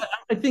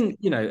 I think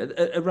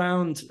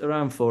around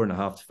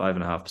 4.5% to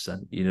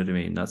 5.5%. You know what I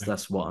mean?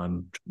 That's what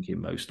I'm drinking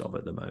most of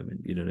at the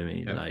moment. You know what I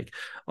mean? Like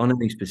on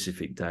any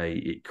specific day,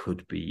 it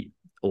could be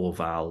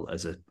Orval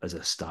as a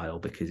style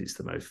because it's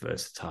the most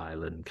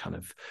versatile and kind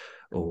of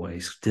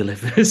always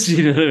delivers.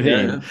 You know what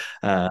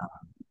I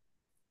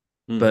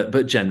mean?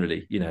 But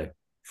generally,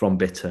 from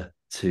bitter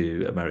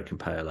to American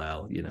pale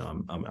ale,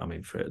 I'm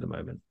in for it at the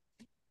moment.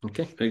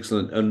 Okay,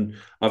 excellent. And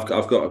I'm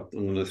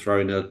going to throw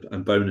in a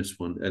bonus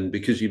one, and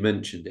because you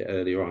mentioned it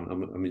earlier on,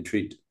 I'm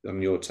intrigued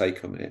on your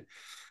take on it.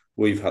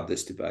 We've had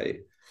this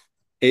debate: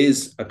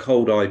 is a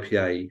cold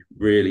IPA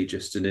really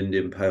just an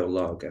Indian pale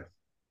lager?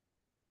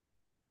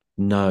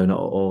 No, not at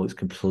all. It's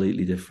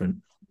completely different.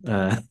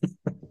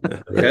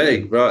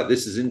 Okay, right.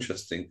 This is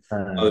interesting.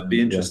 I would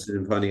be interested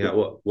in finding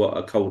out what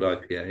a cold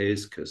IPA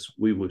is, because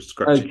we were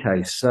scratching.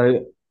 Okay,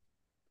 so,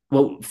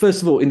 well,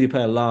 first of all, India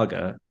Pale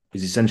Lager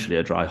is essentially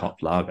a dry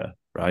hop lager,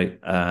 right?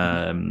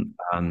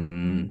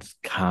 And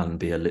can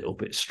be a little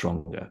bit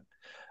stronger.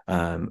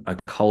 A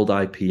cold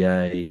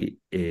IPA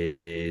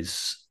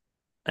is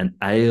an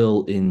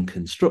ale in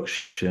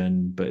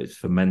construction, but it's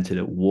fermented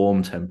at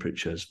warm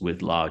temperatures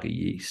with lager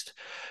yeast.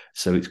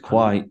 So it's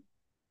quite,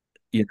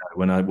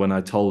 when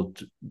I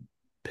told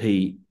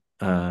Pete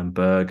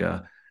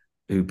Berger,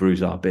 who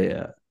brews our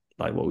beer,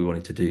 like what we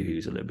wanted to do, he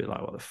was a little bit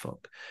like, "What the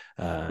fuck?"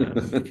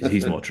 Because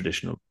he's more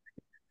traditional.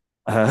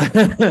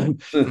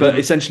 But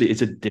essentially,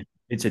 it's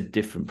a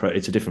different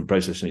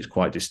process, and it's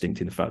quite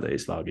distinct in the fact that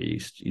it's lager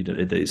yeast.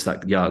 It's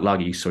like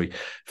lager yeast,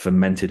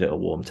 fermented at a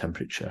warm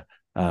temperature.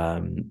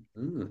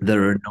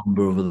 There are a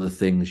number of other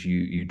things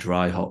you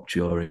dry hop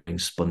during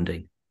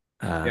spunding.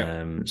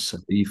 So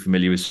are you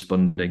familiar with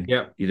spunding?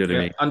 Yeah. You know what I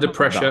mean? Under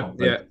pressure.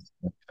 Yeah.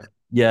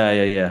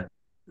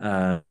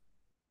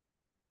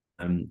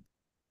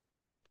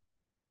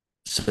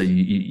 So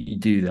you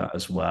do that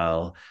as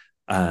well.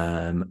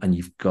 And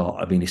you've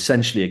got, I mean,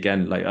 essentially,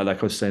 again, like I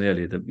was saying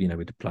earlier, that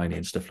with the Pliny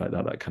and stuff like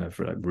that kind of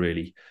like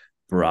really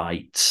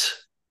bright,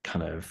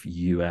 kind of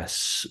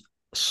US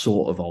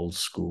sort of old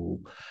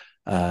school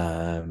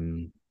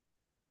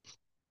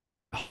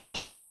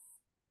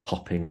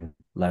hopping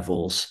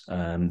levels.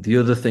 The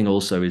other thing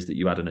also is that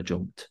you add an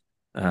adjunct,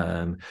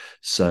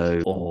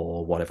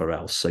 or whatever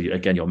else. So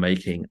you're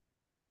making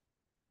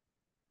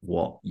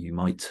what you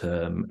might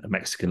term a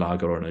Mexican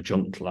lager or an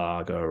adjunct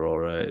lager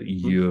or a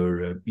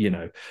Europe,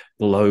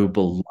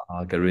 global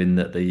lager, in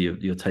that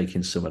you're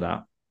taking some of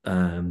that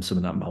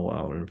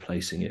malware and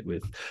replacing it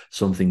with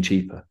something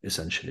cheaper,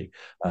 essentially.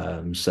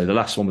 So the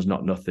last one was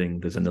Not Nothing.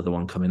 There's another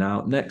one coming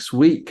out next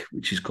week,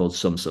 which is called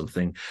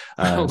Something.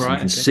 So you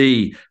can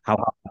see how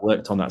hard I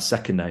worked on that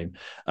second name.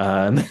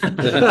 The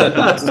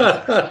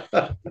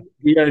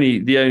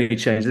only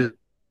change, there's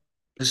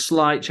a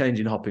slight change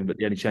in hopping, but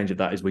the only change of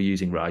that is we're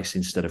using rice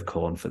instead of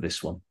corn for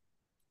this one.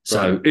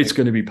 So it's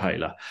going to be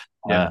paler,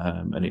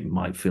 and it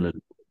might feel a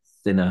little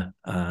thinner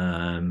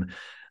and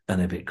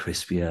a bit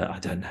crispier. I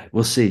don't know.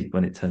 We'll see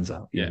when it turns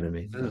out. You know what I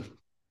mean? Yeah.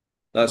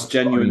 That's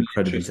genuinely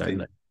incredibly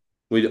interesting.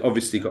 We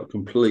obviously got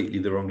completely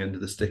the wrong end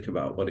of the stick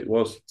about what it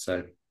was.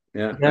 So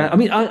yeah. I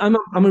mean,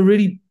 I'm a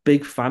really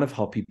big fan of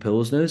hoppy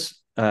pilsners.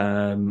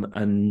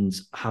 And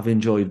have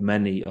enjoyed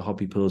many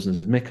hoppy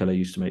pilsners. Mikkola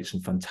used to make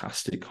some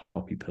fantastic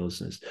hoppy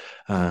pilsners,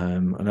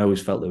 and I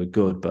always felt they were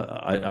good. But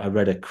I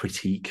read a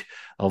critique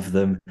of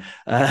them,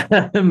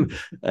 and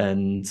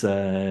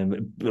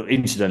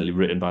incidentally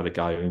written by the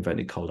guy who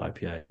invented cold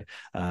IPA.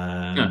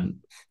 I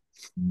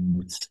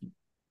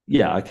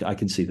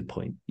can see the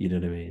point. You know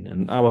what I mean?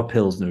 And our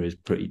pilsner is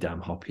pretty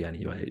damn hoppy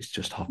anyway. It's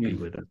just hoppy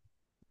with a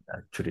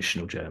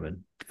traditional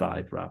German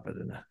vibe rather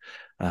than a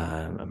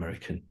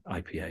American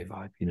IPA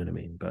vibe, you know what I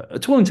mean?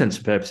 But to all intents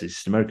and purposes,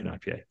 it's an American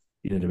IPA,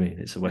 you know what I mean?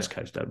 It's a West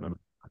Coast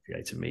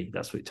IPA to me.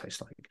 That's what it tastes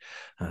like.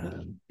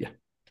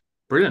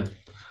 Brilliant.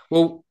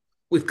 Well,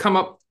 we've come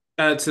up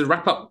to the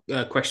wrap-up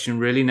question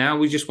really now.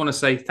 We just want to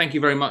say thank you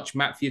very much,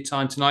 Matt, for your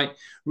time tonight.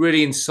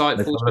 Really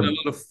insightful. It's been a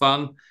lot of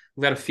fun.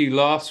 We've had a few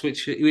laughs,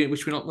 which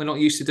we're not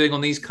used to doing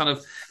on these kind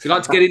of. We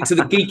like to get into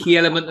the geeky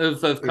element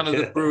of kind of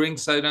the brewing,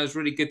 so it's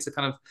really good to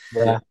kind of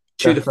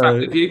chew the fat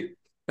with you.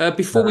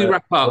 Before we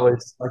wrap up,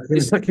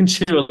 I can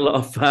chew a lot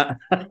of fat.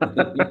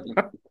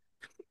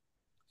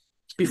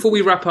 Before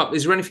we wrap up,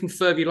 is there anything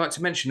further you'd like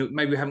to mention that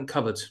maybe we haven't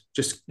covered?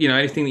 Just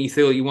anything that you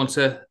feel you want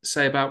to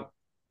say about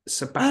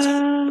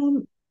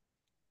Zapato?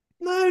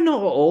 No, not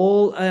at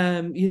all.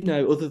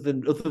 Other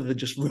than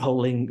just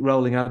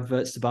rolling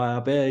adverts to buy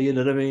our beer, you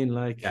know what I mean?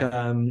 Like,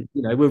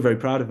 we're very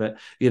proud of it.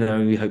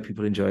 We hope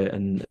people enjoy it,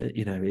 and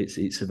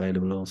it's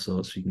available all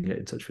sorts. You can get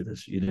in touch with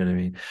us. You know what I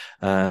mean?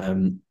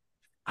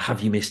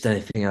 Have you missed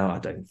anything out? I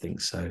don't think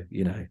so.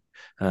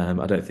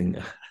 I don't think.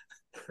 I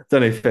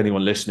don't know if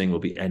anyone listening will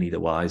be any the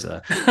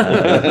wiser.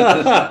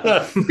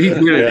 But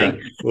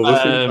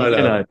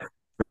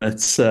I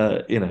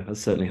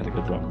certainly had a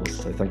good ramble.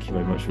 So thank you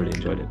very much. Really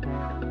enjoyed it.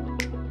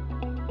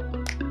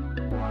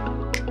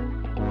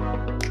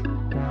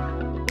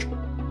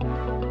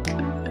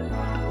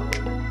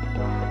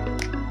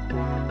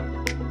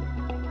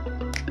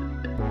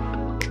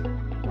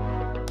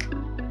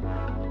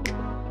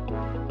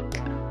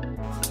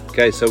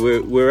 Okay, so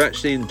we're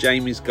actually in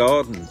Jamie's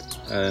garden.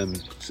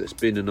 So it's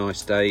been a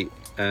nice day,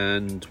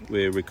 and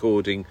we're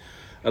recording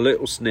a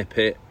little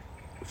snippet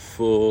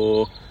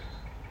for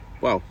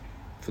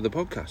the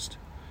podcast.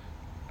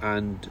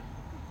 And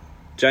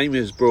Jamie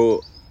has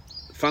brought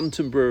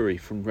Phantom Brewery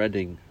from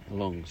Reading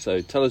along.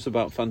 So tell us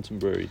about Phantom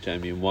Brewery,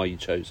 Jamie, and why you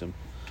chose them.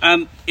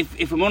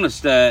 If I'm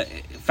honest,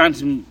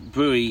 Phantom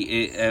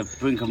Brewery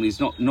brewing company is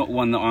not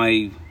one that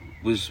I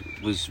was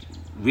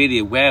really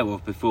aware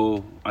of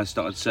before I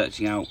started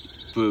searching out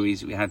breweries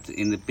that we had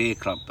in the beer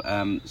club.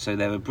 So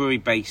they're a brewery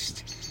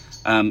based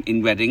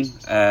in Reading.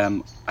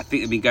 I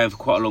think they've been going for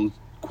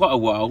quite a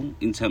while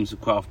in terms of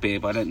craft beer,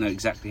 but I don't know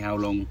exactly how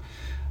long.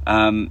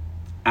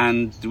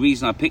 And the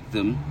reason I picked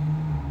them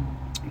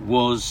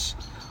was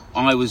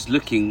I was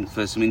looking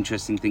for some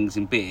interesting things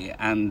in beer,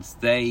 and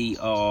they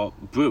are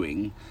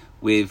brewing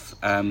with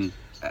a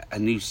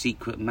new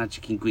secret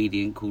magic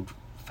ingredient called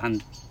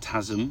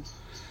Phantasm.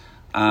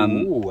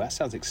 That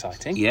sounds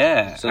exciting.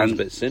 Yeah, sounds a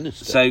bit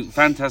sinister. So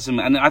Phantasm,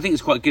 and I think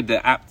it's quite good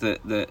that app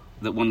that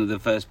one of the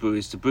first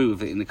breweries to brew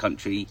with it in the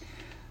country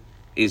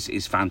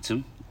is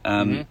Phantom.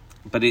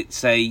 But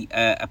it's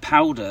a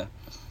powder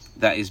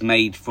that is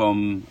made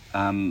from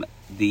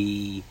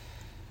the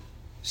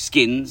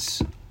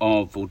skins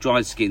of, or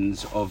dried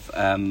skins of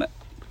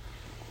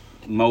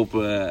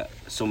Marlborough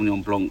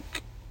Sauvignon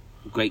Blanc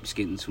grape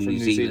skins from New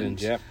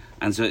Zealand. Yeah.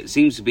 And so it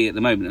seems to be at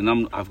the moment,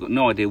 and I've got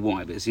no idea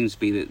why, but it seems to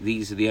be that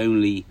these are the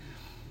only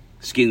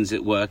skins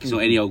that work. It's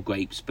not any old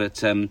grapes, but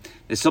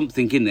there's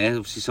something in there,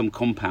 obviously some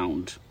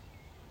compound,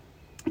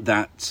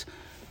 that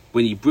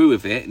when you brew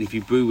with it, and if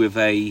you brew with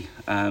a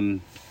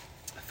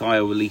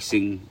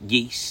thiol-releasing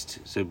yeast,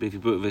 so if you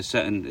brew it with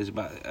there's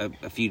about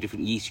a few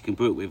different yeasts you can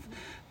brew it with,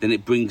 then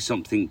it brings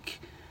something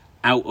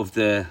out of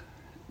the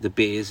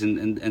beers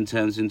and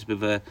turns into a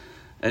bit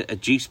of a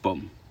juice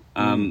bomb.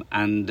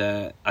 And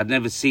I'd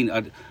never seen.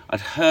 I'd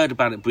heard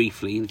about it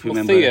briefly. If you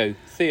remember,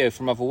 Theo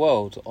from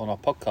Otherworld on our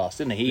podcast,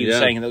 didn't he? He was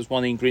saying that was one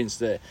of the ingredients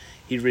that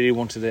he really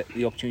wanted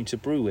the opportunity to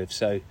brew with.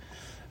 So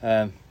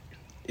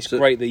it's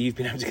great that you've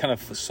been able to kind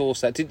of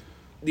source that. Did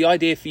the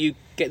idea for you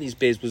getting these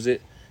beers, was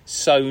it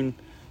sown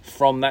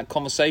from that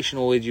conversation,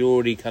 or had you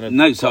already kind of...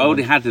 No, so I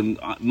already had them.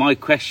 My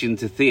question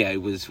to Theo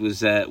was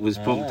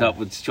prompted up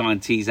with to try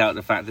and tease out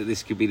the fact that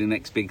this could be the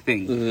next big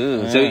thing.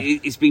 So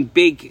it's been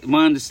big.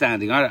 My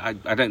understanding, I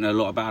don't know a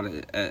lot about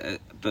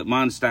it, but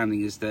my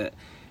understanding is that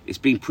it's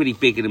been pretty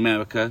big in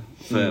America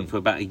for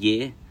about a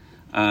year.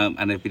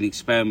 And they've been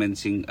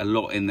experimenting a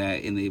lot in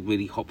the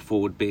really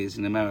hop-forward beers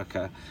in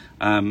America.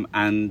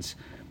 And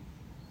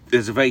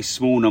there's a very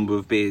small number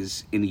of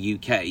beers in the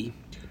UK.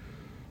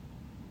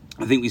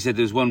 I think we said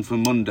there was one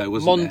from Mondo,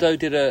 wasn't there? Mondo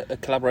did a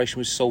collaboration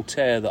with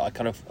Solitaire that I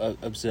kind of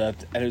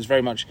observed, and it was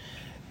very much...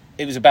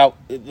 It was about...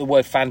 The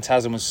word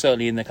phantasm was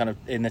certainly in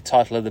the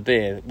title of the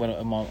beer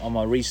on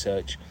my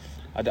research.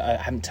 I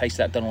haven't tasted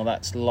that, don't know what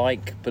that's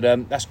like, but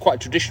that's quite a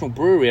traditional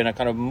brewery and a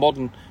kind of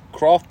modern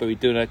craft brewery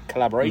doing a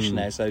collaboration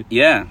there. So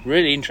yeah,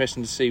 really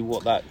interesting to see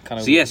what that kind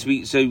of... So yes,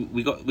 we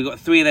got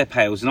 3 of their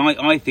pales, and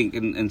I think,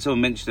 and someone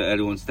mentioned it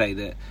earlier on today,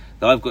 that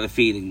I've got a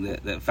feeling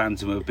that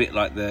Phantom are a bit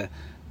like the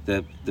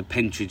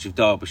Pentridge of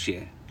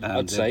Derbyshire.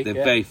 I'd say they're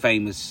very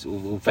famous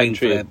or famed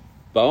for their...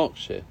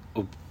 Berkshire.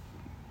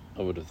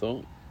 I would have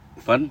thought.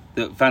 Pardon?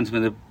 The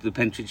Phantom and the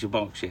Pentridge of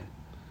Berkshire.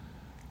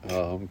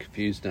 Oh, I'm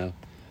confused now.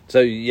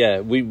 So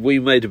yeah, we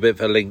made a bit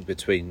of a link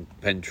between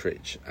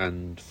Pentridge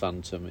and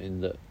Phantom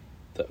in that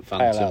Phantom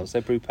pale ales. They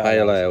brew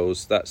pale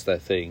ales. That's their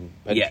thing.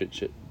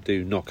 Pentridge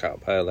do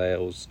knockout pale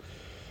ales.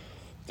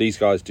 These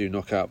guys do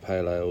knockout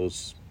pale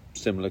ales.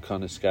 Similar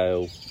kind of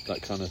scale,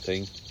 that kind of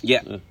thing.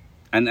 Yeah.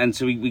 And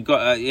so we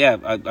got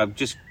I'm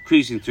just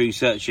cruising through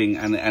searching,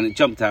 and it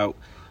jumped out.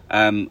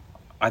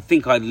 I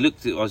think I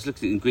was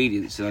looking at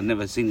ingredients, and I'd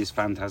never seen this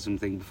Phantasm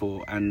thing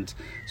before. And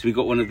so we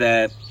got one of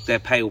their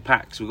pale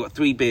packs. We've got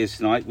 3 beers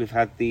tonight. We've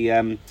had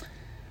the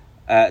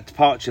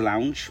Departure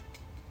Lounge.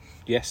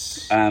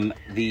 Yes.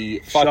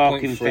 The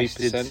Shark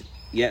Infested. 5.3%.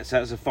 Yeah, so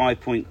that's a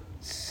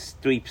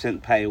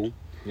 5.3% pale.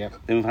 Yep.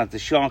 Then we've had the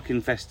Shark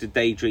Infested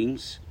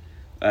Daydreams,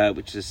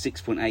 which is a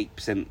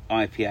 6.8%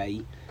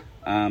 IPA,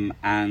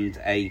 and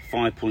a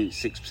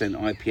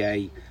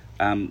 5.6%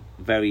 IPA.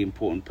 Very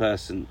Important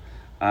Person.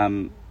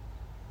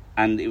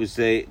 And it was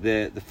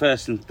the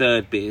first and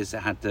third beers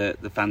that had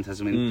the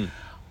Phantasm in.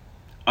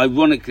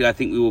 Ironically, I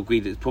think we all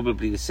agreed that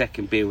probably the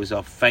second beer was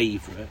our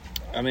favourite.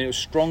 I mean, it was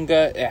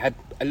stronger. It had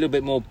a little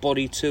bit more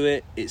body to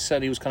it. It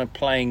certainly was kind of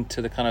playing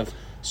to the kind of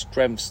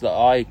strengths that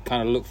I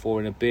kind of look for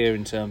in a beer,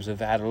 in terms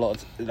of it had a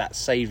lot of that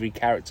savoury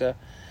character.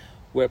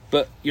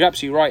 But you're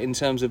absolutely right in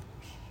terms of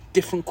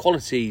different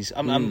qualities.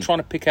 I'm trying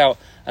to pick out,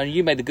 and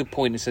you made a good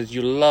point. It says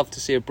you love to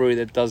see a brewery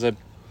that does a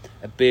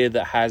beer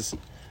that has...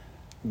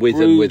 with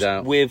and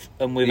without. With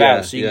and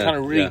without. So you can kind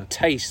of really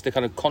taste the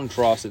kind of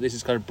contrast that this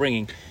is kind of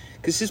bringing.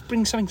 Because this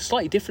brings something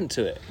slightly different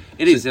to it.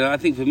 It is, and I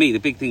think for me, the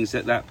big thing is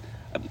that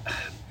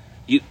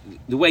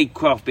the way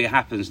craft beer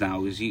happens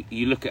now is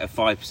you look at a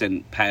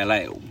 5% pale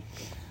ale,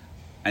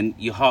 and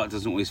your heart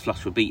doesn't always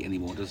flutter a beat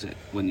anymore, does it?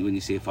 When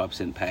you see a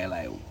 5% pale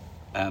ale,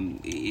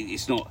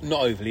 it's not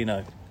overly,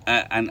 no.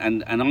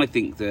 And I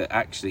think that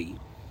actually,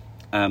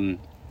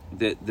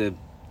 the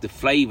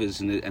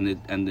flavours and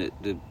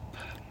the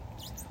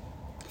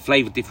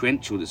flavour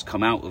differential that's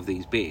come out of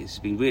these beers has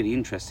been really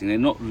interesting. They're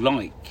not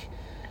like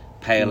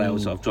pale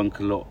ales that I've drunk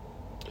a lot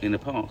in the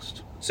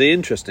past. See,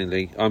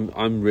 interestingly,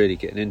 I'm really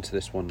getting into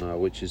this one now,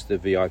 which is the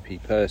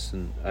VIP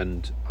Person,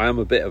 and I am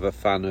a bit of a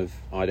fan of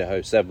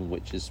Idaho 7,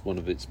 which is one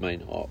of its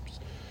main hops,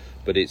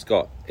 but there's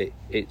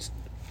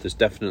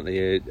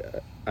definitely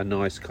a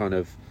nice kind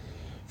of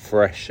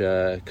fresh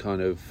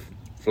kind of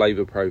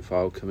flavour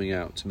profile coming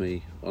out to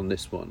me on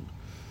this one,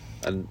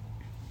 and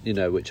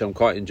which I'm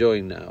quite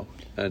enjoying now.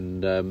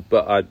 And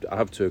but I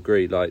have to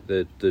agree, like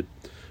the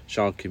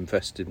Shark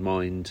Infested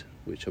Mind,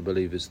 which I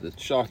believe is the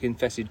Shark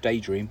Infested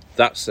Daydream.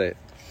 That's it.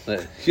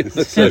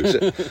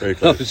 Very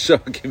close.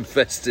 Shark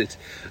Infested.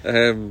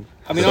 I mean,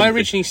 I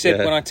originally said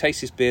when I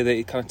tasted this beer that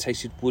it kind of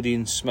tasted woody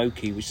and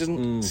smoky, which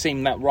doesn't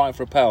seem that right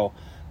for a pale.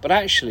 But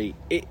actually,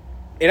 it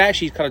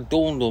actually kind of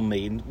dawned on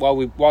me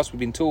whilst we've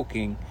been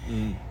talking.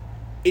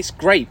 It's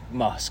grape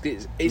musk.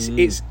 That's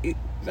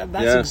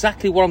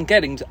exactly what I'm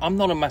getting. I'm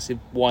not a massive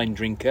wine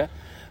drinker,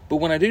 but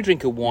when I do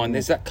drink a wine,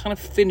 there's that kind of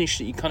finish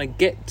that you kind of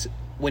get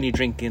when you're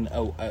drinking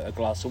a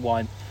glass of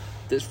wine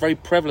that's very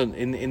prevalent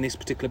in this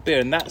particular beer,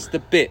 and that's the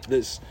bit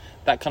that's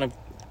that kind of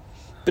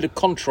bit of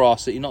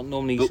contrast that you're not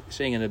normally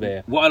seeing in a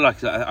beer. What I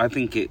like, I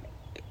think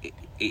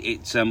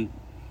it's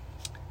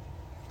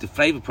the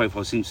flavour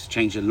profile seems to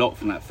change a lot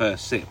from that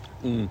first sip.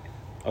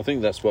 I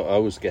think that's what I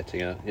was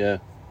getting at. Yeah.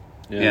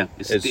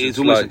 It's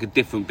almost like a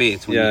different beer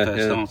to when you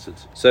first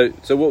started.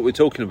 So what we're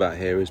talking about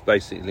here is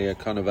basically a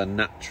kind of a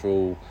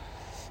natural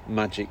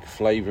magic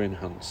flavour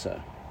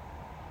enhancer,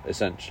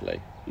 essentially.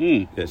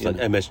 It's like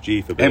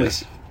MSG for beer.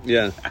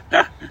 Yeah,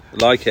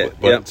 like it.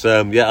 But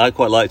I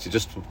quite liked it.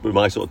 Just with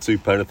my sort of 2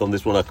 penneth on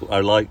this one, I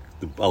like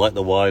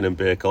the wine and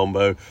beer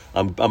combo.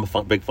 I'm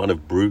a big fan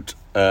of Brute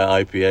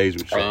IPAs,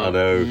 which I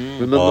know.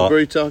 Remember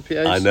Brute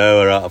IPAs? I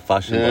know are out of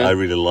fashion, but I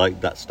really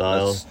like that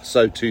style. That's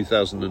so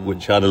 2000,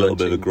 which had a little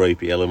bit of a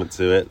grapey element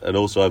to it, and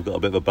also I've got a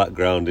bit of a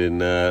background in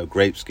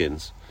grape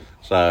skins,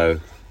 so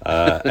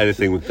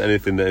anything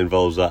that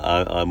involves that,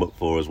 I'm up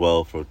for as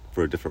well for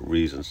a different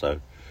reason.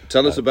 So.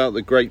 Tell us about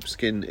the grape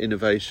skin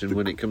innovation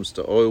when it comes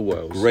to oil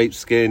wells. Grape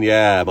skin,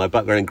 yeah. My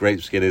background in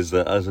grape skin is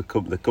that as the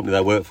company that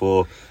I work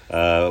for,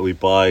 we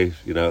buy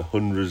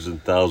hundreds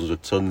and thousands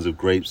of tons of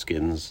grape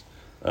skins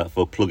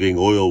for plugging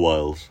oil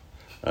wells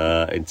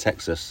in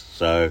Texas.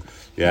 So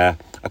yeah,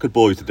 I could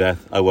bore you to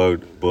death. I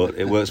won't, but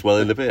it works well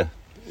in the beer.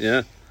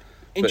 Yeah,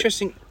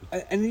 interesting.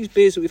 And these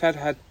beers that we've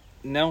had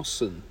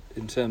Nelson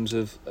in terms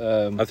of.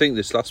 I think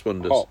this last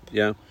one does. Hop.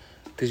 Yeah.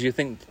 Because you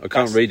think I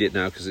can't read it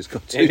now because it's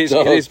got two it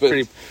is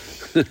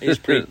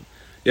pretty.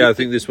 Yeah, I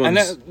think this one.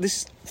 And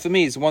this for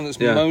me is the one that's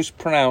most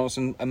pronounced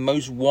and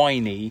most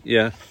winey.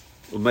 Yeah,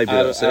 well, maybe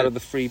out that's of the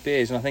three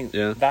beers, and I think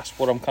that's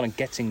what I'm kind of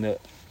getting that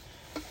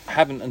I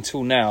haven't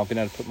until now been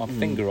able to put my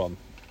finger on.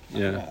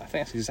 Yeah, I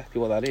think that's exactly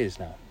what that is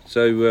now.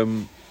 So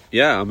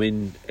I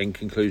mean, in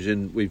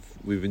conclusion,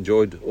 we've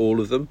enjoyed all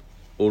of them.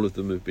 All of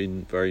them have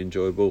been very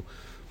enjoyable.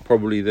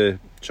 Probably the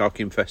shark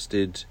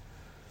infested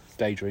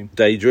Daydream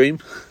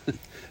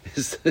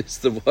is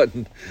the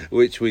one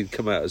which we'd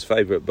come out as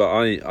favourite, but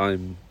I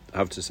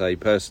have to say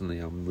personally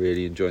I'm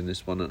really enjoying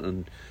this one,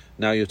 and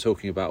now you're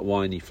talking about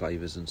winey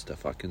flavours and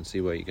stuff, I can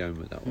see where you're going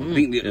with that one. I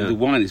think the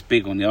wine is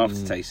big on the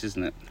aftertaste,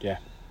 isn't it?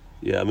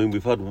 Yeah, I mean,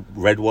 we've had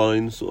red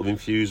wine sort of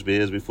infused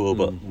beers before,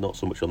 but not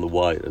so much on the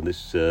white, and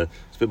this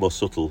it's a bit more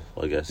subtle,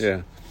 I guess.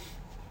 No,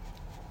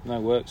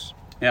 it works.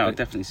 Yeah, I'll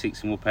definitely seek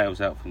some more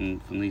pails out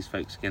from these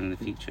folks again in the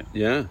future.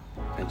 Yeah,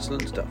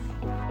 excellent stuff.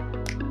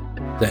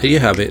 There you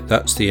have it,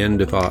 that's the end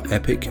of our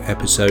epic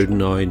episode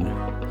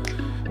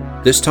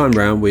 9. This time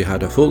round we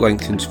had a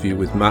full-length interview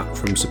with Matt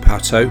from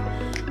Zapato.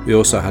 We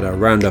also had a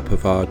roundup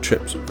of our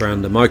trips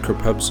around the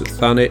micropubs of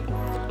Thanet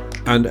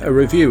and a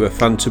review of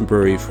Phantom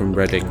Brewery from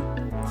Reading.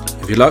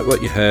 If you like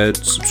what you heard,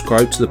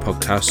 subscribe to the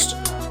podcast,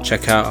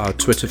 check out our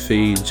Twitter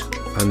feed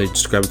and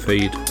Instagram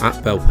feed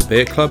at Belper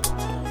Beer Club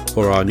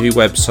or our new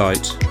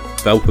website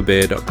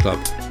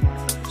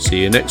belperbeer.club.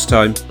 See you next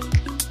time.